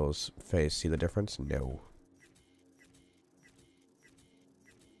goggles face. See the difference? No.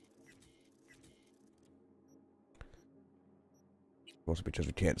 Mostly because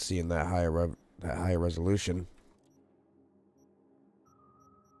we can't see in that higher resolution.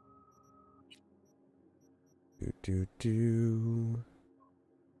 Do do do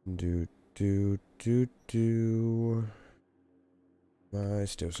do do do. Am I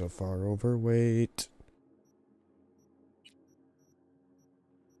still so far overweight?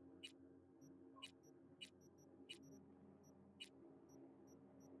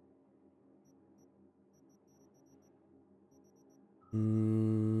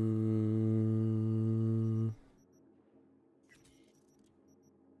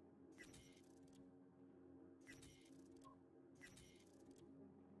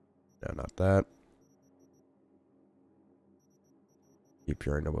 No, not that. Keep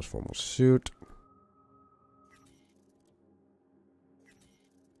your Noble's formal suit.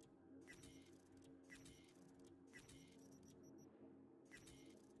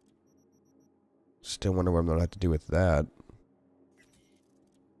 Still wonder what I'm gonna have to do with that.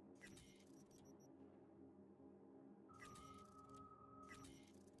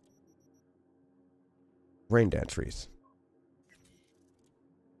 Rain dance wreath.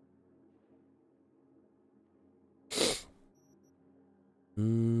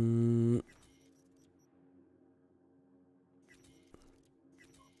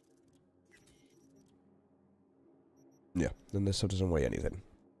 Yeah, then this stuff doesn't weigh anything.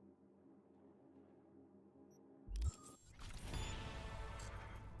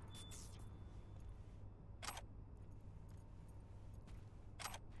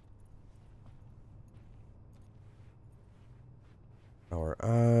 Power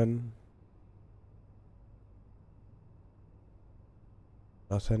on.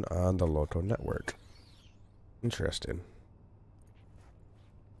 Nothing on the local network. Interesting.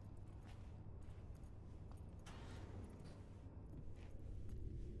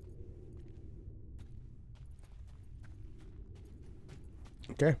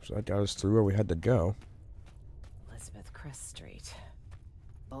 Okay, so that got us through where we had to go. Elizabeth Crest Street.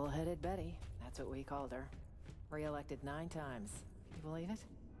 Bullheaded Betty, that's what we called her. Re-elected 9 times. Can you believe it?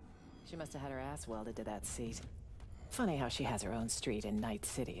 She must have had her ass welded to that seat. Funny how she has her own street in Night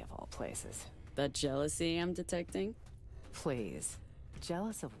City, of all places. That jealousy I'm detecting? Please.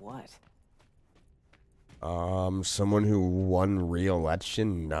 Jealous of what? Someone who won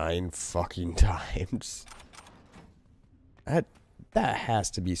re-election 9 fucking times. That has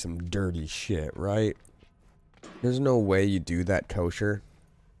to be some dirty shit, right? There's no way you do that kosher.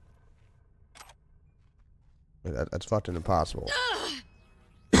 That's fucking impossible.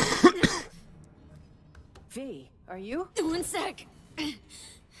 V, are you? 1 sec.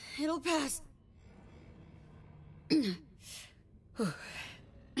 It'll pass.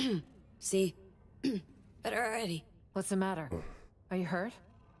 See? Better already. What's the matter? Are you hurt?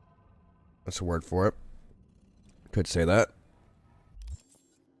 That's a word for it. Could say that.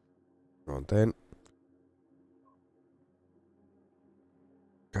 Wrong thing.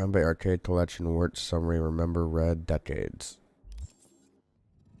 Combat Arcade Collection Word Summary Remember Red Decades.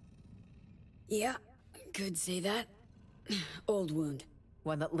 Yeah, could say that. Old wound.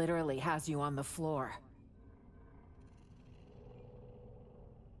 One that literally has you on the floor.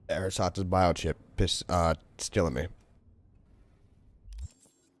 Arasaka's biochip stealing me.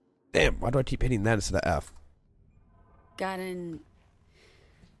 Damn, why do I keep hitting that instead of F? Got an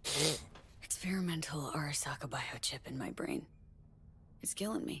experimental Arasaka biochip in my brain. It's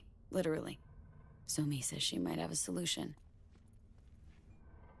killing me, literally. Somi says she might have a solution.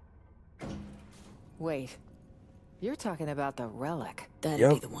 Wait. You're talking about the relic. That'd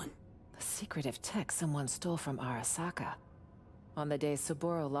be the one. The secretive tech someone stole from Arasaka. On the day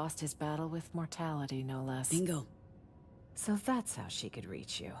Saburo lost his battle with mortality, no less. Bingo. So that's how she could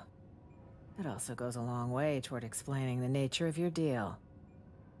reach you. It also goes a long way toward explaining the nature of your deal.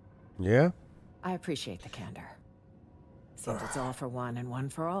 Yeah? I appreciate the candor. Seems it's all for one and one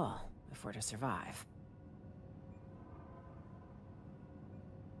for all, if we're to survive.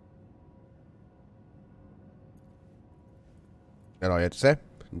 That all you have to say?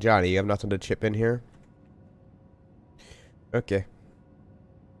 Johnny, you have nothing to chip in here? Okay.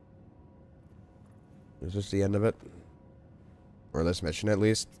 Is this the end of it? Or this mission, at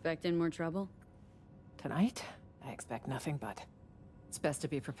least? Expecting more trouble? Tonight, I expect nothing but. It's best to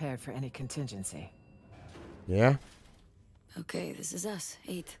be prepared for any contingency. Yeah? Okay, this is us.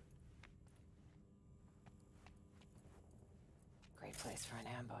 8th. Great place for an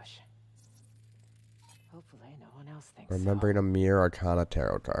ambush. Hopefully no one else thinks Remembering a Mirror Arcana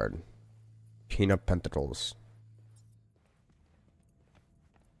Tarot card. King of Pentacles.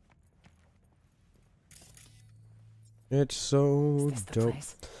 It's so Is this the dope.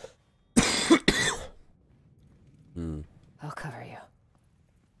 place? Hmm. I'll cover you.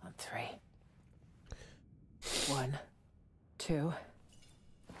 On 3. 1, 2.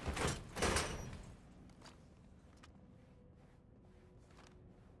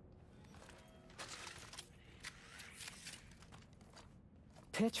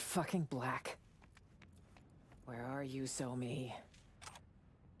 Pitch fucking black. Where are you, Somi?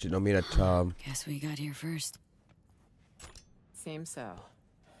 Do you know me that Guess we got here first. Seems so.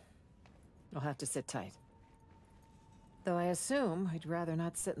 I'll have to sit tight. Though I assume I'd rather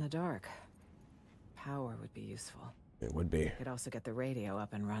not sit in the dark. Power would be useful. It would be. Could also get the radio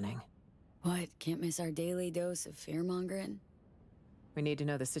up and running. What? Can't miss our daily dose of fear-mongering? We need to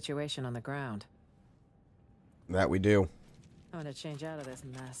know the situation on the ground. That we do. I want to change out of this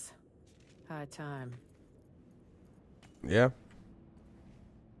mess. High time. Yeah.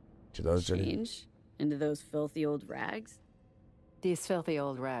 To those Change? Into those filthy old rags? These filthy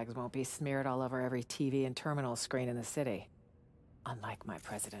old rags won't be smeared all over every TV and terminal screen in the city. Unlike my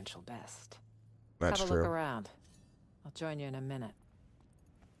presidential best. That's Have a true. look around. I'll join you in a minute.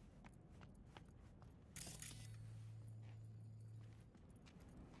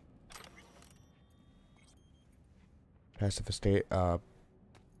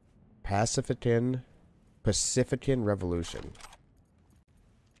 Pacifican Revolution.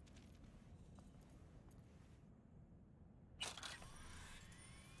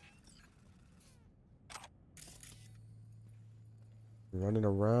 Running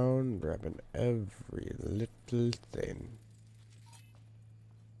around, grabbing every little thing.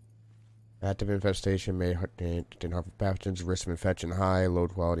 Active infestation may contain harmful pathogens, risk of infection high, low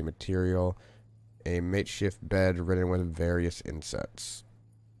quality material. A makeshift bed ridden with various insects.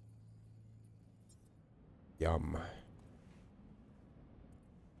 Yum.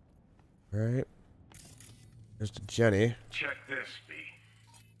 Alright. There's the Jenny. Check this, B.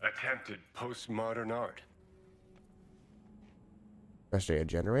 Attempted postmodern art. Especially a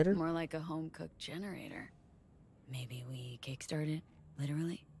generator? More like a home-cooked generator. Maybe we kickstart it,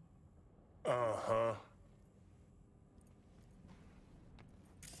 literally? Uh-huh.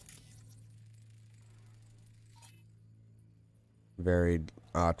 Very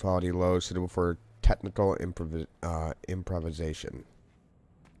quality low, suitable for technical improvisation.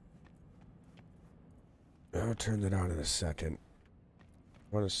 I'll turn that on in a second.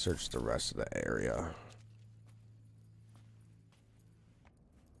 I want to search the rest of the area.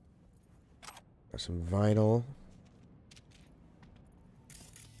 Got some vinyl.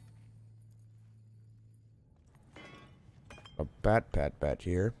 A bat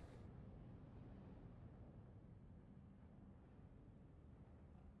here.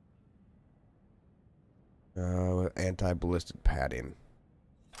 Anti-ballistic padding.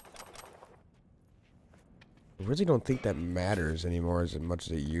 I really don't think that matters anymore as much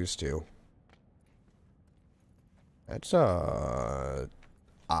as it used to. That's a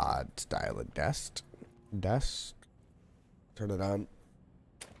odd style of desk. Turn it on.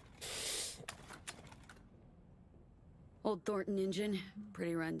 Old Thornton engine,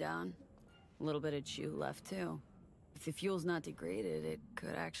 pretty run down. A little bit of chew left too. If the fuel's not degraded, it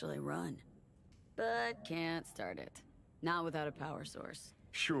could actually run. But can't start it. Not without a power source.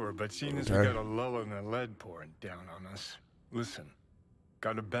 Sure, but seeing as we got a lull in the lead pouring down on us. Listen,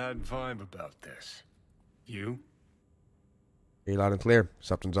 got a bad vibe about this. You? Hear loud and clear.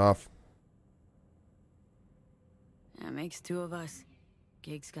 Something's off. That makes 2 of us.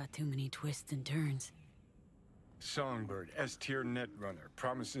 Gig's got too many twists and turns. Songbird, S-tier netrunner,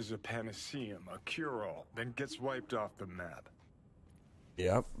 promises a panaceum, a cure-all, then gets wiped off the map.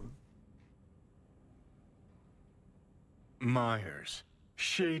 Yep. Myers,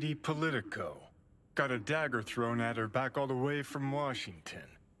 shady politico. Got a dagger thrown at her back all the way from Washington.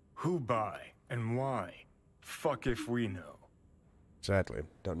 Who by and why? Fuck if we know. Exactly.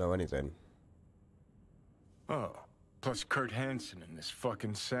 Don't know anything. Oh, plus Kurt Hansen and this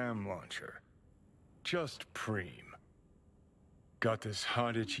fucking SAM launcher. Just preem. Got this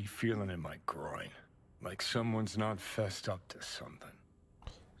hot itchy feeling in my groin. Like someone's not fessed up to something.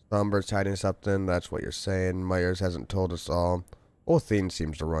 Thumber's hiding something, that's what you're saying. Myers hasn't told us all. Whole thing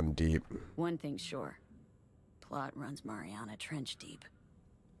seems to run deep. One thing's sure. Plot runs Mariana Trench deep.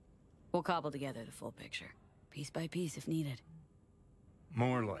 We'll cobble together the full picture. Piece by piece if needed.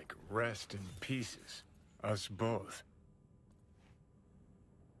 More like rest in pieces. Us both.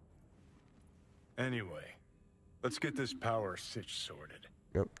 Anyway, let's get this power sitch sorted.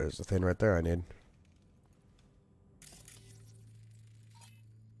 Yep, there's the thing right there I need.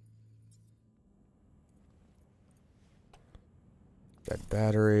 That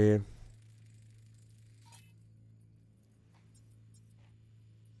battery.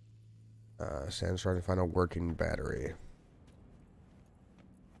 Sam's trying to find a working battery.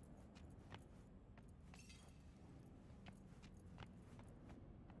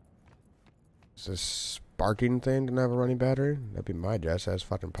 Is this sparking thing gonna have a running battery? That'd be my guess. It has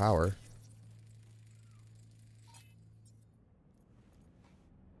fucking power.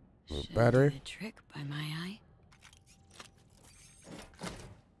 Battery? Do the trick by my eye.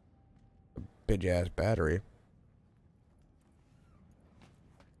 A big ass battery.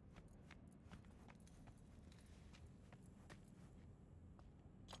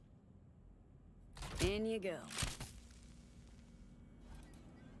 In you go.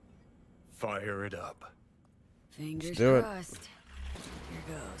 Fire it up. Fingers do it. crossed.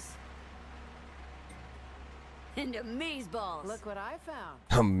 Here goes. And amazeballs. Look what I found.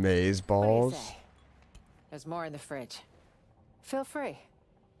 Amaze What do you balls. say? There's more in the fridge. Feel free.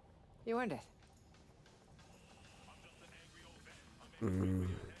 You earned it.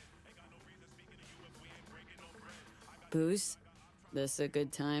 Booze? This a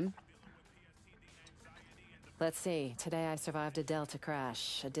good time? Let's see. Today I survived a Delta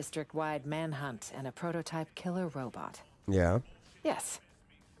crash, a district-wide manhunt, and a prototype killer robot. Yeah. Yes.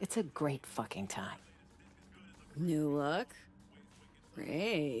 It's a great fucking time. New luck?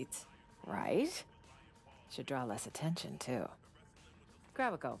 Great. Right? Should draw less attention, too.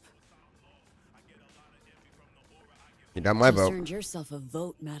 Grab a gulp. You got my Just vote. earned yourself a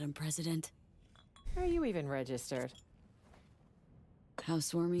vote, Madam President. Are you even registered?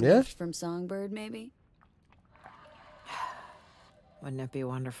 Housewarming Yeah? gift from Songbird, maybe? Wouldn't it be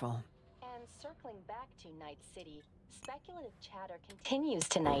wonderful? And circling back to Night City, speculative chatter continues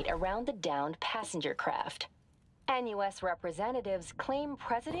tonight around the downed passenger craft. NUS representatives claim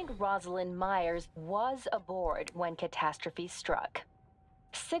President Rosalind Myers was aboard when catastrophe struck.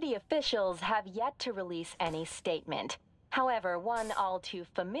 City officials have yet to release any statement. However, one all too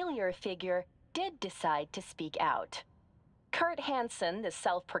familiar figure did decide to speak out. Kurt Hansen, the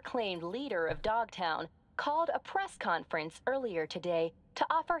self-proclaimed leader of Dogtown, called a press conference earlier today to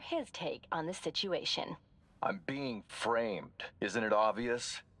offer his take on the situation. I'm being framed. Isn't it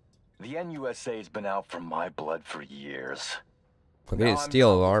obvious? The NUSA's been out for my blood for years. Well, they didn't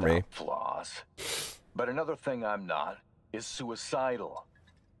steal an army. Without flaws. But another thing I'm not is suicidal.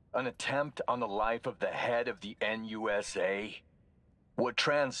 An attempt on the life of the head of the NUSA. What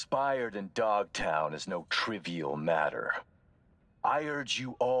transpired in Dogtown is no trivial matter. I urge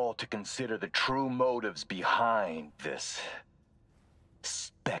you all to consider the true motives behind this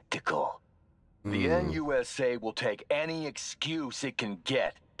spectacle. The NUSA will take any excuse it can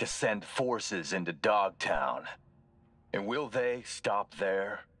get to send forces into Dogtown. And will they stop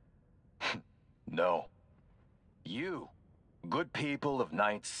there? No. You, good people of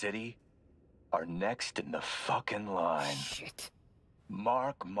Night City, are next in the fucking line. Shit.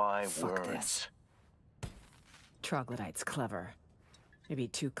 Mark my Fuck words. this. Troglodyte's clever. Maybe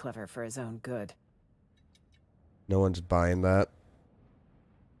too clever for his own good. No one's buying that.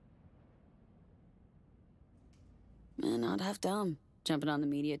 Not half dumb. Jumping on the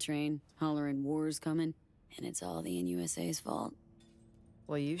media train, hollering war's coming, and it's all the NUSA's fault.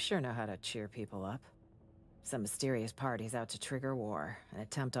 Well, you sure know how to cheer people up. Some mysterious party's out to trigger war. An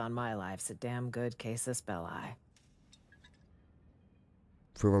attempt on my life's a damn good casus belli.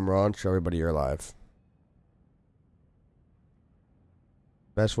 Prove them wrong, show everybody you're alive.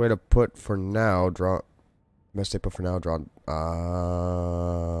 Best way to put for now, draw. Best they put for now, draw.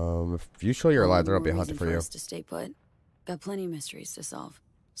 If you show you're alive, they're gonna be hunting for you. To stay put. Got plenty of mysteries to solve.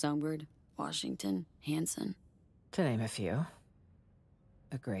 Songbird, Washington, Hansen. To name a few.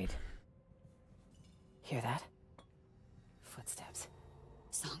 Agreed. Hear that? Footsteps.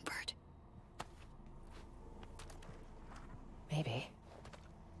 Songbird. Maybe.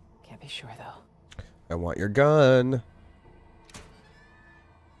 Can't be sure, though. I want your gun.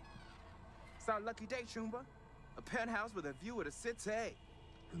 It's our lucky day, Chumba. A penthouse with a view of the city.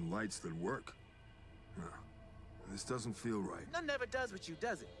 And lights that work. Huh. This doesn't feel right. None never does with you,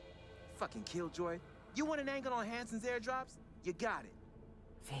 does it? Fucking killjoy. You want an angle on Hansen's airdrops? You got it.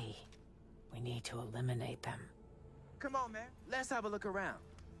 V, we need to eliminate them. Come on, man. Let's have a look around.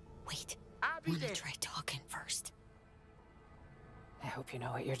 Wait. I'll be Wanna there. try talking first. I hope you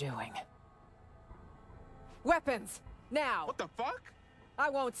know what you're doing. Weapons! Now! What the fuck? I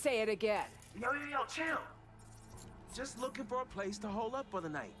won't say it again. Yo, chill. Just looking for a place to hold up for the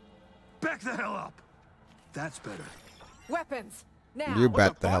night. Back the hell up! That's better. Weapons! Now! You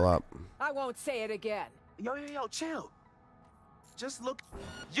bet the hell up. I won't say it again. Yo, chill. Just look.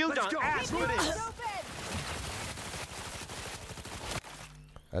 You Let's don't go. ask for this.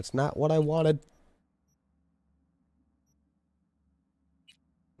 That's not what I wanted.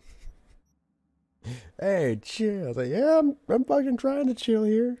 Hey, chill. I was like, yeah, I'm fucking trying to chill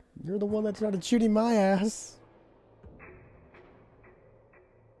here. You're the one that started shooting my ass.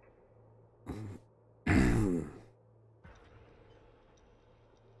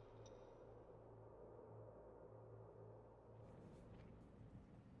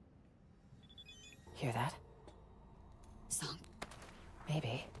 Hear that? Song.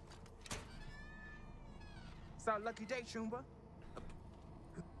 Maybe. It's our lucky day, Shumba.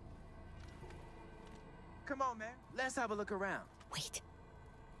 Come on, man. Let's have a look around. Wait.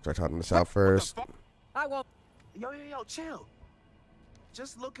 Start talking this out first. I won't. Yo, chill.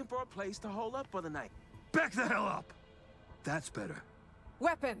 Just looking for a place to hole up for the night. Back the hell up! That's better.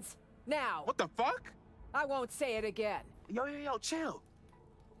 Weapons! Now! What the fuck? I won't say it again. Yo, chill.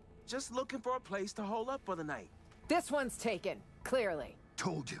 Just looking for a place to hole up for the night. This one's taken, clearly.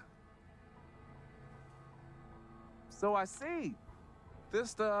 Told you. So I see.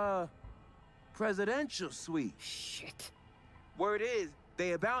 This the presidential suite. Shit. Word is,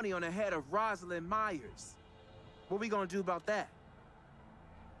 they a bounty on the head of Rosalind Myers. What we gonna do about that?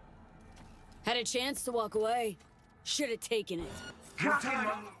 Had a chance to walk away. Should have taken it.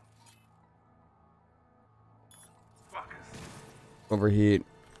 Overheat.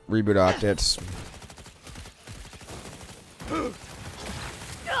 Reboot optics.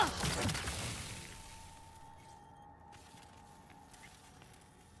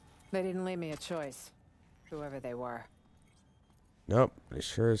 They didn't leave me a choice. Whoever they were. Nope, they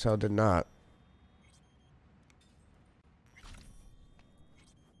sure as hell did not.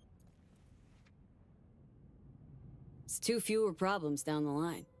 It's 2 fewer problems down the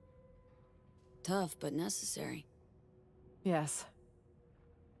line. Tough, but necessary. Yes.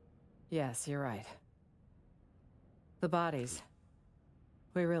 Yes, you're right. The bodies.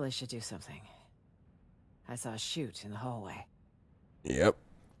 We really should do something. I saw a chute in the hallway. Yep.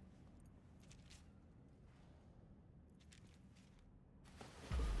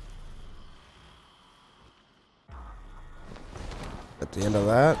 At the end of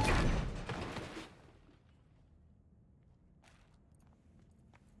that,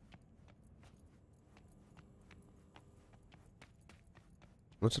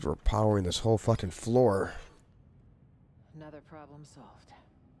 looks like we're powering this whole fucking floor. Another problem solved.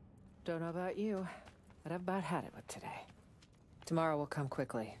 Don't know about you, but I've about had it with today. Tomorrow will come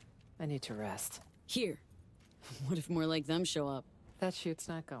quickly. I need to rest. Here. What if more like them show up? That chute's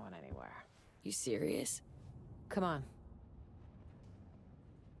not going anywhere. You serious? Come on.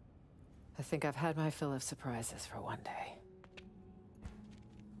 I think I've had my fill of surprises for one day.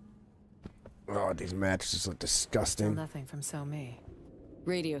 Oh, these mattresses look disgusting. Still nothing from So Me.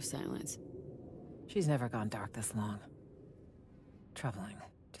 Radio silence. She's never gone dark this long. Troubling,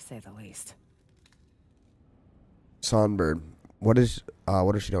 to say the least. Songbird. What if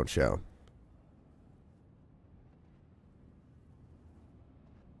she don't show?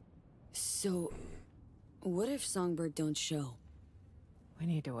 So, what if Songbird don't show? We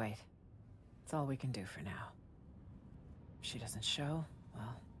need to wait. It's all we can do for now. If she doesn't show,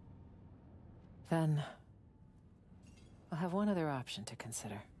 well... then... we'll have one other option to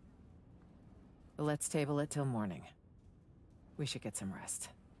consider. But let's table it till morning. We should get some rest.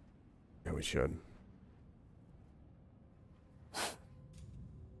 Yeah, we should.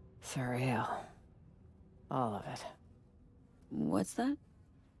 Surreal. All of it. What's that?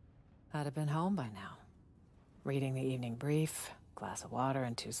 I'd have been home by now. Reading the evening brief, glass of water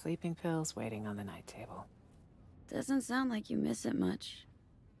and 2 sleeping pills waiting on the night table. Doesn't sound like you miss it much.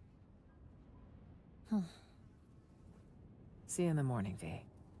 See you in the morning, V.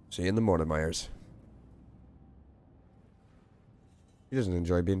 See you in the morning, Myers. She doesn't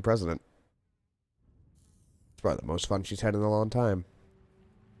enjoy being president. It's probably the most fun she's had in a long time.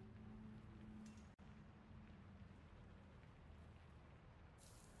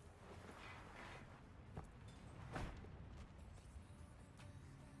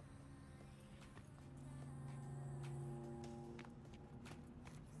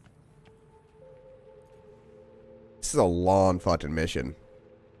 This is a long fucking mission.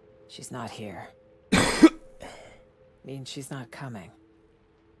 She's not here. Means she's not coming.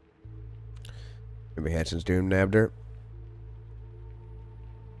 Maybe Hanson's doom nabbed her.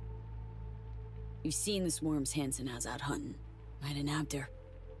 You seen the swarms Hanson has out hunting. Might have nabbed her.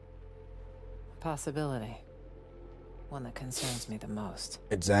 Possibility. One that concerns me the most.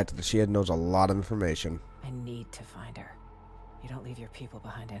 Exactly. She knows a lot of information. I need to find her. You don't leave your people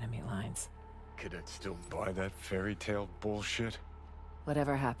behind enemy lines. Could I still buy that fairy tale bullshit?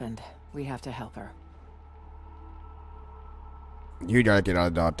 Whatever happened, we have to help her. You gotta get out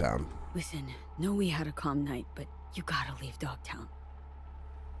of Dogtown. Listen, know we had a calm night, but you gotta leave Dogtown.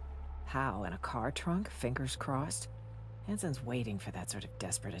 How? In a car trunk? Fingers crossed? Hansen's waiting for that sort of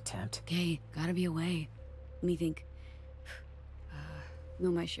desperate attempt. Okay, gotta be a way. Let me think.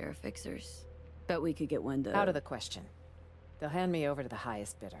 Know my share of fixers. Bet we could get one to... Out of the question. They'll hand me over to the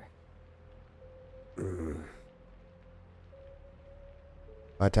highest bidder.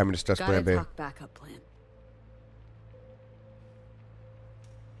 Time to discuss plan B. Gotta talk backup plan.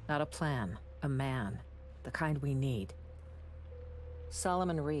 Not a plan. A man. The kind we need.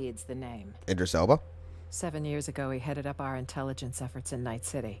 Solomon Reed's the name. Idris Elba? 7 years ago, he headed up our intelligence efforts in Night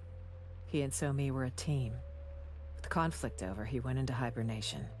City. He and So-Mi were a team. With the conflict over, he went into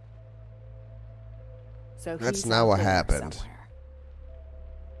hibernation. So that's he's not out what there happened. somewhere.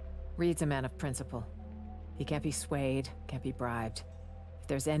 Reed's a man of principle. He can't be swayed, can't be bribed. If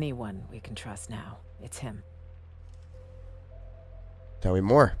there's anyone we can trust now, it's him. Tell me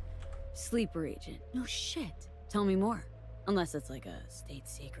more. Sleeper agent. No shit. Tell me more. Unless it's like a state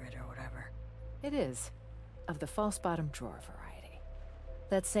secret or whatever. It is. Of the false bottom drawer variety.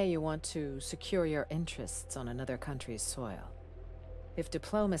 Let's say you want to secure your interests on another country's soil. If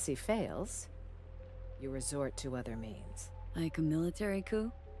diplomacy fails, you resort to other means. Like a military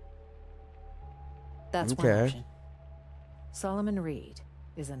coup? That's one option. Solomon Reed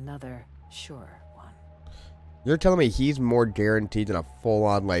is another sure one. You're telling me he's more guaranteed than a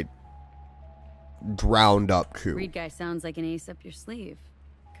full-on, like, drowned up coup? Reed guy sounds like an ace up your sleeve.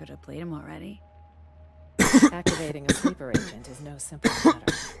 Could have played him already. Activating a sleeper agent is no simple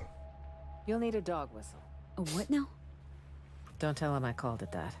matter. You'll need a dog whistle. A what now? Don't tell him I called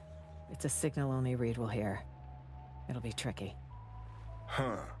it that. It's a signal only Reed will hear. It'll be tricky.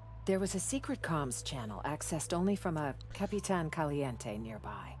 Huh. There was a secret comms channel accessed only from a Capitan Caliente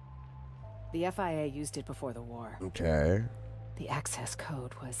nearby. The FIA used it before the war. Okay. The access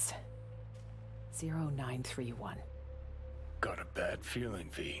code was 0931. Got a bad feeling,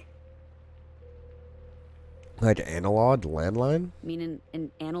 V. Like an analog landline? Meaning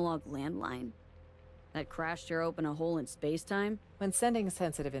an analog landline? That crashed tear open a hole in space-time? When sending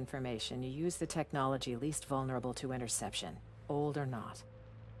sensitive information, you use the technology least vulnerable to interception, old or not.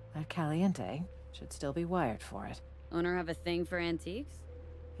 That Caliente should still be wired for it. Owner have a thing for antiques?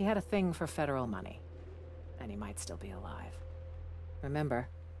 He had a thing for federal money. And he might still be alive. Remember,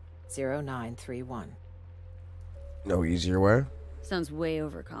 0931. No easier way? Sounds way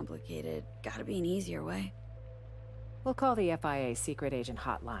overcomplicated. Gotta be an easier way. We'll call the FIA secret agent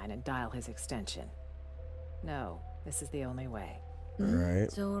hotline and dial his extension. No, this is the only way.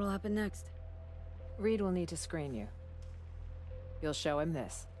 Alright. So what'll happen next? Reed will need to screen you. You'll show him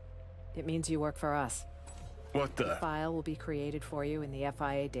this. It means you work for us. What the? The file will be created for you in the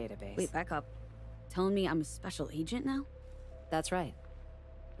FIA database. Wait, back up. Telling me I'm a special agent now? That's right.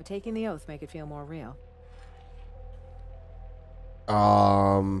 But taking the oath make it feel more real.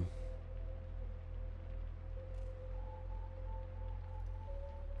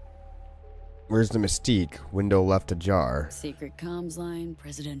 Where's the mystique? Window left ajar. Secret comms line,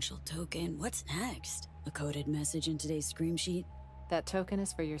 presidential token. What's next? A coded message in today's scream sheet? That token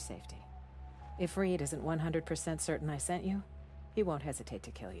is for your safety. If Reed isn't 100% certain I sent you, he won't hesitate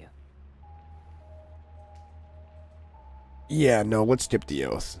to kill you. Yeah, no, let's skip the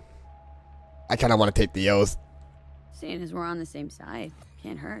oath. I kind of want to take the oath. Seeing as we're on the same side,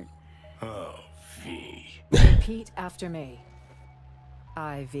 can't hurt. Oh, V. Repeat after me.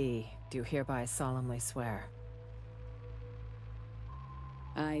 I, V, do hereby solemnly swear.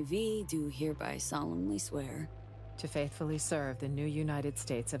 I, V, do hereby solemnly swear. To faithfully serve the new United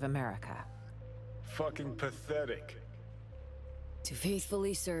States of America. Fucking pathetic. To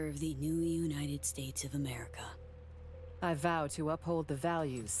faithfully serve the new United States of America. I vow to uphold the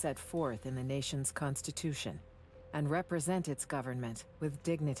values set forth in the nation's Constitution and represent its government with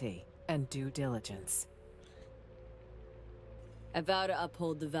dignity and due diligence. I vow to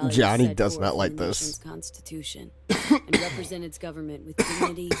uphold the values Johnny set does forth not like in the this. nation's Constitution and represent its government with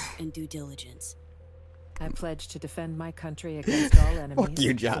dignity and due diligence. I pledge to defend my country against all enemies, Fuck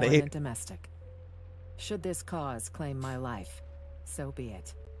you, Johnny. foreign and domestic. Should this cause claim my life, so be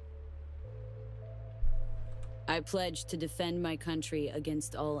it. I pledge to defend my country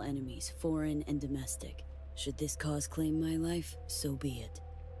against all enemies, foreign and domestic. Should this cause claim my life, so be it.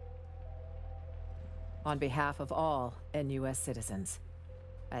 On behalf of all NUS citizens,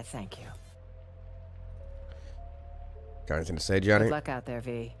 I thank you. Got anything to say, Johnny? Good luck out there,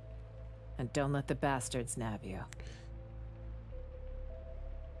 V. And don't let the bastards nab you.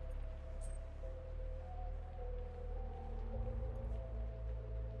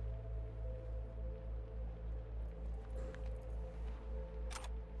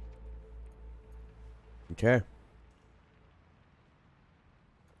 Okay.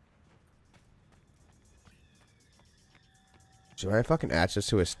 Do I have fucking access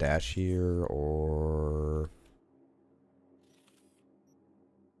to a stash here, or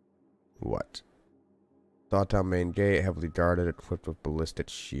what? Dogtown main gate, heavily guarded, equipped with ballistic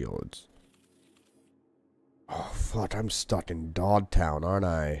shields. Oh fuck, I'm stuck in Dogtown, aren't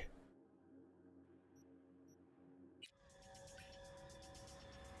I?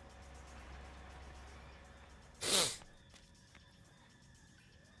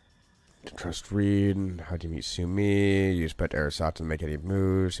 Trust Reed. How do you meet Sumi? You expect Arasaka to make any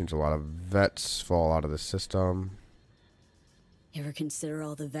moves. Seems a lot of vets fall out of the system. You ever consider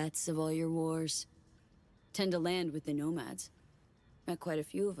all the vets of all your wars? Tend to land with the nomads. Met quite a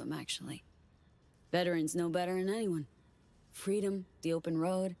few of them, actually. Veterans know better than anyone. Freedom, the open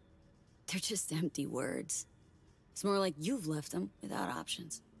road, they're just empty words. It's more like you've left them without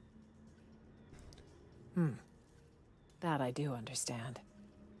options. That I do understand.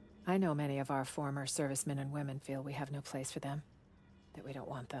 I know many of our former servicemen and women feel we have no place for them, that we don't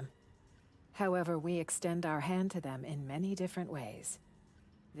want them. However, we extend our hand to them in many different ways.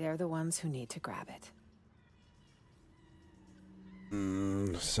 They're the ones who need to grab it.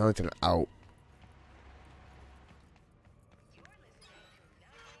 Sounds like an out.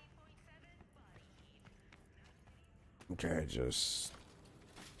 Okay, just...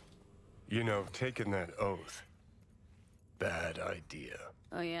 You know, taking that oath, bad idea.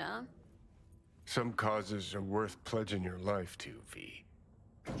 Oh yeah? Some causes are worth pledging your life to, V.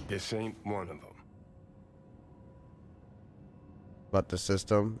 This ain't one of them. But the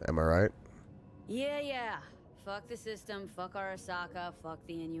system, am I right? Yeah. Fuck the system, fuck Arasaka, fuck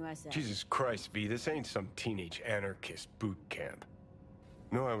the NUSA. Jesus Christ, V, this ain't some teenage anarchist boot camp.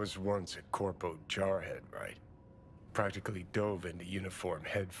 No, I was once a corpo jarhead, right? Practically dove into uniform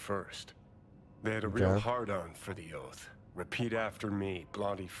head first. They had a real hard-on for the oath. Repeat after me,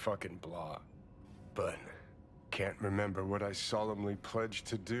 bloody fucking blah. But can't remember what I solemnly pledged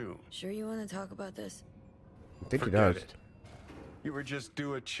to do. Sure you want to talk about this? I think Forget he does. it. You were just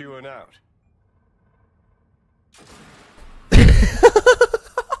chewing out.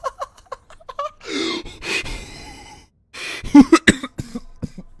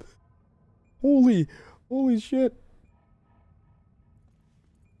 Holy shit.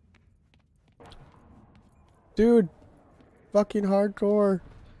 Dude, fucking hardcore.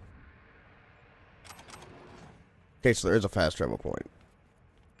 Okay, so there is a fast travel point.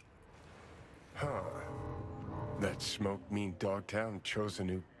 Huh. That smoke mean Dogtown chose a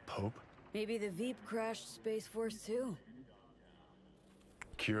new pope? Maybe the Veep crashed Space Force too.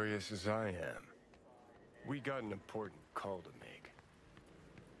 Curious as I am, we got an important call to make.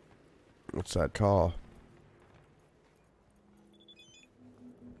 What's that call?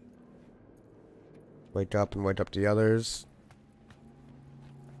 Wake up and wake up the others.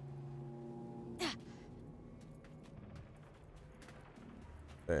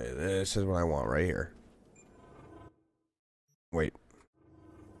 Hey, this is what I want right here. Wait.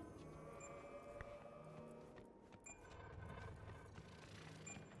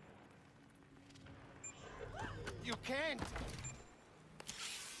 You can't!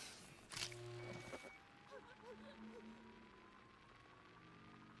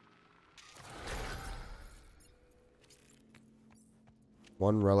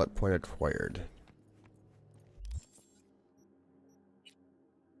 One relic point acquired.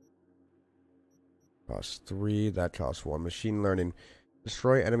 Costs 3, that costs 1. Machine learning.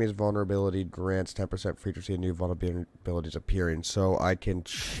 Destroy enemy's vulnerability grants 10% frequency of new vulnerabilities appearing. So I can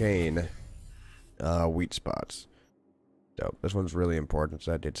chain weak spots. Dope. This one's really important.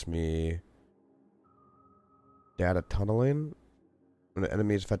 So that gets me data tunneling. When an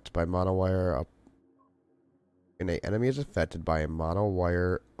enemy is affected by monowire when an enemy is affected by a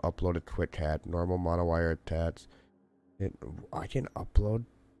monowire uploaded quick hat, normal monowire attached. I can upload.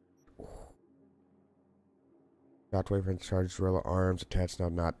 Shockwave and charged gorilla arms attached now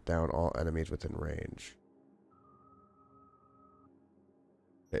knock down all enemies within range.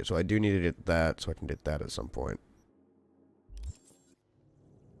 Okay, so I do need to get that, so I can get that at some point.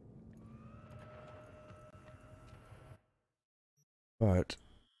 But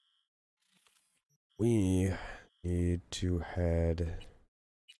we need to head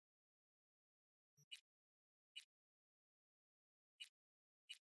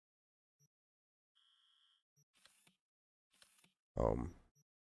home.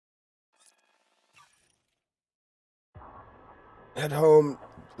 Head home,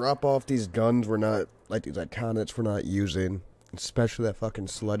 drop off these guns we're not, like these iconics we're not using. Especially that fucking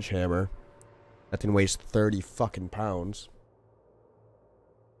sledgehammer. That thing weighs 30 fucking pounds.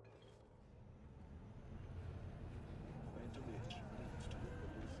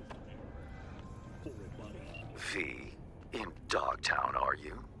 V, in Dogtown, are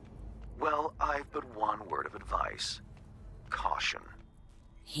you? Well, I've but one word of advice. Caution.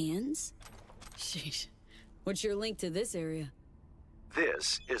 Hands? Sheesh. What's your link to this area?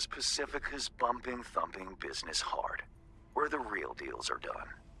 This is Pacifica's bumping, thumping business hard, where the real deals are done.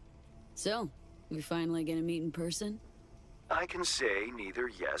 So, we finally gonna meet in person? I can say neither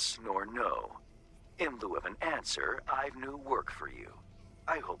yes nor no. In lieu of an answer, I've new work for you.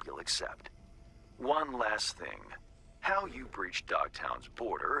 I hope you'll accept. One last thing. How you breached Dogtown's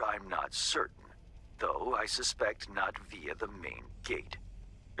border, I'm not certain. Though I suspect not via the main gate.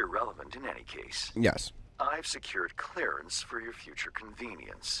 Irrelevant in any case. Yes. I've secured clearance for your future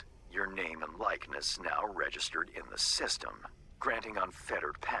convenience. Your name and likeness now registered in the system, granting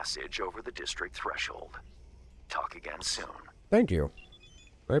unfettered passage over the district threshold. Talk again soon. Thank you.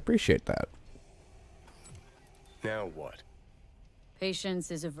 I appreciate that. Now what?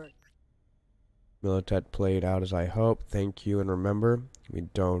 Patience is a virtue. Militet played out as I hoped. Thank you, and remember, we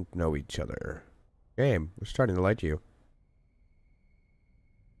don't know each other. Game, we're starting to like you.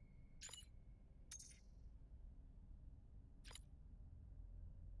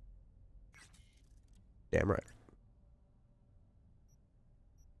 Damn right.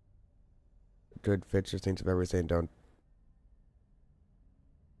 Good Fitcher thinks of everything, don't.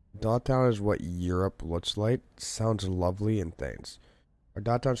 Dogtown is what Europe looks like. Sounds lovely and things. Our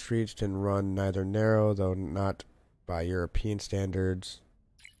Dogtown streets can run neither narrow, though not by European standards.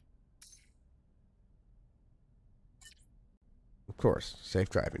 Of course, safe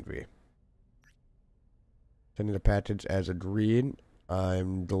driving, V. Sending the package as agreed.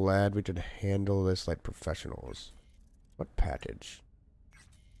 I'm glad we could handle this like professionals. What package?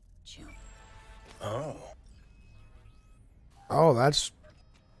 Oh. Oh, that's...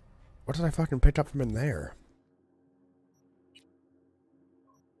 What did I fucking pick up from in there?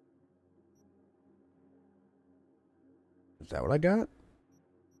 Is that what I got?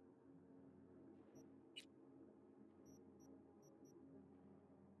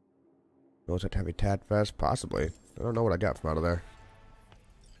 Knows that heavy tat vest? Possibly. I don't know what I got from out of there.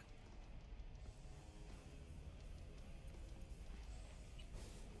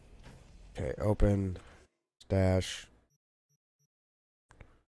 Okay, open. Stash.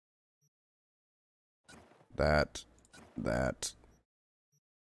 That.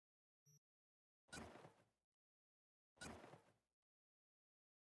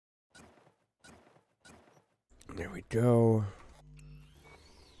 There we go.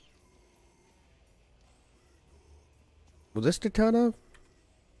 Will this katana?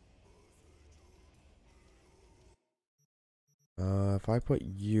 If I put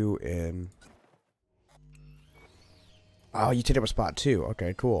you in... Oh, you take up a spot too.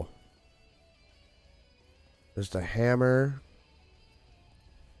 Okay, cool. There's the hammer.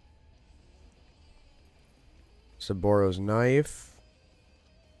 Saboro's knife.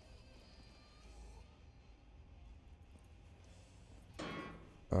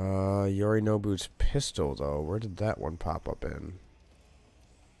 Yorinobu's pistol, though. Where did that one pop up in?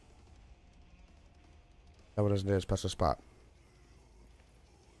 That one isn't in a special spot.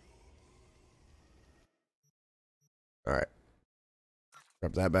 Alright.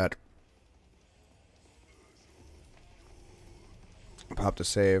 Grab that back. Pop the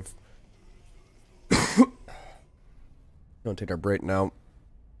save. Gonna take our break now.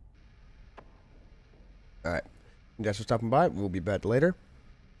 Alright. Thanks for stopping by. We'll be back later.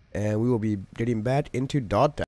 And we will be getting back into Dogtown.